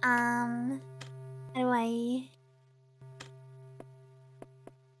 How do I...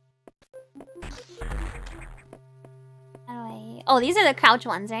 Oh, these are the crouch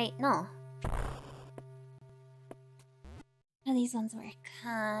ones, right? No. How do these ones work?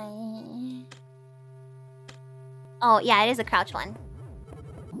 Oh, yeah, it is a crouch one.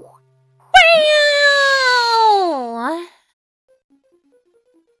 Wow!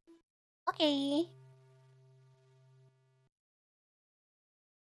 Okay.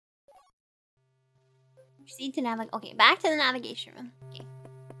 Proceed to navigate. Okay, back to the navigation room. Okay.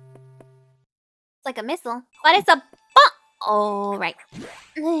 It's like a missile, but it's a bomb. Oh, right. How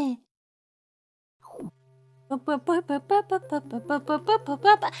does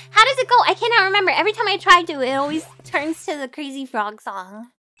it go? I cannot remember. Every time I try to, it always turns to the Crazy Frog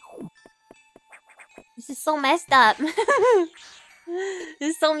song. This is so messed up. This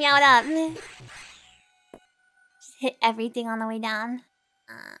is so meowed up. Just hit everything on the way down.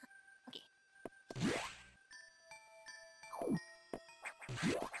 Okay.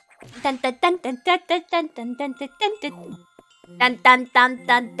 Dun dun dun dun dun dun dun dun dun dun dun. Dun dun dun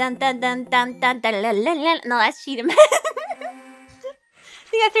dun dun dun dun dun dun dun. No, that's Cheetah Man.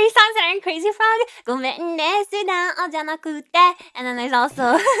 We got 3 songs that are in Crazy Frog. And then there's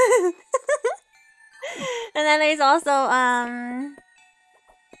also and then there's also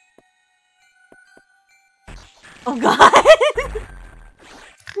oh god.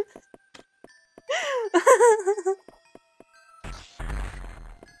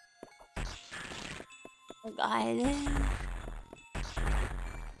 Oh god.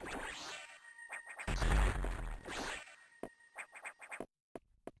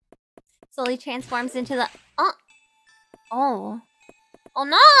 Slowly transforms into the oh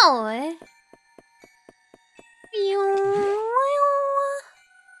no.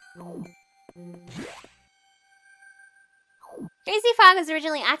 Crazy Frog was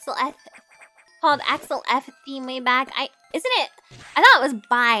originally Axel F, called Axel F theme way back. I thought it was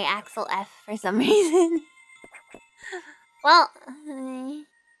by Axel F for some reason. Well,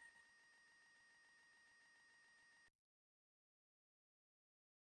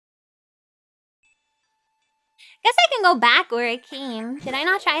 guess I can go back where it came. Did I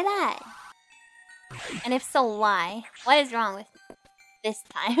not try that? And if so, why? What is wrong with this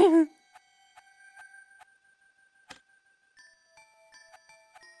time?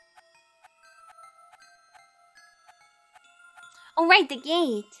 Oh, right, the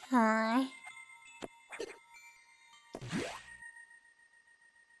gate. Huh?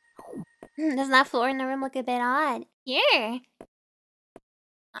 Doesn't that floor in the room look a bit odd? Here.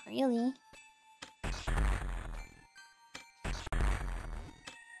 Not really.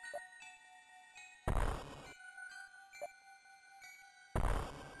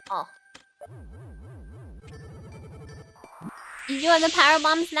 Oh. You do have the power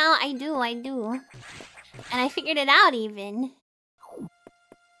bombs now? I do. And I figured it out even.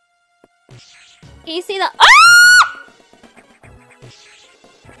 Can you see the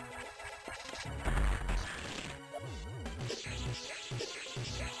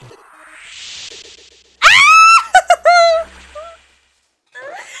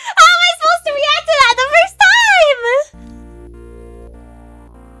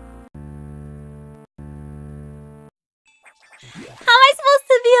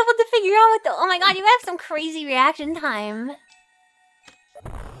oh my god, you have some crazy reaction time.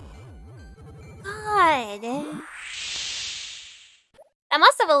 God. That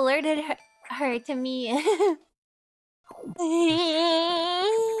must have alerted her to me. No,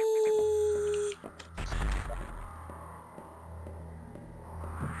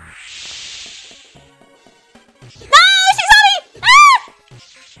 she saw me! Ah!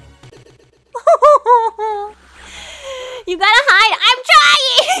 You gotta hide. I'm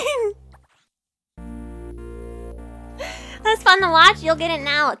trying! That's fun to watch. You'll get it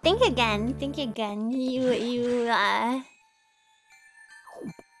now. Think again.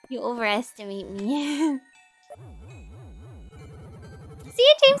 You overestimate me. See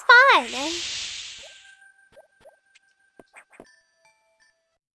you, James Pod.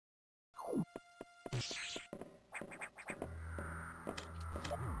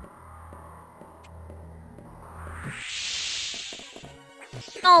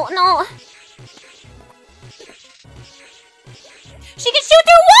 No. She can shoot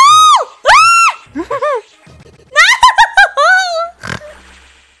through wall! Ah! No!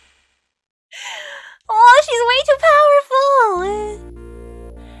 Oh, she's way too powerful.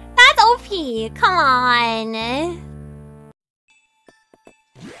 That's OP. Come on.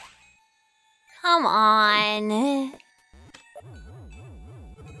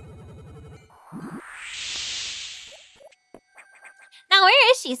 Now,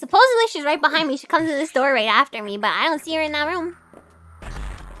 where is she? Supposedly she's right behind me. She comes in this door right after me, but I don't see her in that room.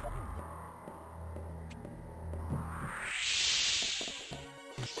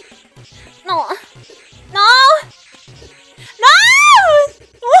 No!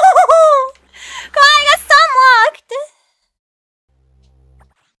 Come on, I got stun locked.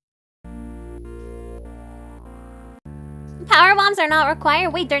 Power bombs are not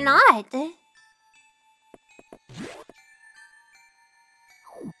required. Wait, they're not. Okay.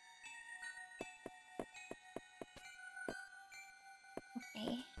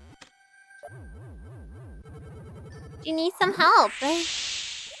 Do you need some help?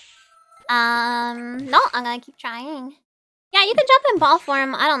 No, I'm gonna keep trying. Yeah, you can jump in ball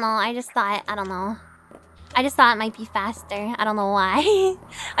form. I don't know. I just thought it might be faster. I don't know why.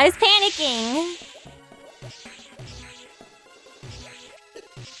 I was panicking.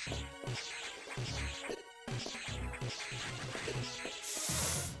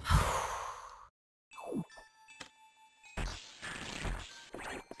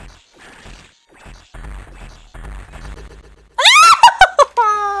 Ah!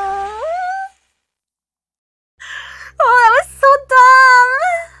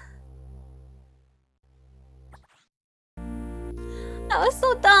 That was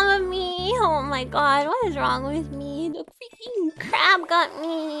so dumb of me. Oh my god, what is wrong with me? The freaking crab got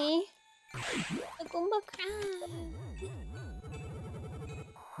me. The Goomba crab.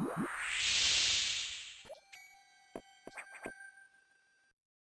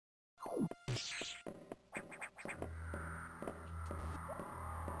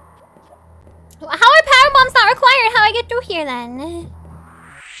 How are power bombs not required? How do I get through here then?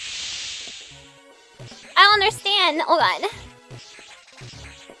 I don't understand. Oh god.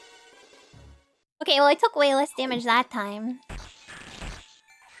 Okay, well I took way less damage that time.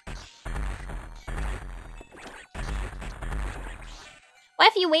 What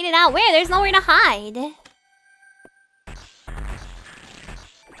if you waited out? Where? There's nowhere to hide.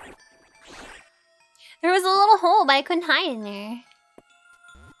 There was a little hole, but I couldn't hide in there.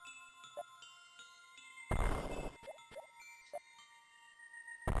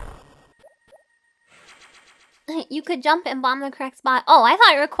 You could jump and bomb the correct spot. Oh, I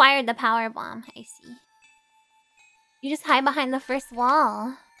thought it required the power bomb. I see. You just hide behind the first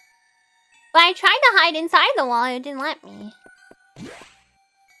wall. But I tried to hide inside the wall. It didn't let me.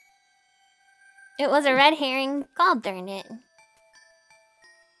 It was a red herring. God darn it.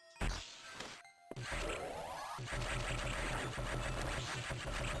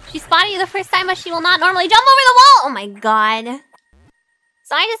 She spotted you the first time, but she will not normally jump over the wall! Oh my god.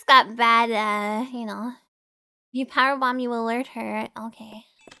 So I just got bad, you know. If you powerbomb, you will alert her. Okay.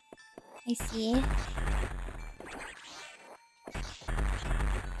 I see.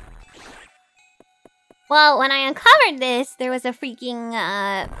 Well, when I uncovered this, there was a freaking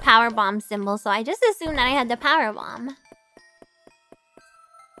powerbomb symbol, so I just assumed that I had the powerbomb.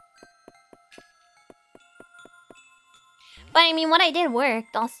 But I mean, what I did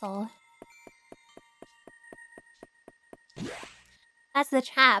worked also. That's the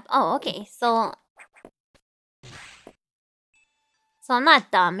trap. Oh, okay. So I'm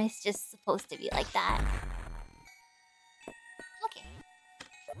not dumb. It's just supposed to be like that. Okay.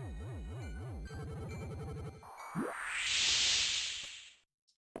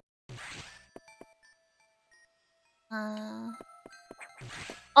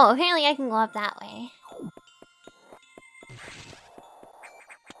 Oh, apparently I can go up that way.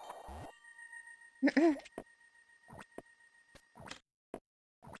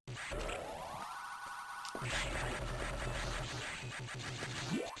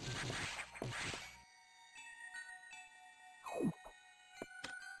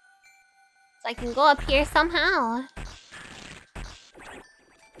 So I can go up here somehow.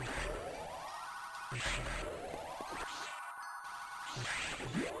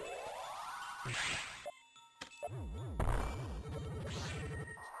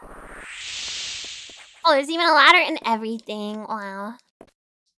 Oh, there's even a ladder and everything. Wow.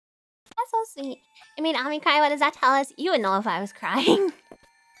 That's so sweet. I mean, Ami cry, what does that tell us? You would know if I was crying.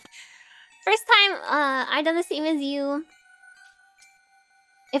 First time I done the same as you.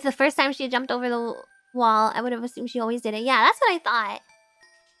 If the first time she had jumped over the wall, I would have assumed she always did it. Yeah, that's what I thought.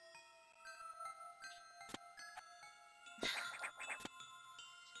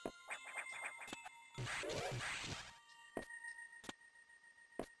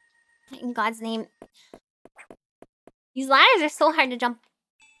 In God's name. These ladders are so hard to jump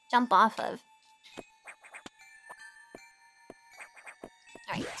off of.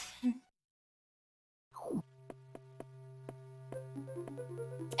 Alright.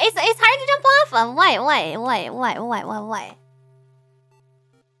 It's hard to jump off of. Why?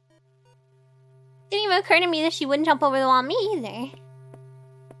 Didn't even occur to me that she wouldn't jump over the wall. Me either.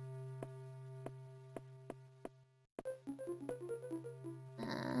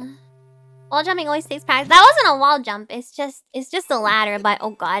 Wall jumping always takes practice. That wasn't a wall jump. It's just a ladder. But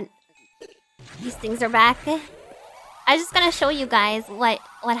oh god, these things are back. I'm just gonna show you guys what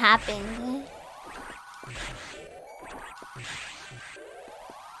happened.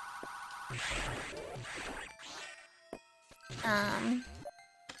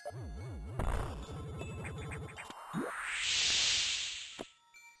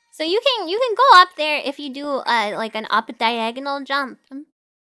 So you can go up there if you do like an up diagonal jump.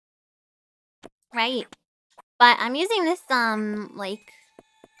 Right. But I'm using this like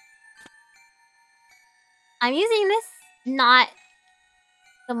I'm using this not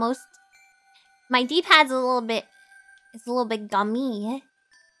the most. My D-pad's a little bit gummy.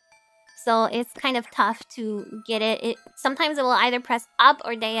 So it's kind of tough to get it. Sometimes it will either press up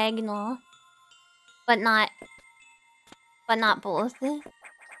or diagonal, but not both.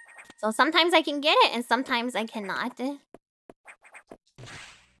 So sometimes I can get it and sometimes I cannot.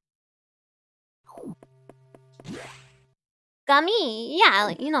 Gummy, yeah,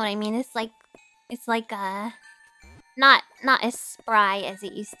 you know what I mean. It's like not as spry as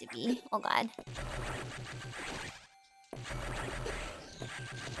it used to be. Oh god.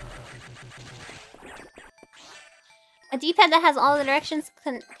 A D-pad that has all the directions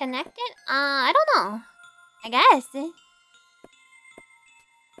connected? I don't know. I guess.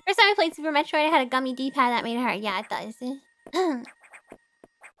 First time I played Super Metroid, I had a gummy D-pad that made it hard. Yeah, it does.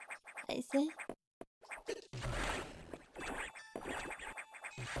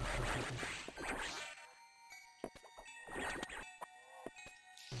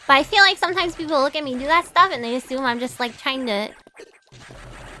 But I feel like sometimes people look at me do that stuff and they assume I'm just like trying to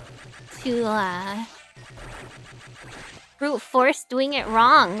brute force doing it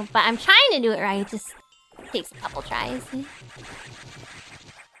wrong. But I'm trying to do it right. It just takes a couple tries.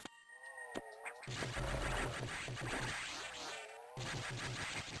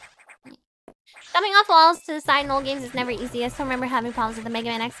 Jumping off walls to the side in old games is never easy. I still remember having problems with the Mega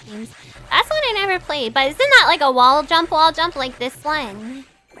Man X games. That's one I never played. But isn't that like a wall jump like this one?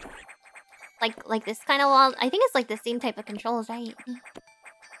 Like this kind of wall? I think it's like the same type of controls, right?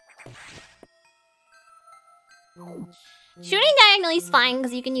 Shooting diagonally is fine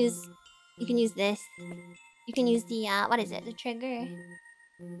because you can use this. You can use the what is it? The trigger.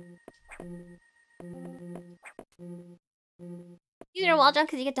 Use your wall jump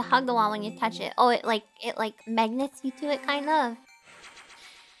because you get to hug the wall when you touch it. Oh, it like magnets you to it, kind of.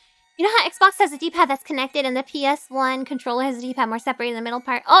 You know how Xbox has a D-pad that's connected and the PS1 controller has a D-pad more separated in the middle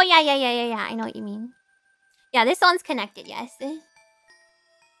part? Oh, yeah. I know what you mean. Yeah, this one's connected, yes.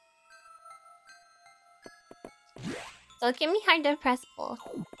 So it can be hard to press both.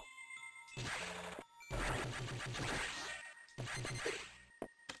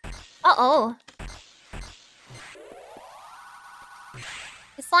 Uh-oh.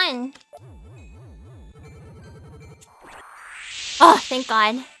 This one. Oh, thank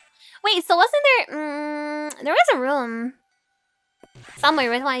God. Wait, so wasn't there... there was a room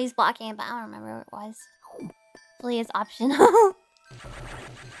somewhere with one he's blocking it, but I don't remember what it was. Hopefully it's optional.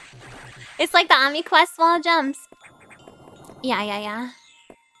 It's like the Omni Quest wall jumps. Yeah. I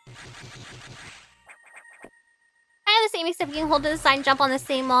have the same, except you can hold to the side and jump on the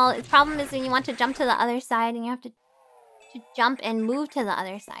same wall. The problem is when you want to jump to the other side and you have to jump and move to the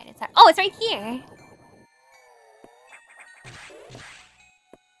other side. It's hard. Oh, it's right here.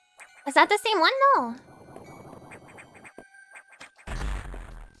 Is that the same one? No.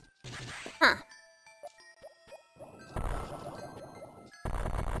 Huh.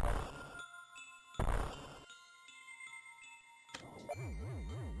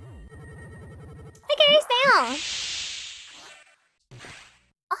 Hey, Gary Snail!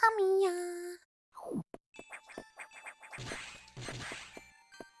 Oh, Amiya.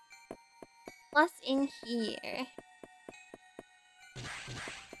 What's in here?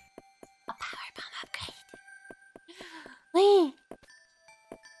 A power bomb upgrade. Wait.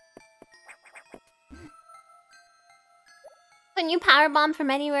 Can you power bomb from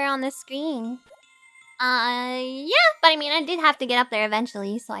anywhere on the screen? Yeah, but I mean, I did have to get up there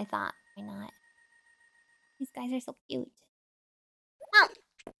eventually, so I thought, why not? These guys are so cute. Well,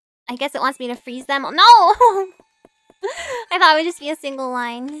 I guess it wants me to freeze them. Oh, no! I thought it would just be a single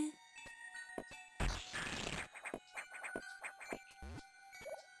line.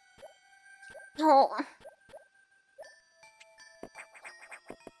 No.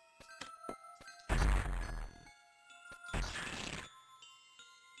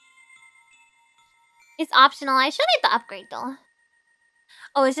 It's optional. I should hit the upgrade though.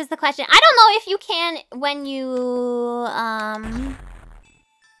 Oh, it's just the question. I don't know if you can when you I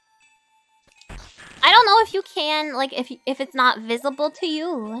don't know if you can like if it's not visible to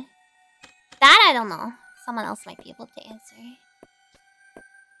you. That I don't know. Someone else might be able to answer.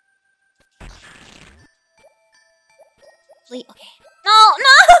 Fleet. Okay. No.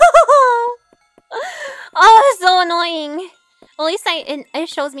 Oh, it's so annoying. Well, at least it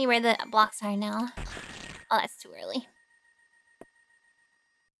shows me where the blocks are now. Oh, that's too early.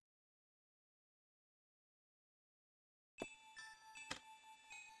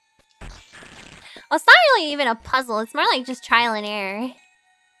 Well, it's not really even a puzzle. It's more like just trial and error.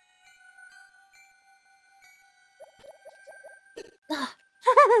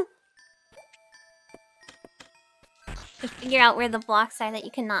 Just figure out where the blocks are that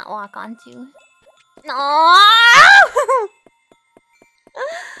you cannot walk onto. No.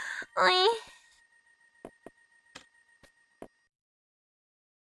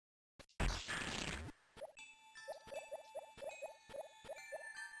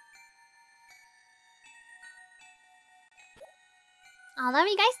 Oh, love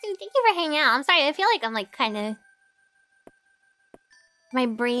you guys too. Thank you for hanging out. I'm sorry, I feel like I'm like kind of... My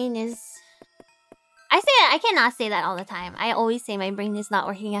brain is... I I cannot say that all the time. I always say my brain is not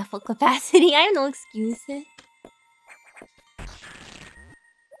working at full capacity. I have no excuses.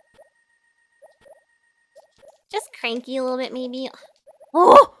 Just cranky a little bit, maybe.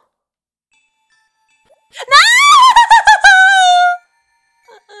 Oh! No!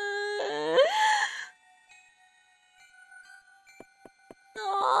 No!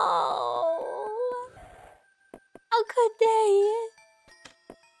 How could they?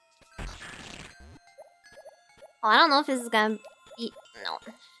 Oh, I don't know if this is gonna be... No.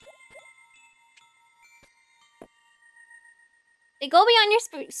 They go beyond your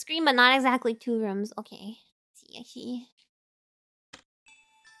screen, but not exactly 2 rooms. Okay. I see.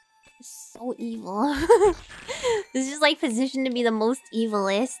 It's so evil. This is like positioned to be the most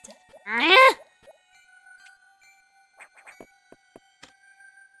evilest.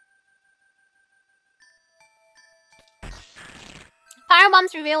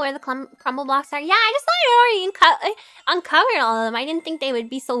 Firebombs reveal where the crumble blocks are. Yeah, I just thought I already uncovered all of them. I didn't think they would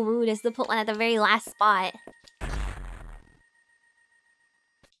be so rude as to put one at the very last spot.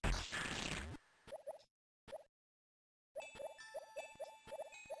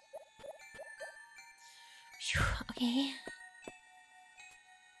 Okay.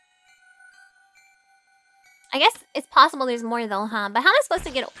 I guess it's possible there's more though, huh? But how am I supposed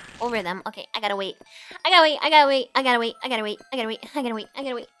to get over them? Okay, I gotta wait. I gotta wait. I gotta wait. I gotta wait. I gotta wait. I gotta wait. I gotta wait. I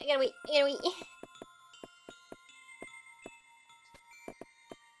gotta wait. I gotta wait. I gotta wait.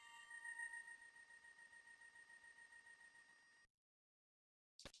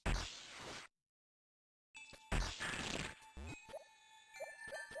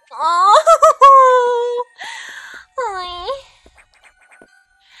 Oh!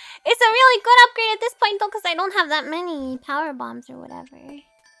 It's a really good upgrade at this point though, because I don't have that many power bombs or whatever.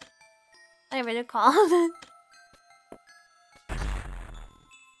 Whatever they're called.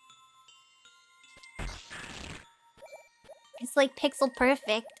 It's like pixel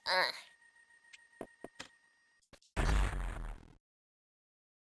perfect.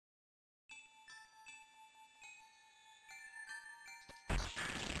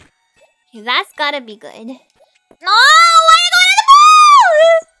 Okay, that's gotta be good. No! Why are you going to the ball?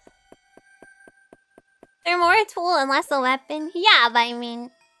 They're more a tool and less a weapon. Yeah, but I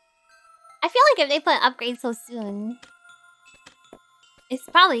mean... I feel like if they put upgrades so soon... It's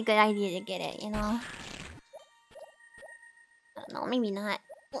probably a good idea to get it, you know? I don't know, maybe not.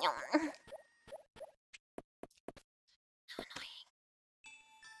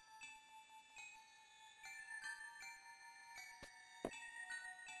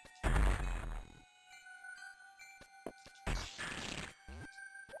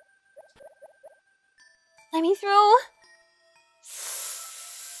 Let me through.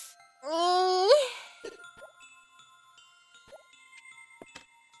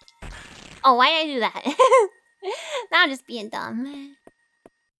 Oh, why did I do that? Now I'm just being dumb.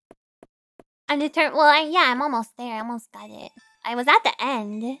 I'm determined. Well, yeah, I'm almost there. I almost got it. I was at the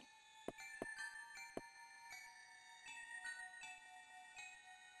end.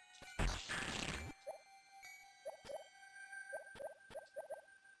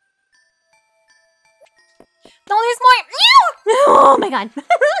 No, there's more. Oh my god.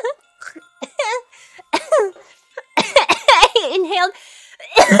 I inhaled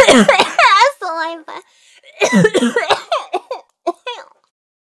saliva.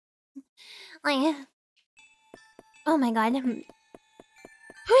 Oh my god.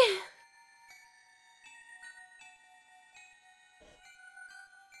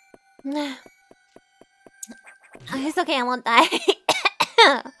 It's okay, I won't die.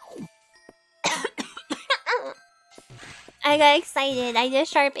 I got excited. I did a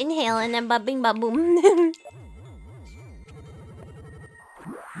sharp inhale and then ba-bing ba-boom.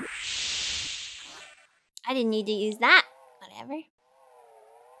 I didn't need to use that. Whatever.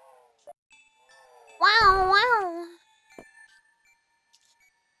 Wow, wow.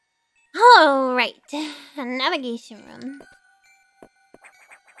 Oh, right. Navigation room.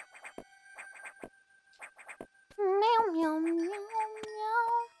 Meow, meow, meow, meow.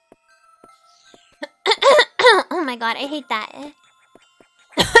 Oh my god, I hate that.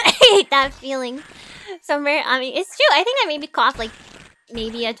 I hate that feeling. Somewhere, I mean, it's true. I think I maybe coughed like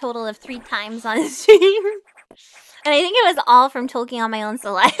maybe a total of 3 times on the stream. And I think it was all from choking on my own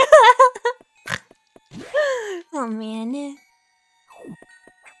saliva. Oh man.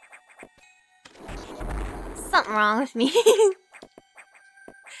 Something wrong with me.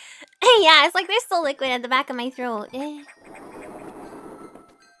 Yeah, it's like there's still liquid at the back of my throat.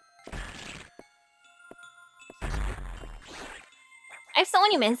 I have so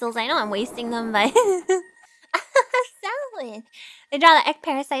many missiles. I know I'm wasting them, but... Salad! it. They draw the egg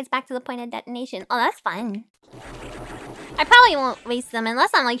parasites back to the point of detonation. Oh, that's fun. I probably won't waste them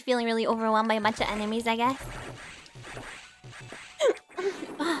unless I'm like feeling really overwhelmed by a bunch of enemies, I guess.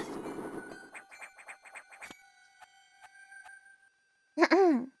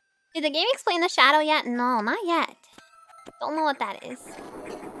 Did the game explain the shadow yet? No, not yet. Don't know what that is.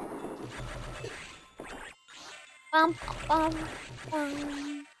 Bum, bum,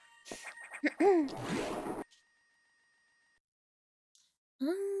 bum.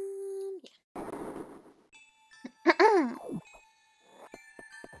 Yeah.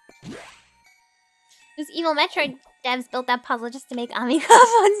 Those evil Metroid devs built that puzzle just to make Amiya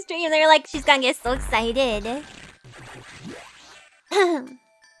on stream. They're like, she's gonna get so excited.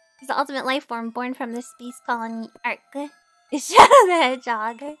 He's the ultimate life form born from the space colony Ark. Is Shadow the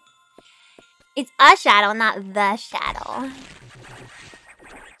Hedgehog? It's a shadow, not the shadow.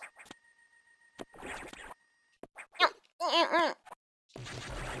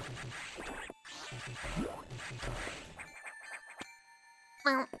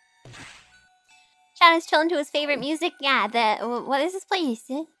 Shadow's chilling to his favorite music. Yeah, what is this place?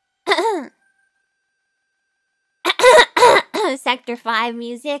 Sector 5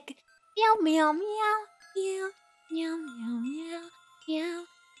 music. Meow meow meow meow meow meow meow meow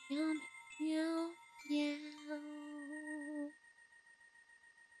meow meow meow.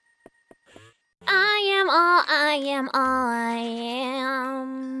 I am all I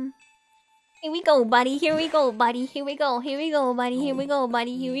am. Here we go, buddy. Here we go, buddy. Here we go. Here we go, buddy. Here we go,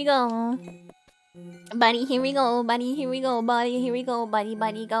 buddy. Here we go. Buddy, here we go, buddy. Here we go, buddy. Here we go, buddy.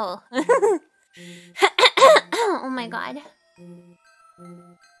 Buddy, go. Oh my god.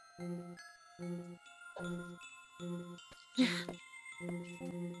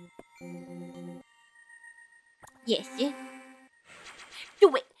 Yes. Do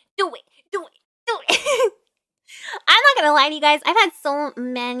it. Do it. Do it. Do it. I'm not gonna lie to you guys. I've had so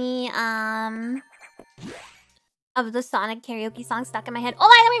many of the Sonic karaoke songs stuck in my head. Oh,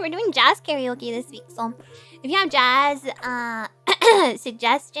 by the way, we're doing jazz karaoke this week. So if you have jazz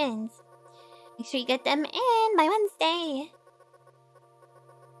suggestions, make sure you get them in by Wednesday.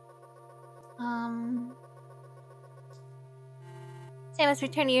 Say I must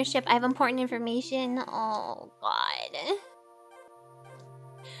return to your ship. I have important information. Oh god.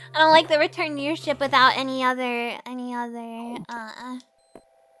 I don't like the return to your ship without any other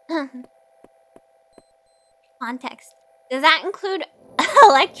context. Does that include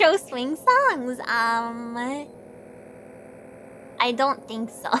electro swing songs? I don't think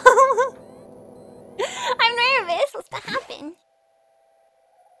so. I'm nervous. What's gonna happen?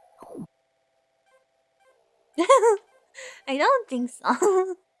 I don't think so.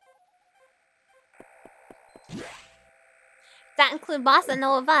 Does that include bossa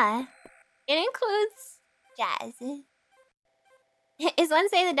nova? It includes jazz. Is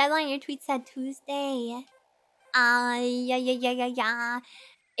Wednesday the deadline? Your tweet said Tuesday. Yeah.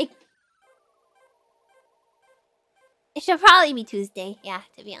 It should probably be Tuesday. Yeah,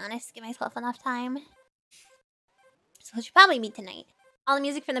 to be honest. Give myself enough time. So it should probably be tonight. All the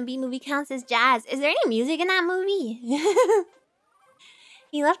music from the B movie counts as jazz. Is there any music in that movie?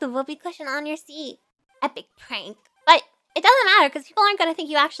 You left a whoopee cushion on your seat. Epic prank. But it doesn't matter because people aren't gonna think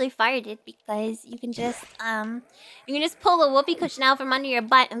you actually fired it because you can just pull the whoopee cushion out from under your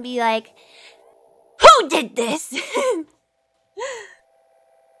butt and be like, who did this?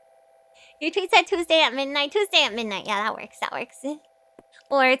 Your tweet said Tuesday at midnight. Tuesday at midnight. Yeah, that works. That works.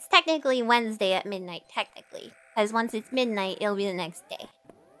 Or it's technically Wednesday at midnight, technically. Because once it's midnight, it'll be the next day.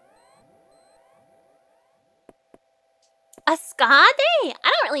 A ska day?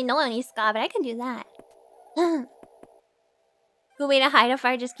 I don't really know any ska, but I can do that. Good way to hide a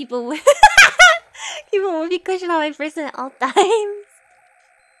fire, just keep a whoopee cushion on my person at all times.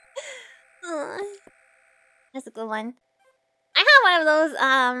 That's a good one. I have one of those,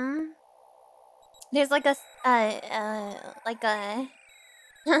 there's like a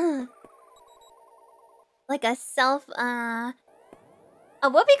self, a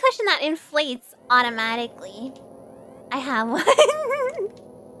whoopee cushion that inflates automatically. I have one.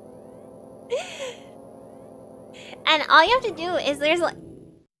 And all you have to do is there's like...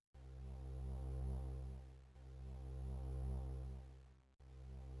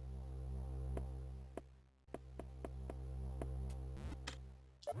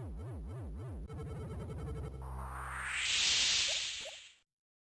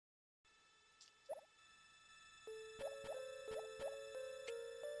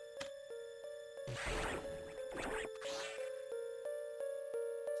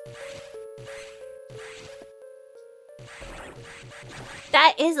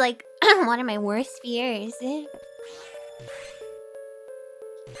 That is like one of my worst fears.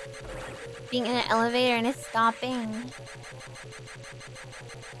 Being in an elevator and it's stopping.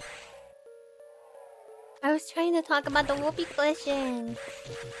 I was trying to talk about the whoopee cushion.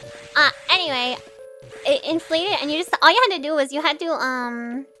 Anyway, it inflated and you just all you had to do was you had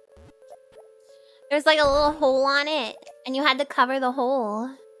to there's like a little hole on it and you had to cover the hole.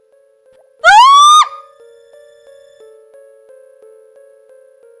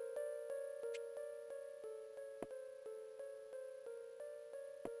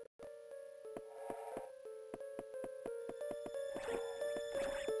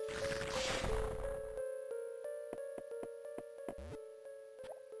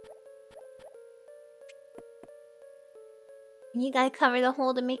 You gotta cover the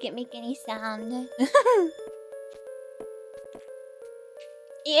hole to make it make any sound.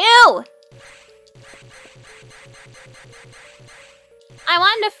 Ew! I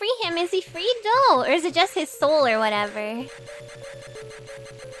wanted to free him. Is he freed though? Or is it just his soul or whatever?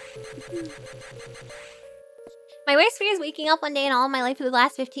 My worst fear is waking up one day and all my life for the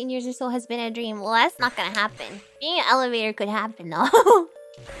last 15 years or so has been a dream. Well, that's not gonna happen. Being an elevator could happen though.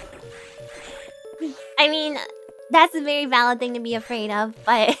 I mean, that's a very valid thing to be afraid of,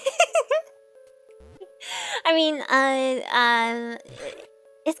 but... I mean,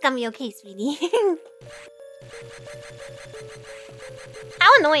 it's gonna be okay, sweetie. How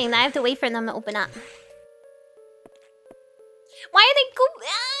annoying that I have to wait for them to open up. Why are they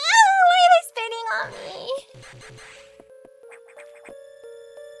why are they spitting on me?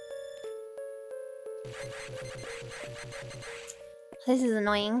 This is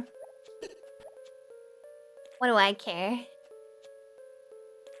annoying. What do I care?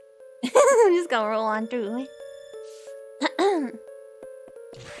 I'm just gonna roll on through.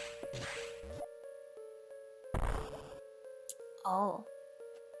 Oh.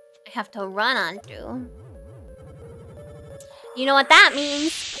 I have to run on through. You know what that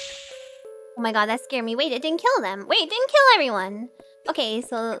means? Oh my god, that scared me. Wait, it didn't kill them. Wait, it didn't kill everyone. Okay,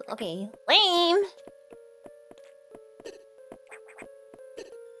 so... Okay. Lame.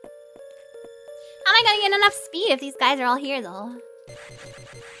 How am I gonna get enough speed if these guys are all here, though?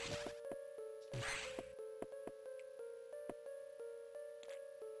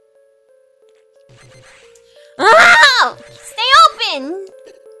 Oh! Stay open!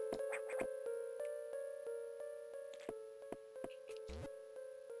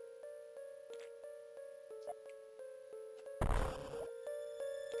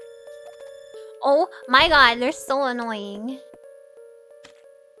 Oh my god, they're so annoying.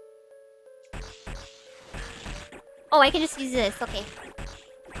 Oh, I can just use this. Okay.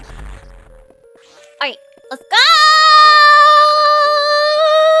 Alright, let's go!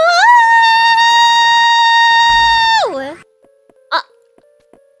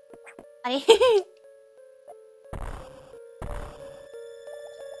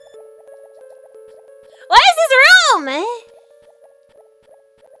 What is this room?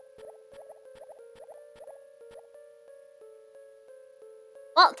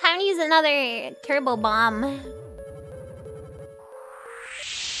 Well, time to use another turbo bomb.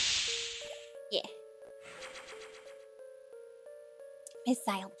 Yeah. Missile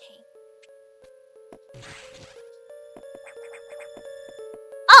tank.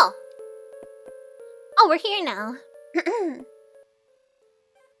 Oh! Oh, we're here now.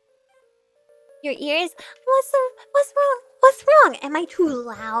 Your ears? What's wrong? What's wrong? Am I too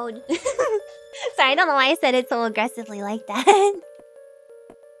loud? Sorry, I don't know why I said it so aggressively like that.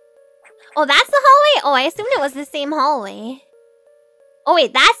 Oh, that's the hallway? Oh, I assumed it was the same hallway. Oh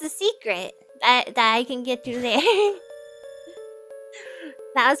wait, that's the secret. That I can get through there.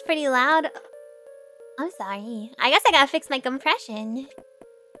 That was pretty loud. I'm sorry. I guess I gotta fix my compression.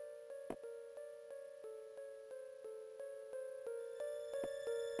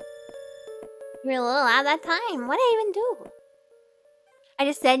 You were a little loud that time. What did I even do? I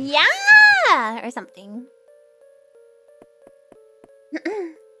just said, yeah! Or something.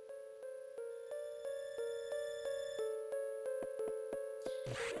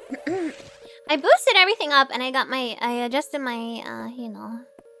 I boosted everything up and I adjusted my, you know,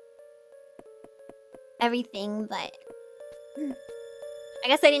 everything, but I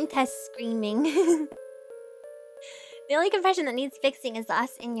guess I didn't test screaming. The only compression that needs fixing is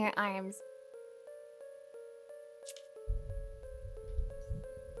us in your arms.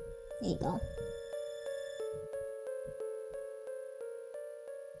 There you go.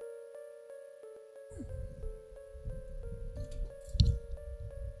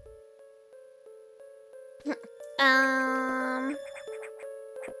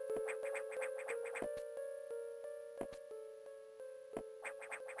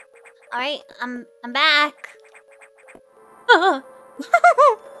 All right, I'm back.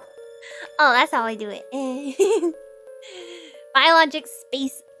 Oh, that's how I do it. Biologic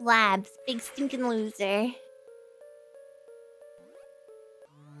Space Labs. Big stinking loser.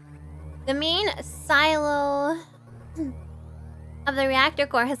 The main silo of the reactor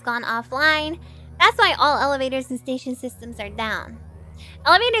core has gone offline. That's why all elevators and station systems are down.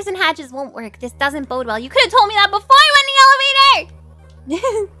 Elevators and hatches won't work. This doesn't bode well. You could have told me that before I went in the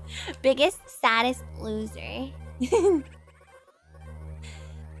elevator! Biggest, saddest loser.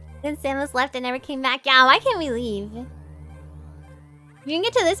 Then Samus left and never came back. Yeah, why can't we leave? If you can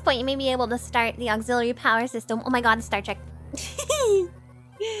get to this point, you may be able to start the auxiliary power system. Oh my god, Star Trek.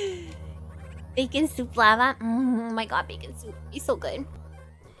 Bacon soup lava. Oh my god, bacon soup. It's so good.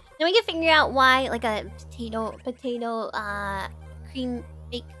 Then we can figure out why, like a potato,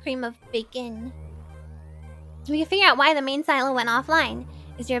 cream of bacon. So we can figure out why the main silo went offline.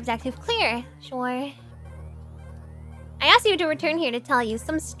 Is your objective clear? Sure. I asked you to return here to tell you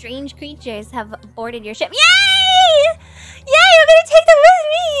some strange creatures have boarded your ship. Yay! Yay! I'm gonna take them with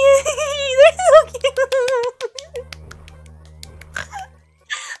me! They're so cute! Look at them!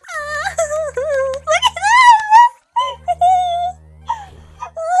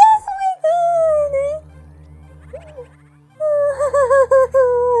 Oh my god!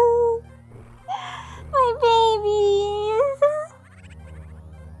 My babies!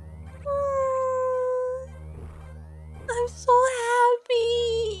 I'm so happy.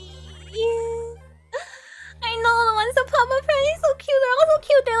 I know the ones that pop up are so cute. They're all so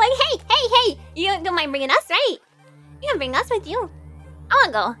cute. They're like, hey. You don't mind bringing us, right? You can bring us with you. I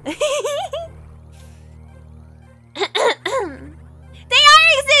wanna go. They are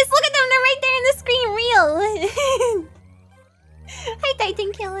exist. Look at them. They're right there in the screen. Real. Hi,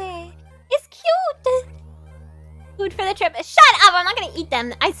 Titan Killer. It's cute. Food for the trip. Shut up. I'm not gonna eat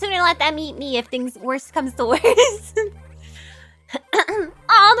them. I'd sooner let them eat me if things worse comes to worse.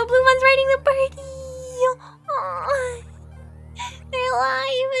 Oh, the blue one's riding the birdie. Oh, they're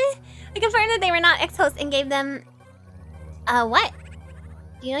alive. I confirmed that they were not ex-hosts and gave them... what?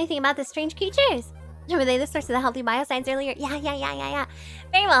 Do you know anything about the strange creatures? Were they the source of the healthy bioscience earlier? Yeah.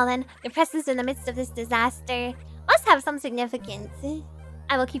 Very well then. The presence in the midst of this disaster must have some significance.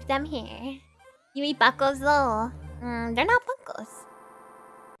 I will keep them here. You eat buckos though. They're not buckos.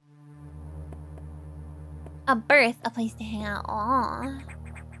 A berth, a place to hang out. Aww.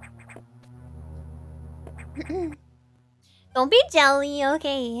 Don't be jelly,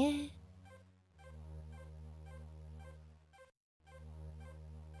 okay?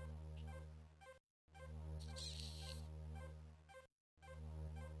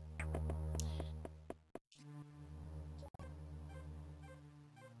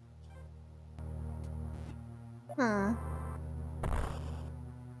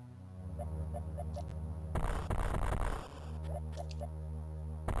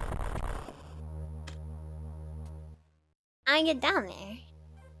 I get down there.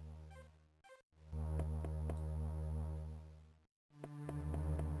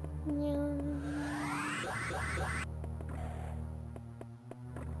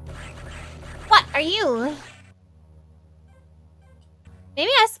 What are you? Maybe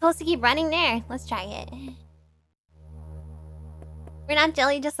I was supposed to keep running there. Let's try it. We're not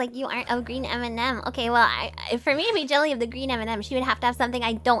jelly just like you aren't of green M&M. Okay, well, for me to be jelly of the green M&M, she would have to have something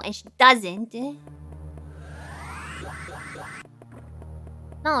I don't, and she doesn't.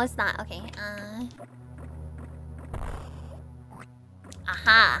 No, it's not. Okay,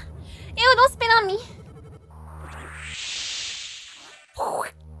 Aha. Ew, don't spit on me.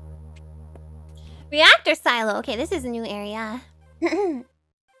 Reactor silo. Okay, this is a new area.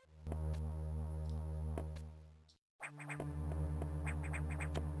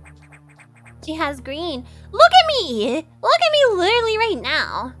 She has green. Look at me! Look at me literally right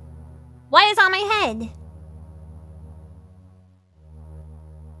now. What is on my head?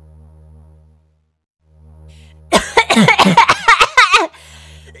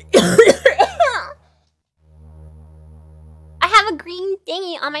 I have a green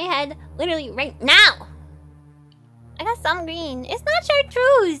thingy on my head literally right now. I got some green. It's not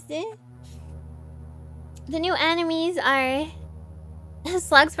chartreuse. The new enemies are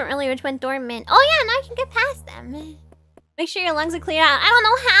slugs from earlier which went dormant. Oh yeah, now I can get past them. Make sure your lungs are cleared out. I don't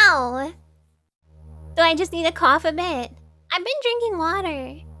know how. Do I just need to cough a bit? I've been drinking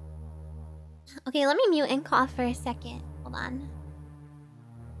water. Okay, let me mute and cough for a second. Hold on.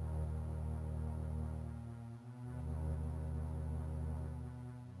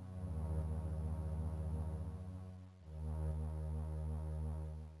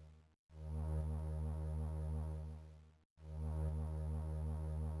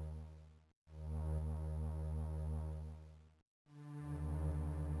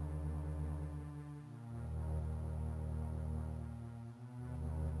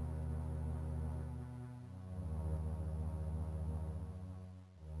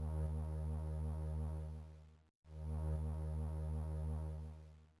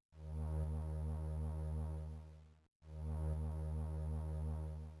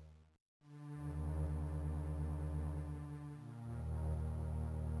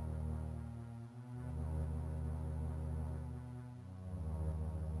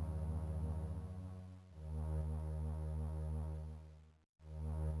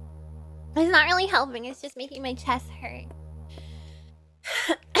 It's not really helping, it's just making my chest hurt.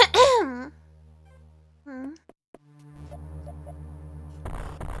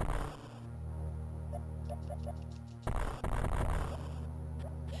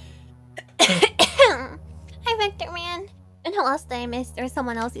 Hi, Victor Man. And who else did I miss? There was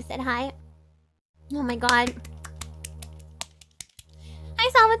someone else who said hi. Oh my god. Hi,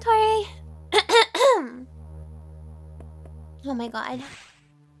 Salvatore. Oh my god.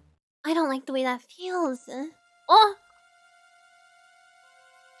 I don't like the way that feels. Oh!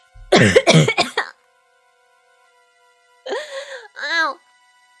 Ow.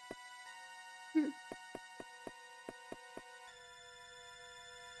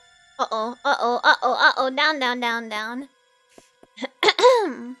 Uh-oh, uh-oh, uh-oh, uh-oh. Down, down, down, down.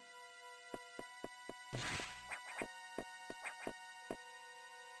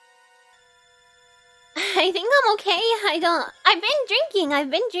 I think I'm okay. I've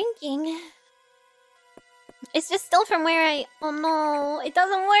been drinking. It's just still from where oh no, it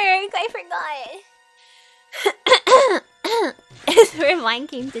doesn't work. I forgot. It's where mine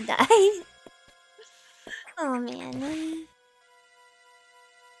came to die. Oh man.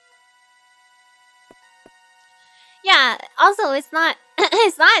 Yeah, also it's not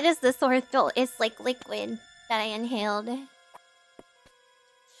it's not just the sore throat, it's like liquid that I inhaled.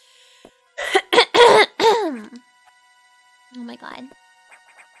 Oh my god.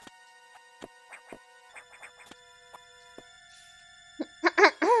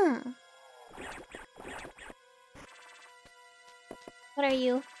 What are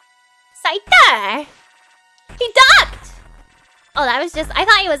you? Saita! He ducked! Oh, that was just... I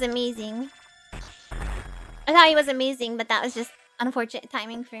thought he was amazing. I thought he was amazing, but that was just unfortunate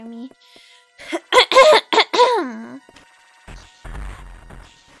timing for me. Can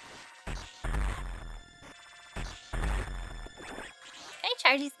I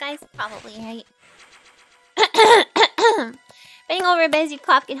charge these guys? Probably, right? Bending over a bed as you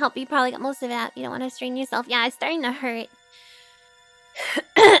cough can help you probably get most of it out. You don't want to strain yourself. Yeah, it's starting to hurt.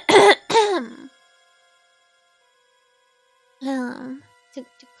 To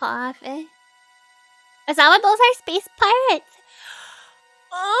cough, eh? Is that what those are? Space pirates?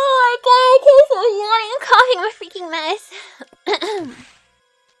 Oh my god, I can't stop yawning and coughing. I'm a freaking mess.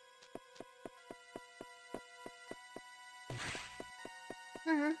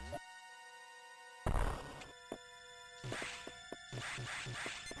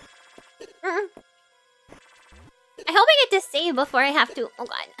 I hope I get to save before I have to... Oh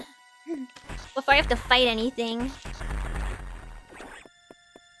god. Before I have to fight anything.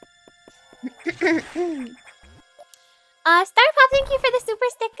 Star Pop, thank you for the super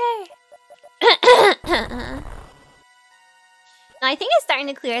sticker. No, I think it's starting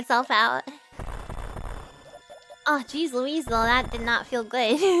to clear itself out. Oh, jeez Louise, though, that did not feel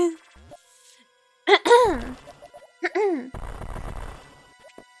good.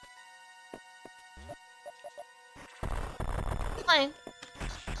 Fine.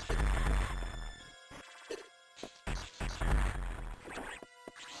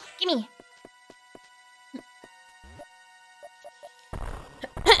 Gimme.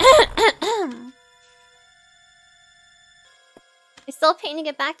 It's still a pain to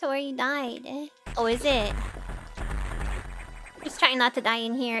get back to where you died. Oh, is it? Just trying not to die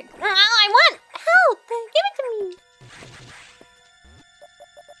in here. I want help! Give it to me!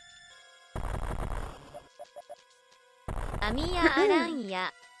 Amiya Aranha.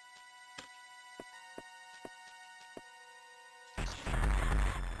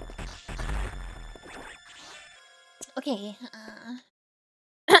 Okay.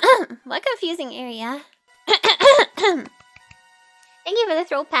 What confusing area. Thank you for the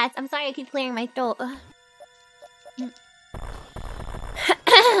throat pats. I'm sorry I keep clearing my throat.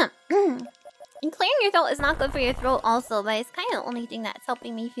 And clearing your throat is not good for your throat also, but it's kind of the only thing that's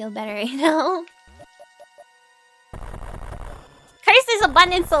helping me feel better right now. Curse this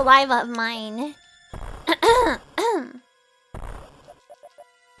abundant saliva of mine.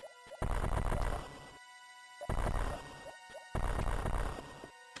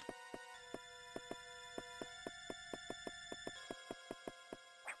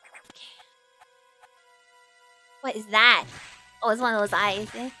 What is that? Oh, it's one of those eyes.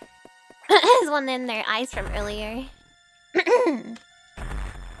 It's one in their eyes from earlier.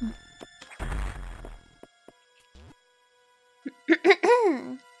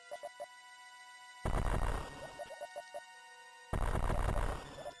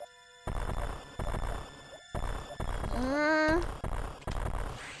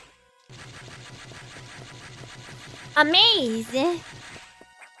 A maze.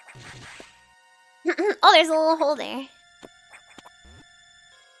 Oh, there's a little hole there.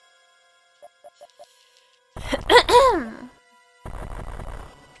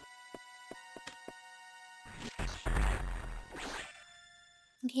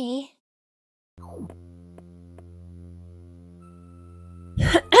 Okay.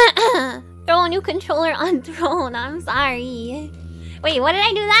 Throw a new controller on throne. I'm sorry. Wait, what did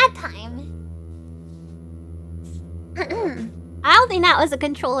I do that time? I don't think that was a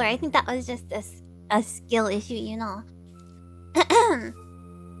controller. I think that was just a skill issue, you know.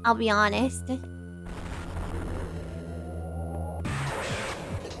 I'll be honest.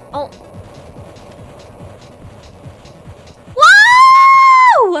 Oh.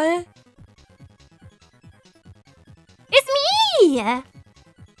 Whoa! It's me!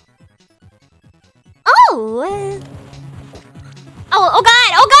 Oh! Oh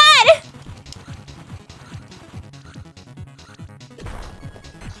god! Oh god!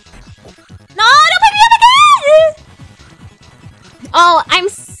 No! Don't put me up again! Oh, I'm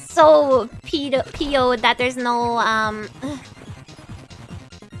so PO'd that there's no,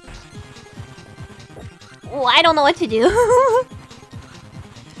 Oh, I don't know what to do.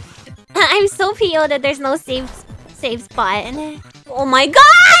 I'm so PO'd that there's no save spot. Oh my god!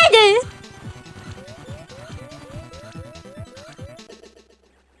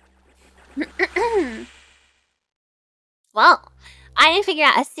 Well, I didn't figure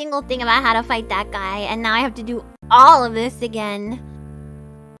out a single thing about how to fight that guy, and now I have to do all of this again.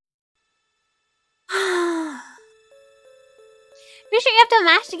 Pretty sure you have to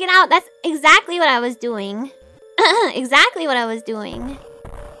mash to get out. That's exactly what I was doing. Exactly what I was doing.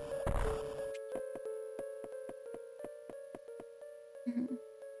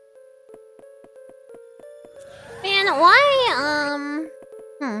 Man, why,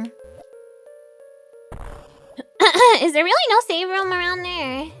 is there really no save room around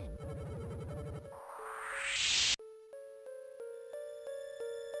there?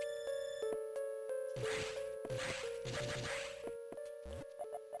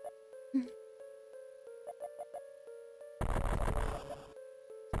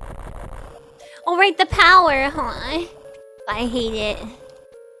 Oh, right, the power, huh? I hate it.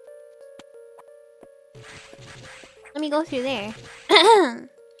 Let me go through there.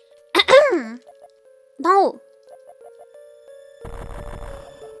 No!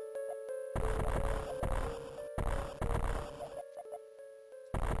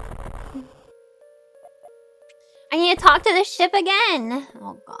 I need to talk to the ship again.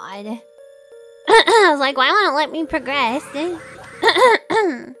 Oh god. I was like, why won't it let me progress?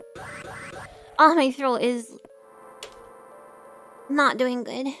 Oh, my throat is not doing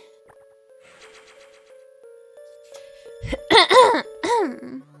good.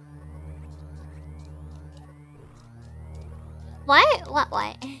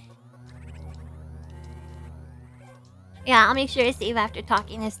 What? Yeah, I'll make sure to save after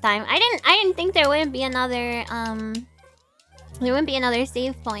talking this time. I didn't think there wouldn't be another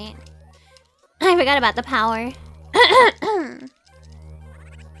save point. I forgot about the power.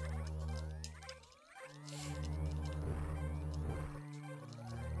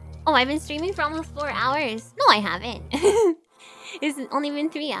 Oh, I've been streaming for almost 4 hours. No, I haven't. It's only been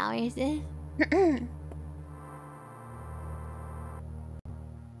 3 hours.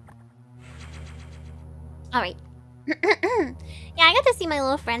 Alright. Yeah, I got to see my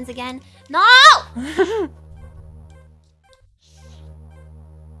little friends again. No!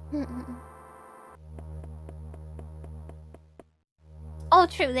 Oh,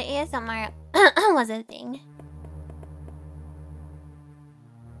 true. The ASMR was a thing.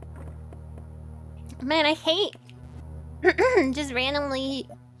 Man, I hate just randomly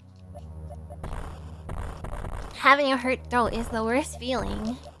having a hurt throat is the worst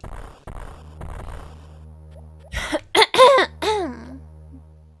feeling.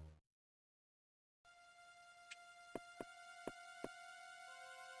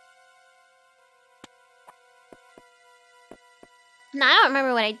 No, I don't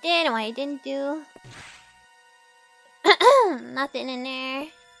remember what I did and what I didn't do. Nothing in there.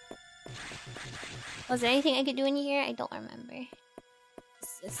 Was there anything I could do in here? I don't remember.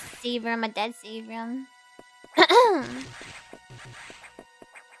 It's a save room, a dead save room.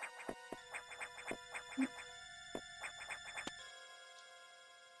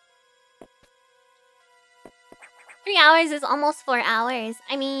 3 hours is almost 4 hours.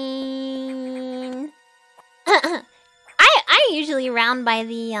 I mean... I usually round by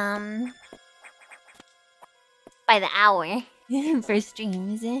the hour for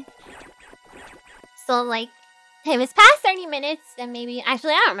streams. So like, if it's past 30 minutes, then maybe...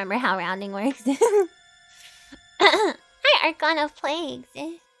 Actually, I don't remember how rounding works. Hi, Archon of Plagues.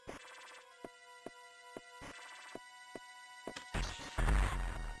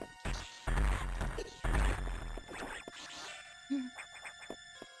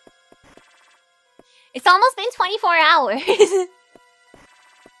 almost been 24 hours.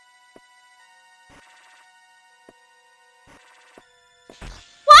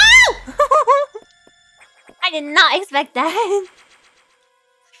 Wow! I did not expect that.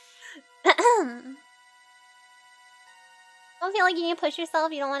 Don't feel like you need to push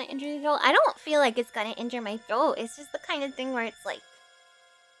yourself. You don't want to injure your throat. I don't feel like it's gonna injure my throat. It's just the kind of thing where it's like,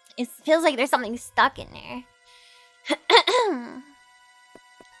 it feels like there's something stuck in there.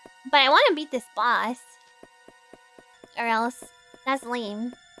 But I want to beat this boss, or else that's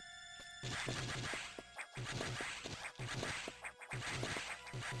lame.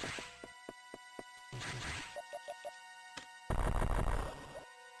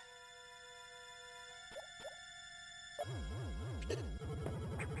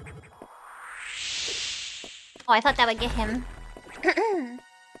 Oh, I thought that would get him.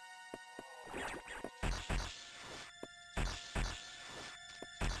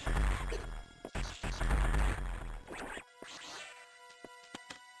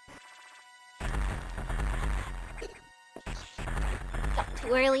 Got too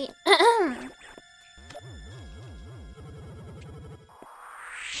early. I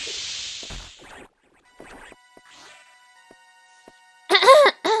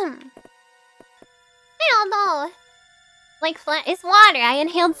don't know. Like flat, it's water. I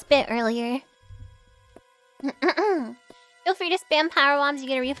inhaled spit earlier. Feel free to spam power bombs. You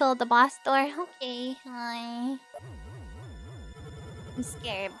get a refill at the boss door. Okay. I'm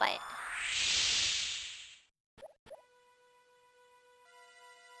scared, but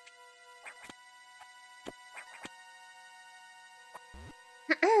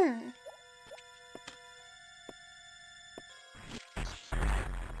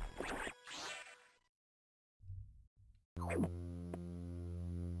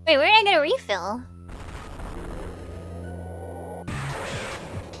wait, where did I get a refill?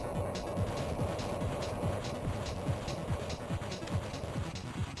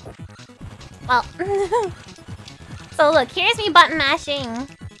 Well, so look, here's me button mashing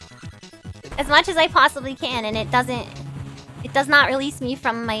as much as I possibly can, and it does not release me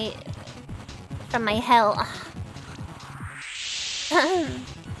from my hell.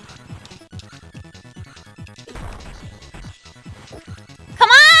 Come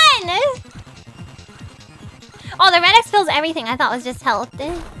on! Oh, the red X fills everything. I thought it was just health.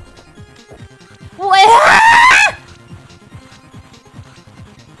 What?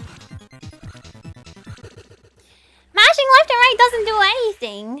 Mashing left and right doesn't do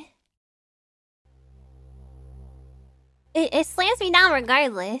anything. It slams me down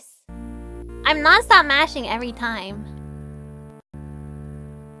regardless. I'm non-stop mashing every time.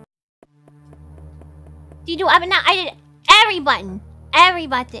 Do you do up and down? I did every button. Every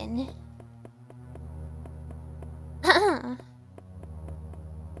button.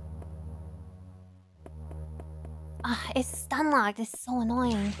 It's stun locked. It's so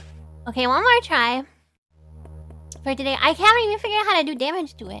annoying. Okay, one more try. For today, I can't even figure out how to do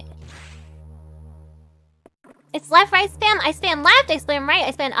damage to it. It's left, right spam. I spam left, I spam right,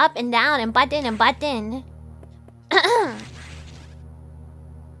 I spam up and down and button and button.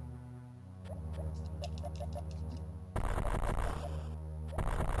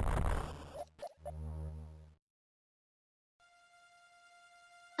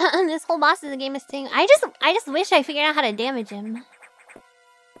 This whole boss of the game is saying, I just wish I figured out how to damage him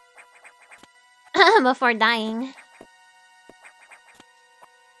before dying.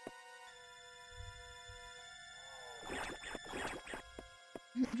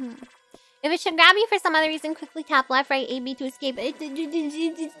 If it should grab you for some other reason, quickly tap left, right, A, B to escape. I'm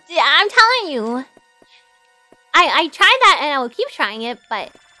telling you. I tried that and I will keep trying it,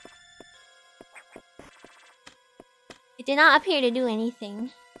 but it did not appear to do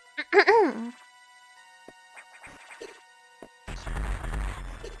anything.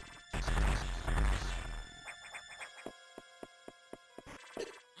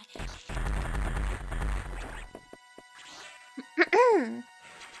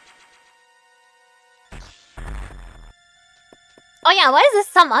 Oh yeah, what is this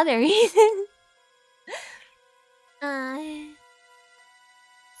some other reason?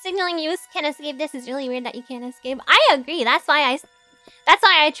 Signaling you can escape this is really weird that you can't escape. I agree, that's why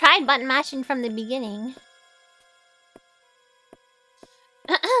I tried button mashing from the beginning.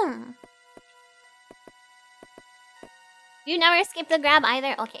 You never escaped the grab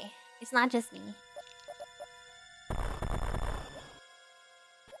either? Okay, it's not just me.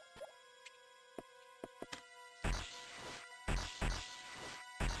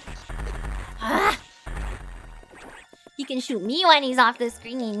 He can shoot me when he's off the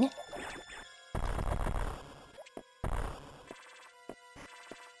screen.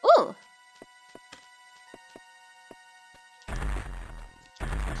 Ooh.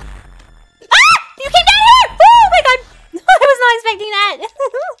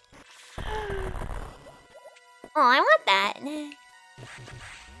 Oh, I want that.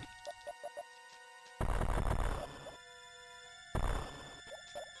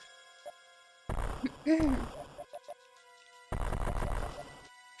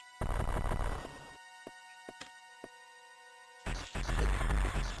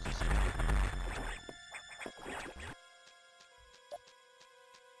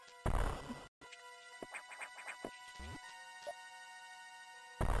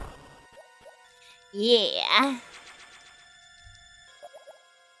 Yeah.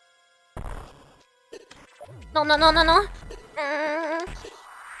 No, no, no, no, no.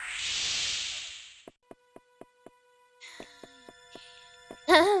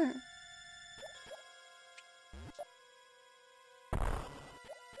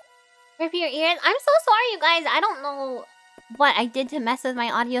 Rip your ears. I'm so sorry, you guys. I don't know what I did to mess with my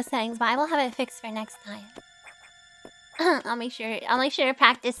audio settings, but I will have it fixed for next time. I'll make sure to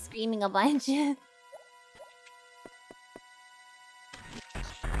practice screaming a bunch.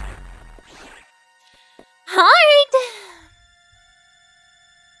 Hard.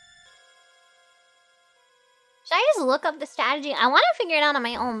 Should I just look up the strategy? I want to figure it out on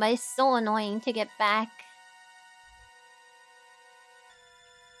my own, but it's so annoying to get back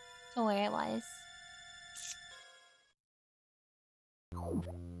to where it was.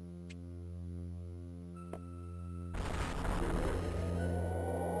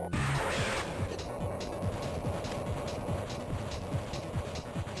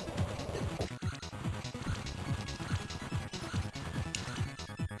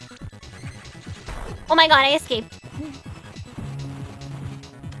 Oh my god, I escaped.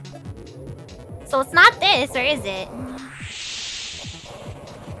 So it's not this, or is it?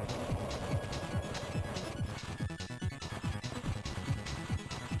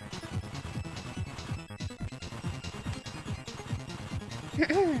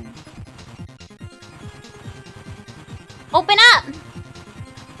 Open up!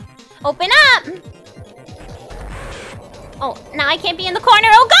 Open up! Oh, now I can't be in the corner.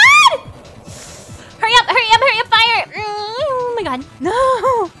 Oh god! Hurry up, hurry up, hurry up, fire! Oh my god. No!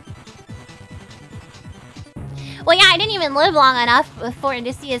 Well, yeah, I didn't even live long enough for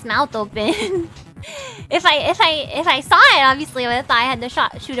to see his mouth open. If I saw it, obviously, I thought I had to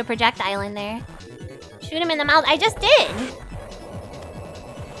shoot a projectile in there. Shoot him in the mouth. I just did.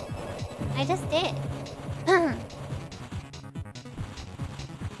 I just did.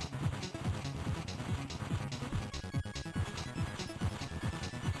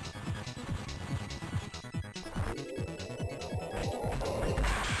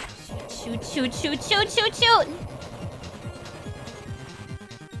 Shoot, shoot, shoot, shoot, shoot, shoot!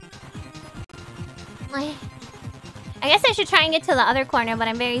 I guess I should try and get to the other corner, but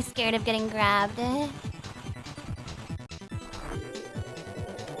I'm very scared of getting grabbed.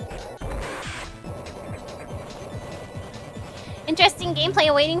 Interesting gameplay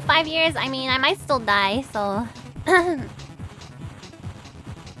awaiting 5 years. I mean, I might still die, so...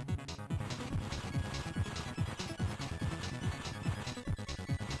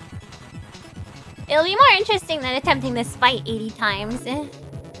 It'll be more interesting than attempting this fight 80 times.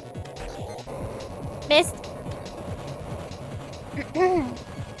 Missed.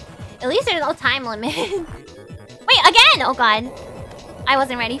 At least there's no time limit. Wait, again! Oh god. I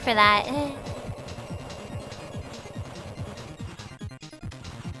wasn't ready for that.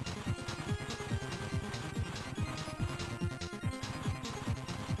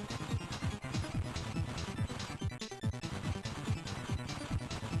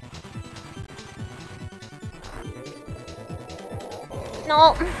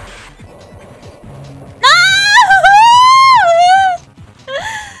 No. No!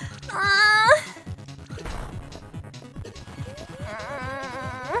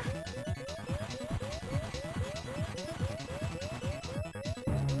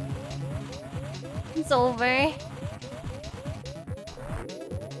 It's over.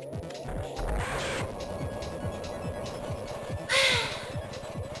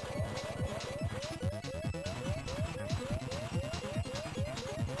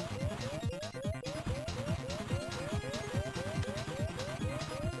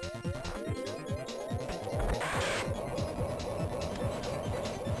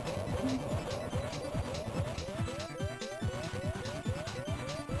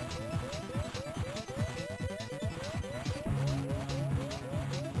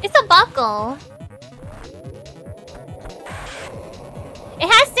 It's a buckle. It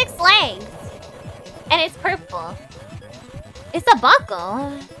has 6 legs. And it's purple. It's a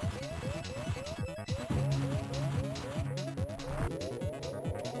buckle.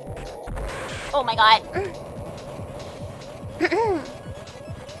 Oh my god.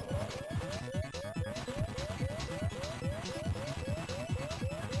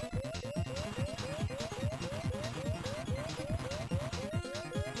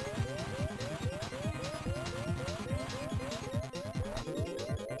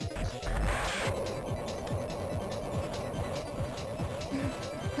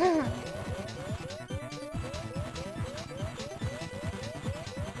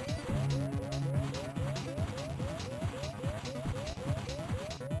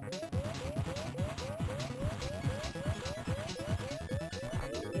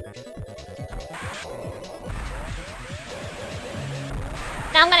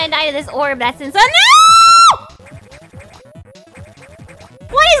 I'm gonna die to this orb that's inside. No!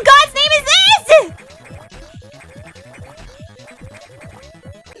 What is God's name is this?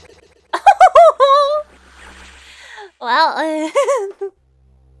 Well,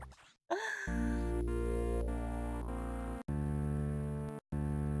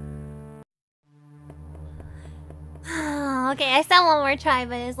 okay, I said one more try,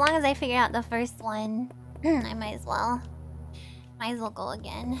 but as long as I figure out the first one, I might as well. Might as well go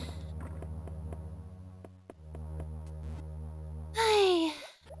again. Okay,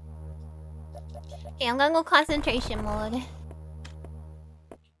 I'm gonna go concentration mode.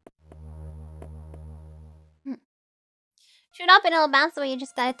 Shoot up and it'll bounce away, you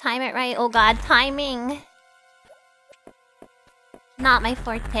just gotta time it right. Oh god, timing. Not my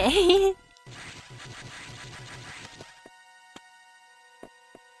forte. Is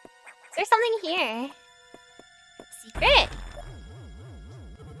there something here? Secret?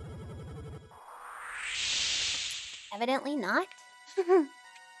 Evidently not.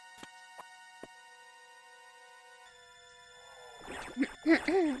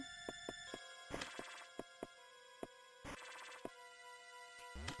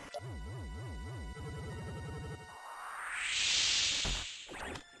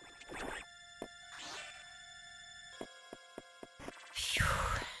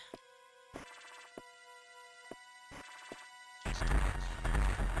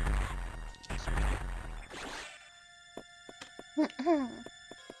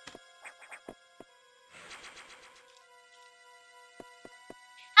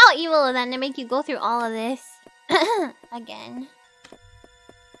 How evil of them to make you go through all of this again.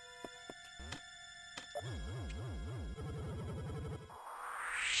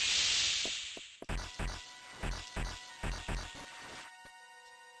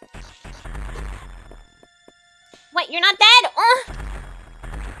 Wait, you're not dead?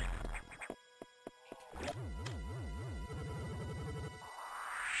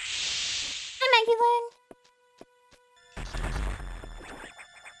 Hi, Magdalene.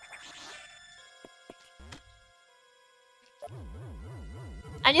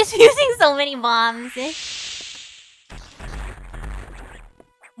 I'm just using so many bombs. It's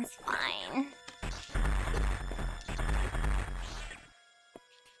fine.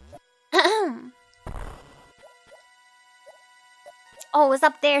 Oh, it was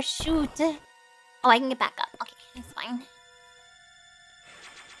up there. Shoot. Oh, I can get back up. Okay, that's fine.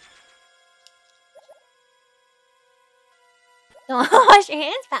 Don't wash your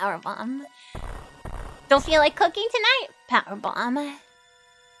hands, power bomb. Don't feel like cooking tonight? Power bomb.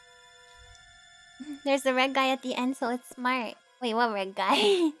 There's the red guy at the end, so it's smart. Wait, what red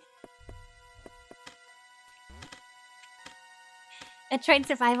guy? Metroid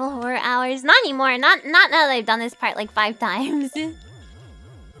survival horror hours. Not anymore. Not now that I've done this part like 5 times.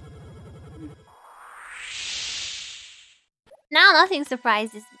 Now nothing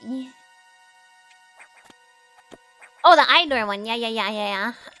surprises me. Oh, the eye door one.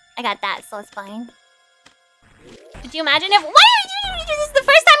 Yeah. I got that, so it's fine. Could you imagine if... What? This is the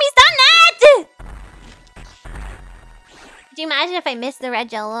first time he's done that! Could you imagine if I missed the red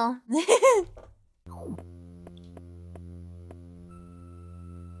jello?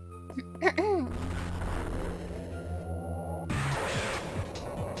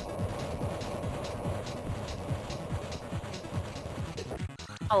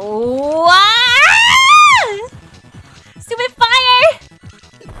 Oh! Ah! Stupid fire!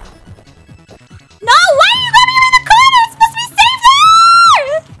 No! Why are you letting me in the corner? It's supposed to be safe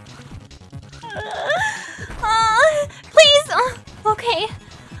there! Please! Okay.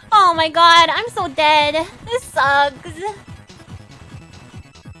 Oh my god, I'm so dead. This sucks.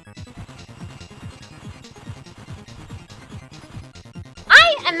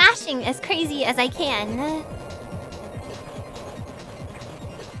 I am mashing as crazy as I can.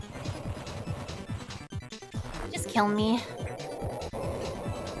 Just kill me.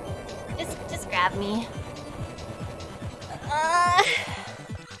 Just grab me.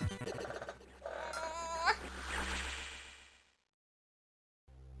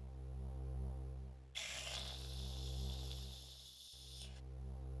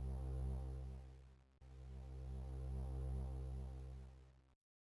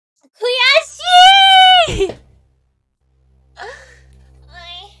 Kuyashi!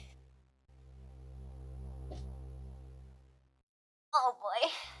 Oh boy.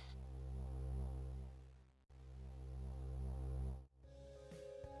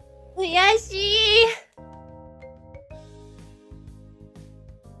 Kuyashi!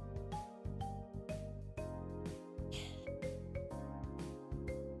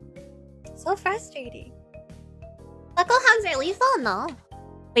 So frustrating. Knuckle hugs are lethal? No.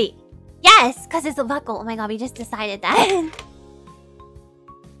 Wait. Yes, because it's a buckle. Oh my god, we just decided that.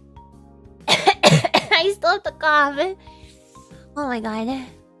 I still have to cough. Oh my god.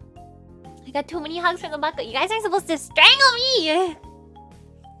 I got too many hugs from the buckle. You guys are supposed to strangle me.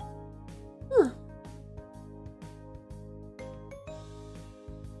 Whew.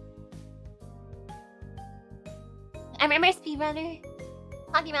 I remember Speedrunner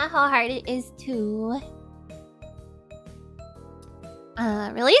talking about how hard it is to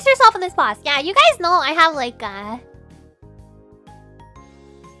release yourself in this boss. Yeah, you guys know I have like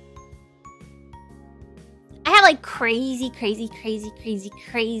crazy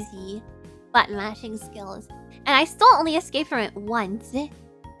button mashing skills. And I still only escaped from it once.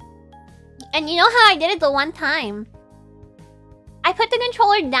 And you know how I did it the one time? I put the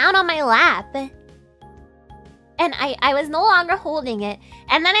controller down on my lap. And I was no longer holding it.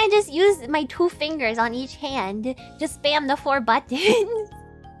 And then I just used my 2 fingers on each hand. Just spam the 4 buttons.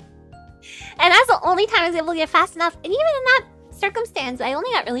 And that's the only time I was able to get fast enough. And even in that circumstance, I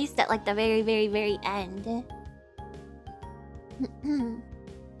only got released at like the very end.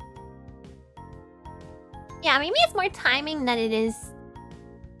 Yeah, maybe it's more timing than it is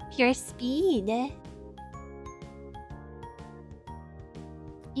pure speed.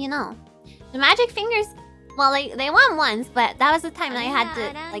 You know, the magic fingers, well, they won once, but that was the time that I had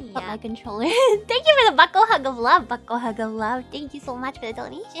to like put my controller. Thank you for the buckle hug of love, buckle hug of love. Thank you so much for the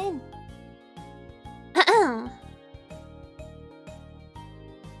donation.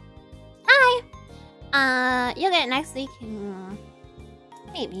 Hi. You'll get it next week.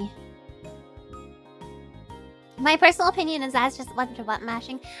 Maybe. My personal opinion is that's just a bunch of button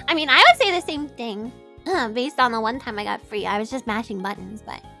mashing. I mean, I would say the same thing. Based on the one time I got free. I was just mashing buttons,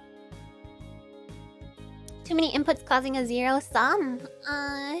 but... Too many inputs causing a zero sum.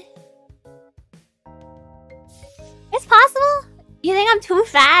 It's possible? You think I'm too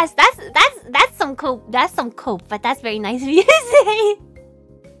fast? That's some cope. That's some cope, but that's very nice of you to say.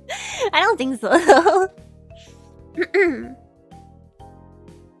 I don't think so, though.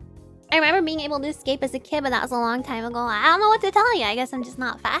 I remember being able to escape as a kid, but that was a long time ago. I don't know what to tell you. I guess I'm just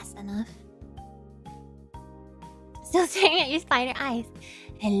not fast enough. Still staring at your spider eyes.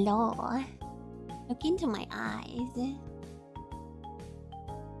 Hello. Look into my eyes.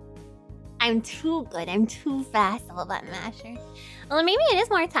 I'm too good. I'm too fast of a button masher. Well, maybe it is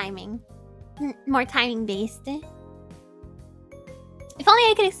more timing. More timing based. If only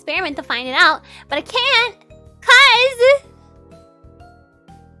I could experiment to find it out. But I can't. 'Cause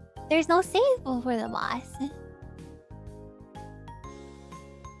there's no save before the boss.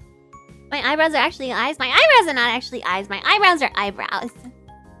 My eyebrows are actually eyes. My eyebrows are not actually eyes. My eyebrows are eyebrows.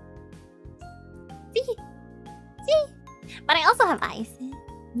 See? See? But I also have eyes.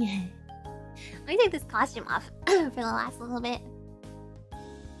 Yeah. Let me take this costume off for the last little bit.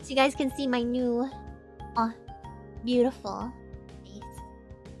 So you guys can see my new... Oh, beautiful face.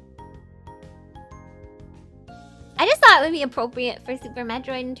 I just thought it would be appropriate for Super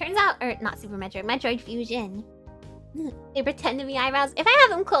Metroid, and turns out... Or, not Super Metroid, Metroid Fusion. They pretend to be eyebrows. If I have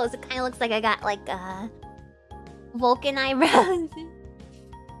them closed, it kind of looks like I got, like, Vulcan eyebrows.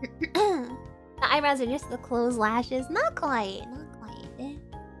 The eyebrows are just the closed lashes. Not quite. Not quite.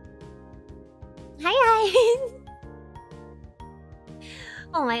 Hi, guys.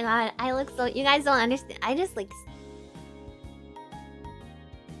 Oh my god. I look so... You guys don't understand. I just, like...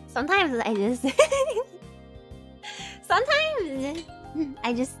 Sometimes I just... Sometimes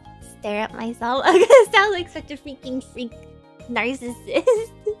I just stare at myself. I'm gonna sound like such a freaking freak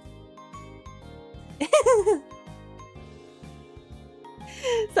narcissist.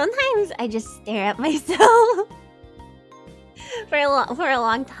 Sometimes I just stare at myself for a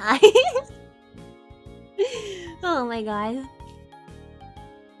long time. Oh my god.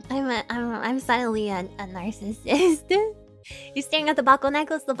 I'm suddenly a narcissist. You're staring at the buckle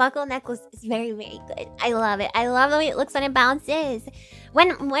necklace. The buckle necklace is very, very good. I love it. I love the way it looks when it bounces.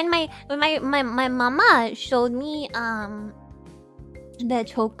 When my mama showed me the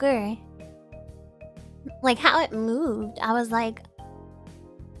choker, like how it moved, I was like,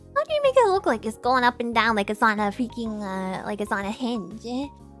 how do you make it look like it's going up and down, like it's on a freaking like it's on a hinge? You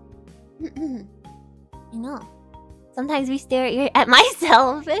know, sometimes we stare at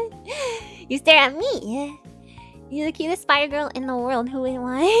myself. You stare at me. You're the cutest spider girl in the world. Who would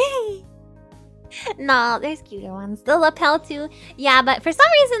want? No, there's cuter ones. The lapel too. Yeah, but for some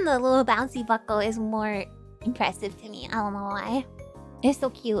reason the little bouncy buckle is more impressive to me. I don't know why. It's so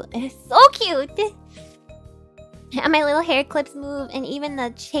cute. It's so cute. And my little hair clips move, and even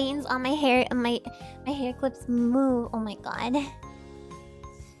the chains on my hair, my hair clips move. Oh my god.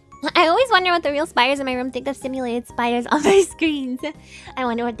 I always wonder what the real spiders in my room think of simulated spiders on my screens. I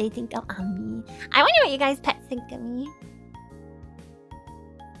wonder what they think of me. I wonder what you guys' pets think of me.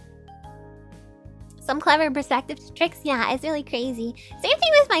 Some clever perspective tricks. Yeah, it's really crazy. Same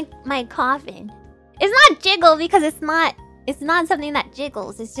thing with my coffin. It's not jiggle because it's not something that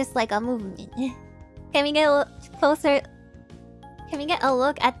jiggles. It's just like a movement. Can we get a little closer? Can we get a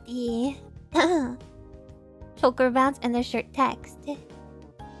look at the choker bounce and the shirt text?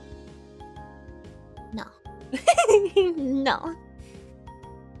 No. No.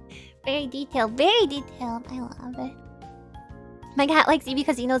 Very detailed. Very detailed. I love it. My cat likes you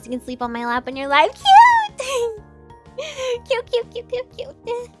because he knows he can sleep on my lap when you're live. Cute! Cute, cute, cute, cute, cute.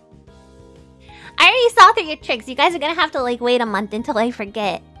 I already saw through your tricks. You guys are gonna have to like wait a month until I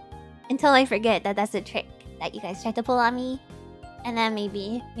forget. Until I forget that that's a trick that you guys tried to pull on me. And then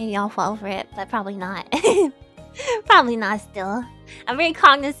maybe I'll fall for it, but probably not. Probably not still. I'm very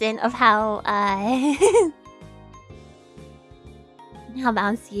cognizant of how how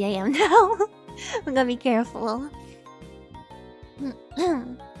bouncy I am now. I'm gonna be careful. No,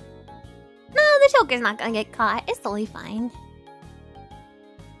 the choker's not gonna get caught. It's totally fine.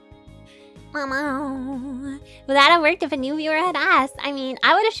 Mama. Would that have worked if a new viewer had asked? I mean,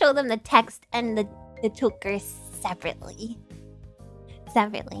 I would have showed them the text and the choker separately.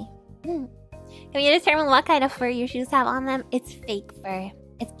 Can we determine what kind of fur your shoes have on them? It's fake fur.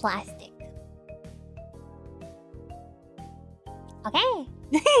 It's plastic. Okay.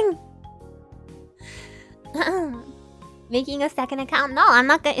 Making a second account? No, I'm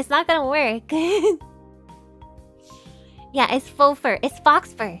not gonna. It's not gonna work. Yeah, it's faux fur. It's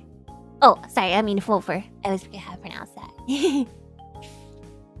fox fur. Oh, sorry. I mean faux fur. I always forget how to pronounce that.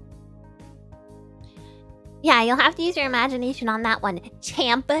 Yeah, you'll have to use your imagination on that one.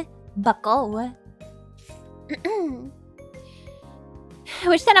 Champ bucko.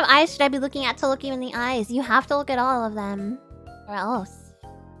 Which set of eyes should I be looking at to look you in the eyes? You have to look at all of them. Or else.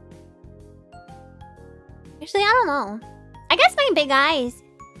 Actually, I don't know. I guess my big eyes.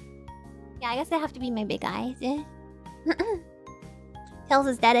 Yeah, I guess they have to be my big eyes. Tails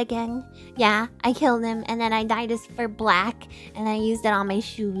is dead again. Yeah, I killed him and then I dyed his fur black and I used it on my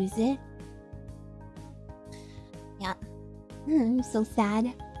shoes. Yeah. So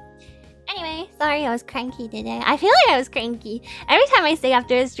sad. Anyway, sorry I was cranky today. I feel like I was cranky. Every time I say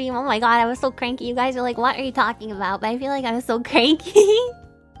after a stream, oh my god, I was so cranky. You guys are like, what are you talking about? But I feel like I was so cranky.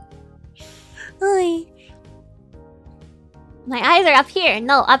 My eyes are up here.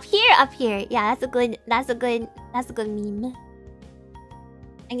 No, up here, up here. Yeah, that's a good meme.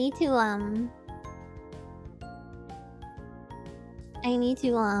 I need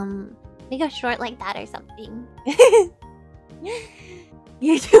to make a short like that or something.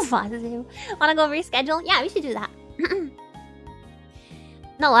 You're too positive. Wanna go reschedule? Yeah, we should do that.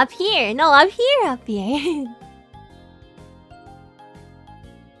 No, up here. No, up here, up here.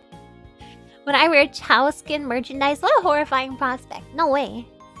 When I wear Chow skin merchandise, what a horrifying prospect. No way.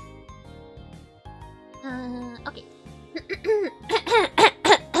 Okay.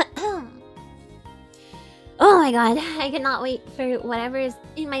 Oh my god, I cannot wait for whatever is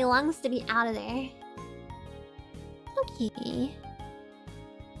in my lungs to be out of there. Okay.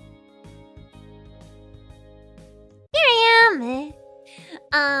 Here I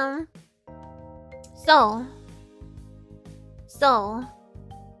am. So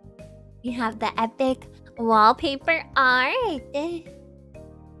you have the epic wallpaper art. Wait,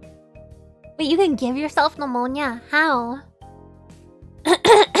 you can give yourself pneumonia? How?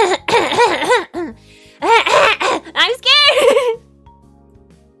 I'm scared!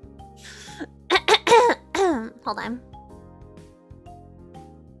 Hold on.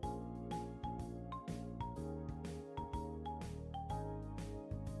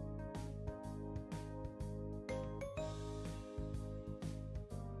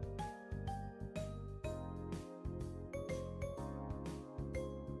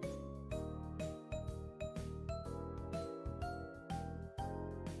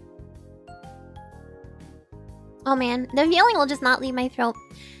 Oh man, the feeling will just not leave my throat.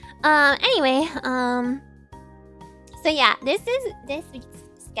 Anyway, so yeah, this is this week's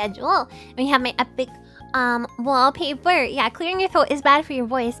schedule. We have my epic wallpaper. Yeah, clearing your throat is bad for your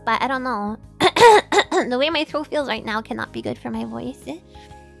voice, but I don't know. The way my throat feels right now cannot be good for my voice. Grab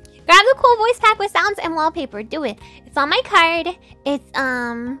the cool voice pack with sounds and wallpaper. Do it. It's on my card. It's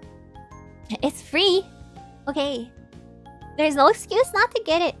free. Okay. There's no excuse not to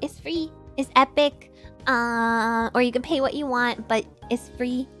get it. It's free. It's epic. Or you can pay what you want, but it's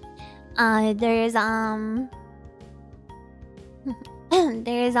free. There's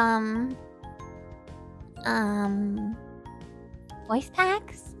voice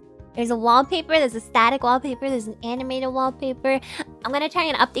packs. There's a wallpaper, there's a static wallpaper, there's an animated wallpaper. I'm gonna try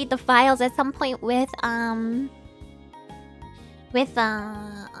and update the files at some point with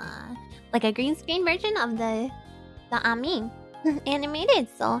like a green screen version of the Ami animated.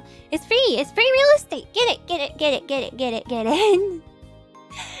 So it's free. It's free real estate. Get it, get it, get it, get it, get it, get it.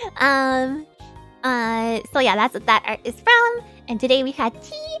 So yeah, that's what that art is from. And today we had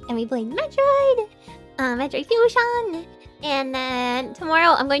tea and we played Metroid, Metroid Fusion. And then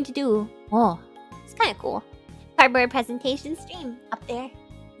tomorrow I'm going to do, oh, it's kind of cool, cardboard presentation stream up there.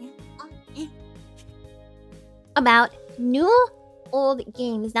 Yeah. About new old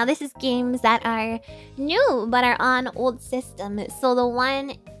games. Now this is games that are new but are on old systems. So the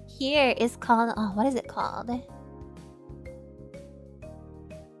one here is called, oh, what is it called?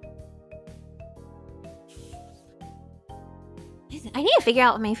 I need to figure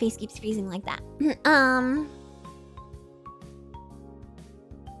out why my face keeps freezing like that.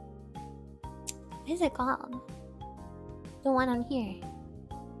 What is it called? The one on here.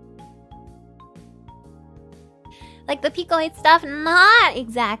 Like the Pico 8 stuff? Not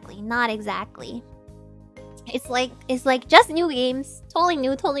exactly. Not exactly. It's like just new games. Totally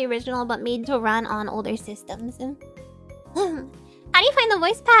new, totally original, but made to run on older systems. How do you find the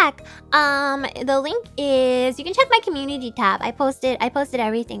voice pack? The link is, you can check my community tab. I posted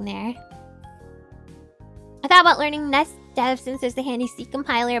everything there. I thought about learning Nest Dev since there's the handy C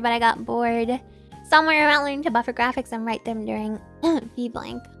compiler, but I got bored. Somewhere around learning to buffer graphics and write them during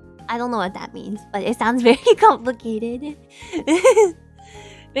V-blank. I don't know what that means, but it sounds very complicated.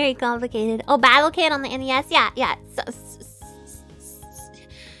 Very complicated. Oh, Battle Kit on the NES? Yeah. So,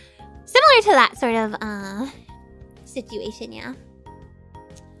 similar to that sort of situation, yeah.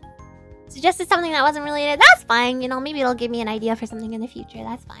 Suggested something that wasn't related. That's fine, you know, maybe it'll give me an idea for something in the future.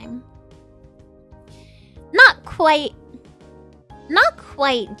 That's fine. Not quite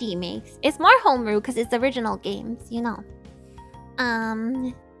demakes. It's more homebrew because it's original games, you know.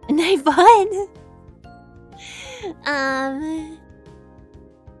 Nice fun.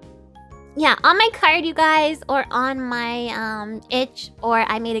 Yeah, on my card, you guys, or on my itch, or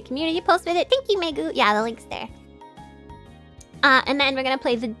I made a community post with it. Thank you, Megu. Yeah, the link's there. And then we're gonna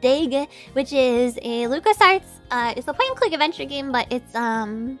play The Dig, which is a LucasArts. It's a point-and-click adventure game, but it's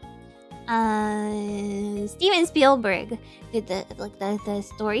Steven Spielberg did the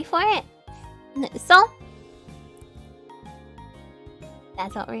story for it. So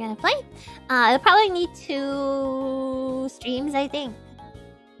that's what we're gonna play. It'll probably need 2 streams, I think.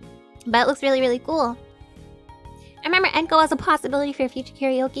 But it looks really, really cool. I remember Enko as a possibility for future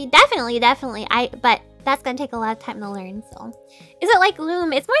karaoke. Definitely. But that's gonna take a lot of time to learn, so. Is it like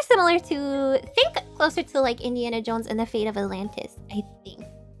Loom? It's more similar to, think closer to like Indiana Jones and the Fate of Atlantis, I think.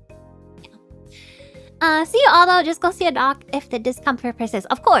 Yeah. See you all though, just go see a doc if the discomfort persists.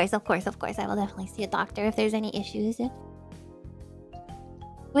 Of course. I will definitely see a doctor if there's any issues.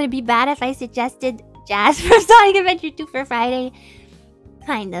 Would it be bad if I suggested Jazz from Sonic Adventure 2 for Friday?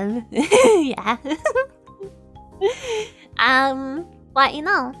 Kind of. Yeah. But you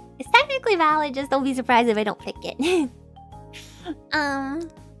know, it's technically valid, just don't be surprised if I don't pick it.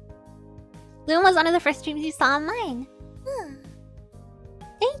 Loom was one of the first streams you saw online.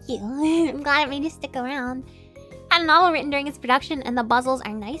 Thank you. I'm glad it made you stick around. Had a novel written during its production and the puzzles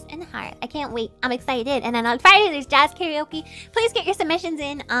are nice and hard. I can't wait. I'm excited. And then on Friday there's jazz karaoke. Please get your submissions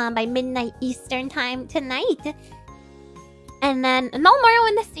in by midnight Eastern time tonight. And then no more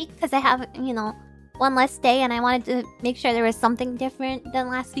in this week because I have, you know, one less day and I wanted to make sure there was something different than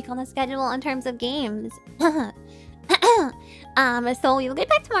last week on the schedule in terms of games. So we'll get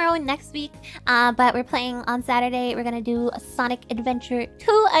back tomorrow and next week. But we're playing on Saturday. We're gonna do a Sonic Adventure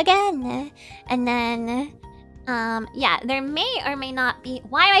 2 again. And then yeah, there may or may not be,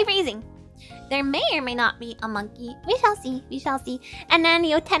 why am I freezing? There may or may not be a monkey. We shall see. We shall see. And then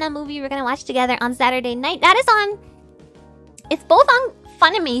the Otena movie we're gonna watch together on Saturday night. That is on, it's both on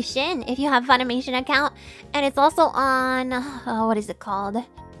Funimation, if you have Funimation account, and it's also on, what is it called?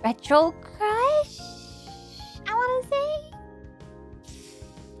 Retro Crush? I want to say?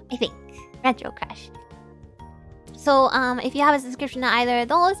 I think. Retro Crush. So, if you have a subscription to either of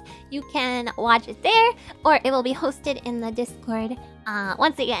those, you can watch it there, or it will be hosted in the Discord,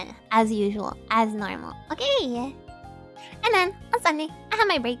 once again, as usual, as normal. Okay! And then, on Sunday, I have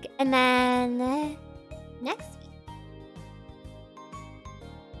my break, and then, next week,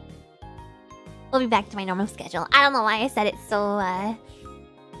 we'll be back to my normal schedule. I don't know why I said it so,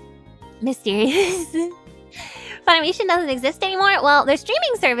 mysterious. Funimation doesn't exist anymore? Well, their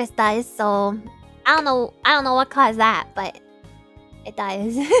streaming service does, so I don't know what caused that, but it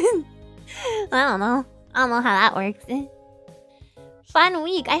does. I don't know how that works. Fun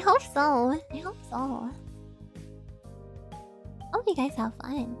week. I hope so. I hope so. Hope you guys have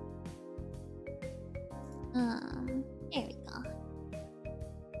fun. Here we go.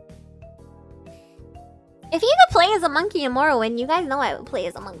 If you could play as a monkey in Morrowind, you guys know I would play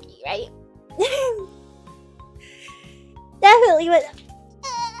as a monkey, right? Definitely would.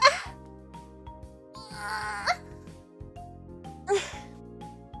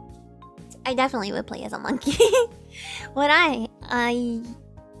 I definitely would play as a monkey. Would I?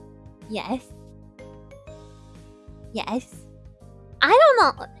 Yes. Yes. I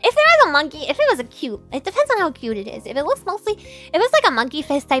don't know. If there was a monkey, if it was a cute, it depends on how cute it is. If it looks mostly, if it's like a monkey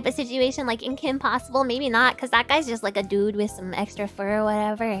fist type of situation, like in Kim Possible, maybe not, because that guy's just like a dude with some extra fur or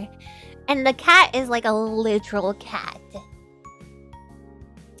whatever. And the cat is like a literal cat.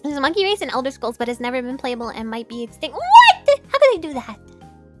 There's a monkey race in Elder Scrolls, but it's never been playable and might be extinct. What? How could they do that?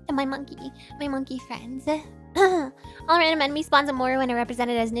 To my monkey friends. All random enemy spawns in Morrowind are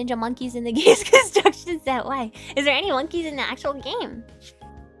represented as ninja monkeys in the game's construction set. Why? Is there any monkeys in the actual game?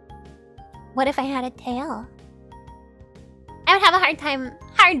 What if I had a tail? I would have a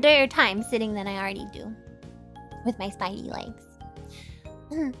harder time sitting than I already do. With my spidey legs.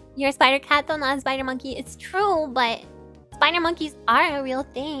 You're a spider cat though, not a spider monkey. It's true, but spider monkeys are a real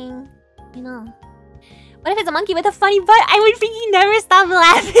thing. You know. What if it's a monkey with a funny butt? I would freaking never stop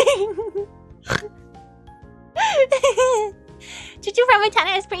laughing. Choo-choo from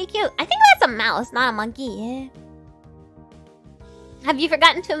Montana is pretty cute. I think that's a mouse, not a monkey. Have you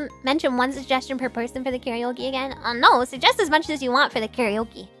forgotten to mention one suggestion per person for the karaoke again? No, suggest as much as you want for the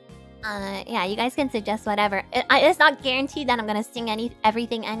karaoke. Yeah, you guys can suggest whatever. It's not guaranteed that I'm gonna sing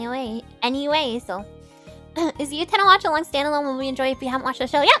everything anyway, so. Is the U10 watch along standalone? Will we enjoy it if you haven't watched the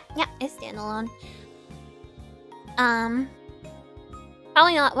show? Yeah, it's standalone.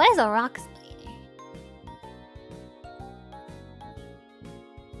 Probably not. What is a rock spider?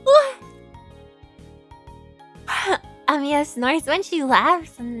 Amiya snorts when she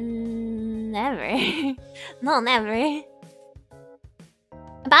laughs. Never. No, never.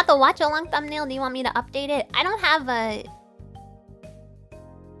 About the watch along thumbnail, do you want me to update it? I don't have a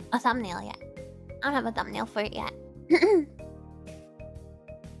thumbnail yet. I don't have a thumbnail for it yet.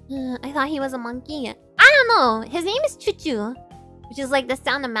 I thought he was a monkey. I don't know. His name is Choo-choo, which is like the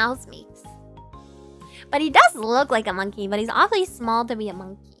sound a mouse makes. But he does look like a monkey, but he's awfully small to be a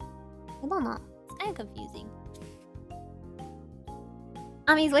monkey. I don't know. It's kind of confusing.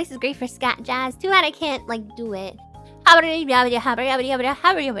 Ami's voice is great for scat jazz. Too bad I can't, like, do it. My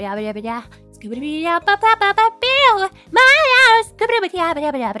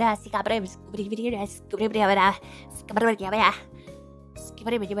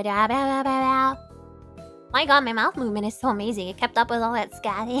god, my mouth movement is so amazing. It kept up with all that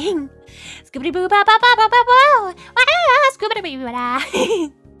scatting.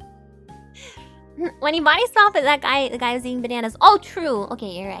 When he body swapped at that guy, the guy was eating bananas. Oh, true.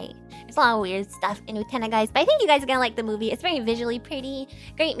 Okay, you're right. There's a lot of weird stuff in Utena, guys. But I think you guys are gonna like the movie. It's very visually pretty.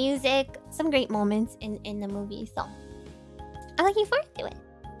 Great music. Some great moments in the movie. So, I'm looking forward to it.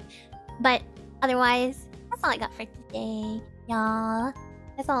 But otherwise, that's all I got for today, y'all.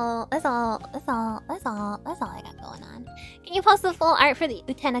 That's all I got going on. Can you post the full art for the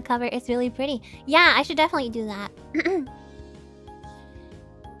Utena cover? It's really pretty. Yeah, I should definitely do that.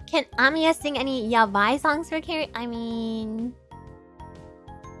 Can Amiya sing any Yabai songs for Carrie? I mean...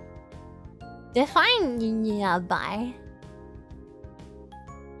 define Yabai.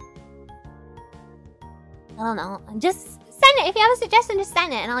 I don't know. Just send it. If you have a suggestion, just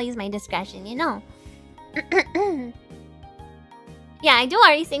send it and I'll use my discretion, you know? Yeah, I do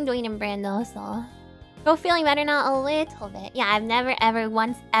already sing Dwayne and Brando, so... Go feeling better now a little bit. Yeah, I've never, ever,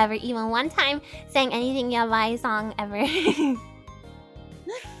 once, ever, even one time sang anything Yabai song ever.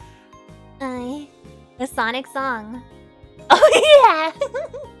 The Sonic song. Oh yeah!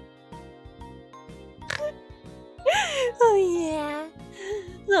 Oh yeah.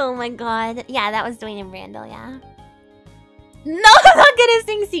 Oh my god. Yeah, that was Dwayne and Brando, yeah. No, I'm not gonna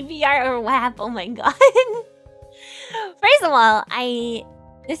sing CPR or WAP. Oh my god. First of all,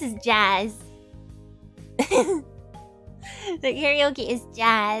 this is jazz. The karaoke is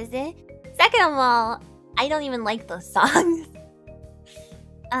jazz. Second of all, I don't even like those songs.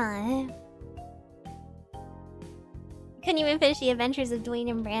 Couldn't even finish the adventures of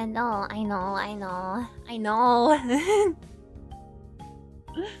Dwayne and Brando. I know.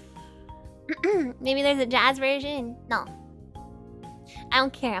 Maybe there's a jazz version? No. I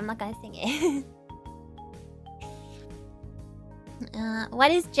don't care. I'm not gonna sing it. What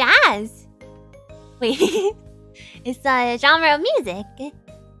is jazz? Wait. It's a genre of music.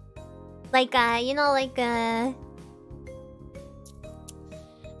 Like, you know, like,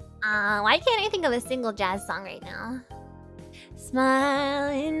 Why can't I think of a single jazz song right now?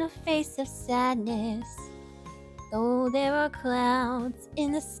 Smile in the face of sadness. Though there are clouds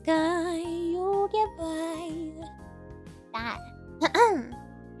in the sky, you'll get by. That.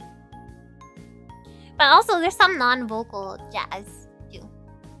 But also, there's some non-vocal jazz too.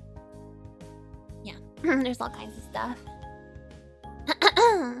 Yeah, there's all kinds of stuff.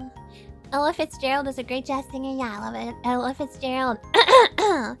 Ella Fitzgerald is a great jazz singer. Yeah, I love it. Ella Fitzgerald.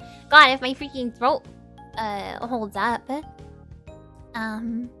 God, if my freaking throat holds up.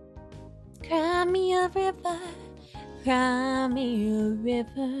 Cry me a river, cry me a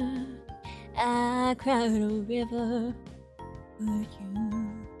river. I cried a river for you.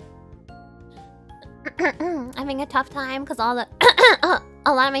 I'm having a tough time because all the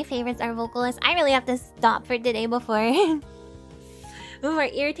a lot of my favorites are vocalists. I really have to stop for today before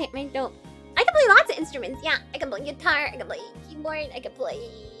irritate my throat. I can play lots of instruments. Yeah, I can play guitar, I can play keyboard, I can play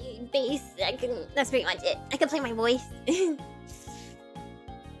bass. That's pretty much it. I can play my voice.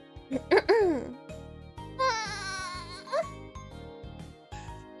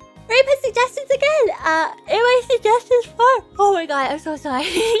 Put suggestions again. In my suggestions form. Oh my god, I'm so sorry.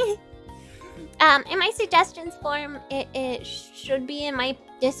 In my suggestions form, it should be in my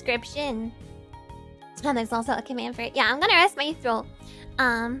description. Oh, there's also a command for it. Yeah, I'm gonna rest my throat.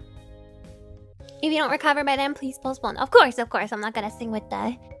 If you don't recover by then, please postpone. Of course. I'm not gonna sing with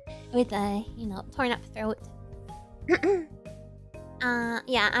the torn up throat.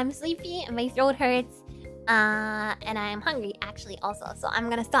 Yeah, I'm sleepy and my throat hurts. And I'm hungry actually also. So I'm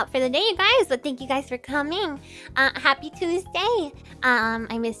gonna stop for the day, you guys. But thank you guys for coming. Happy Tuesday.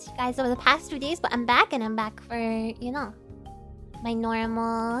 I missed you guys over the past 2 days, but I'm back and I'm back for, my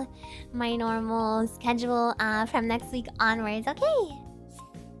normal schedule from next week onwards. Okay.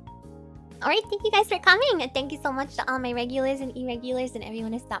 Alright, thank you guys for coming. And thank you so much to all my regulars and irregulars and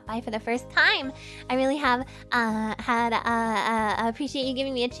everyone who stopped by for the first time. I really have appreciate you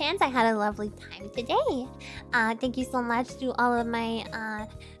giving me a chance. I had a lovely time today. Thank you so much to all of my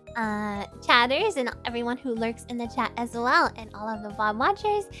chatters and everyone who lurks in the chat as well, and all of the VOD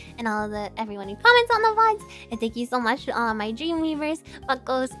watchers and all of everyone who comments on the VODs. And thank you so much to all of my Dreamweavers,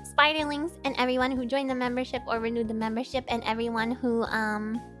 Buckos, Spiderlings, and everyone who joined the membership or renewed the membership, and everyone who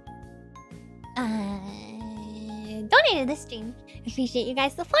donated this stream. Appreciate you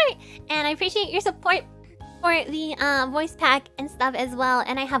guys' support, and I appreciate your support for the voice pack and stuff as well.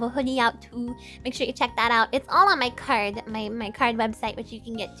 And I have a hoodie out too. Make sure you check that out. It's all on my card, my card website, which you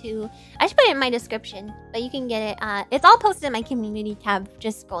can get to. I should put it in my description, but you can get it. It's all posted in my community tab.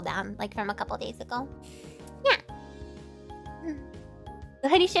 Just scroll down, like from a couple days ago. Yeah. The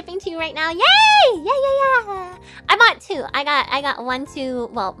hoodie shipping to you right now. Yay! Yeah. I bought 2. I got 1 to,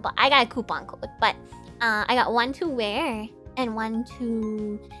 well, but I got a coupon code, but I got 1 to wear and 1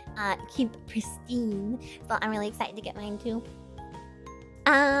 to keep pristine. So I'm really excited to get mine too.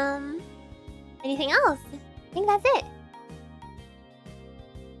 Anything else? I think that's it.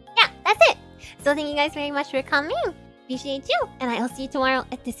 Yeah, that's it. So thank you guys very much for coming. Appreciate you, and I'll see you tomorrow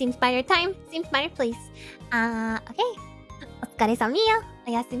at the same spider time, same spider place. Okay. お疲れさみや。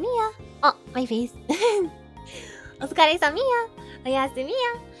おやすみや。Oh, my face. お疲れさみや。おやすみや。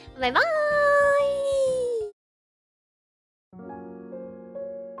バイバーイ。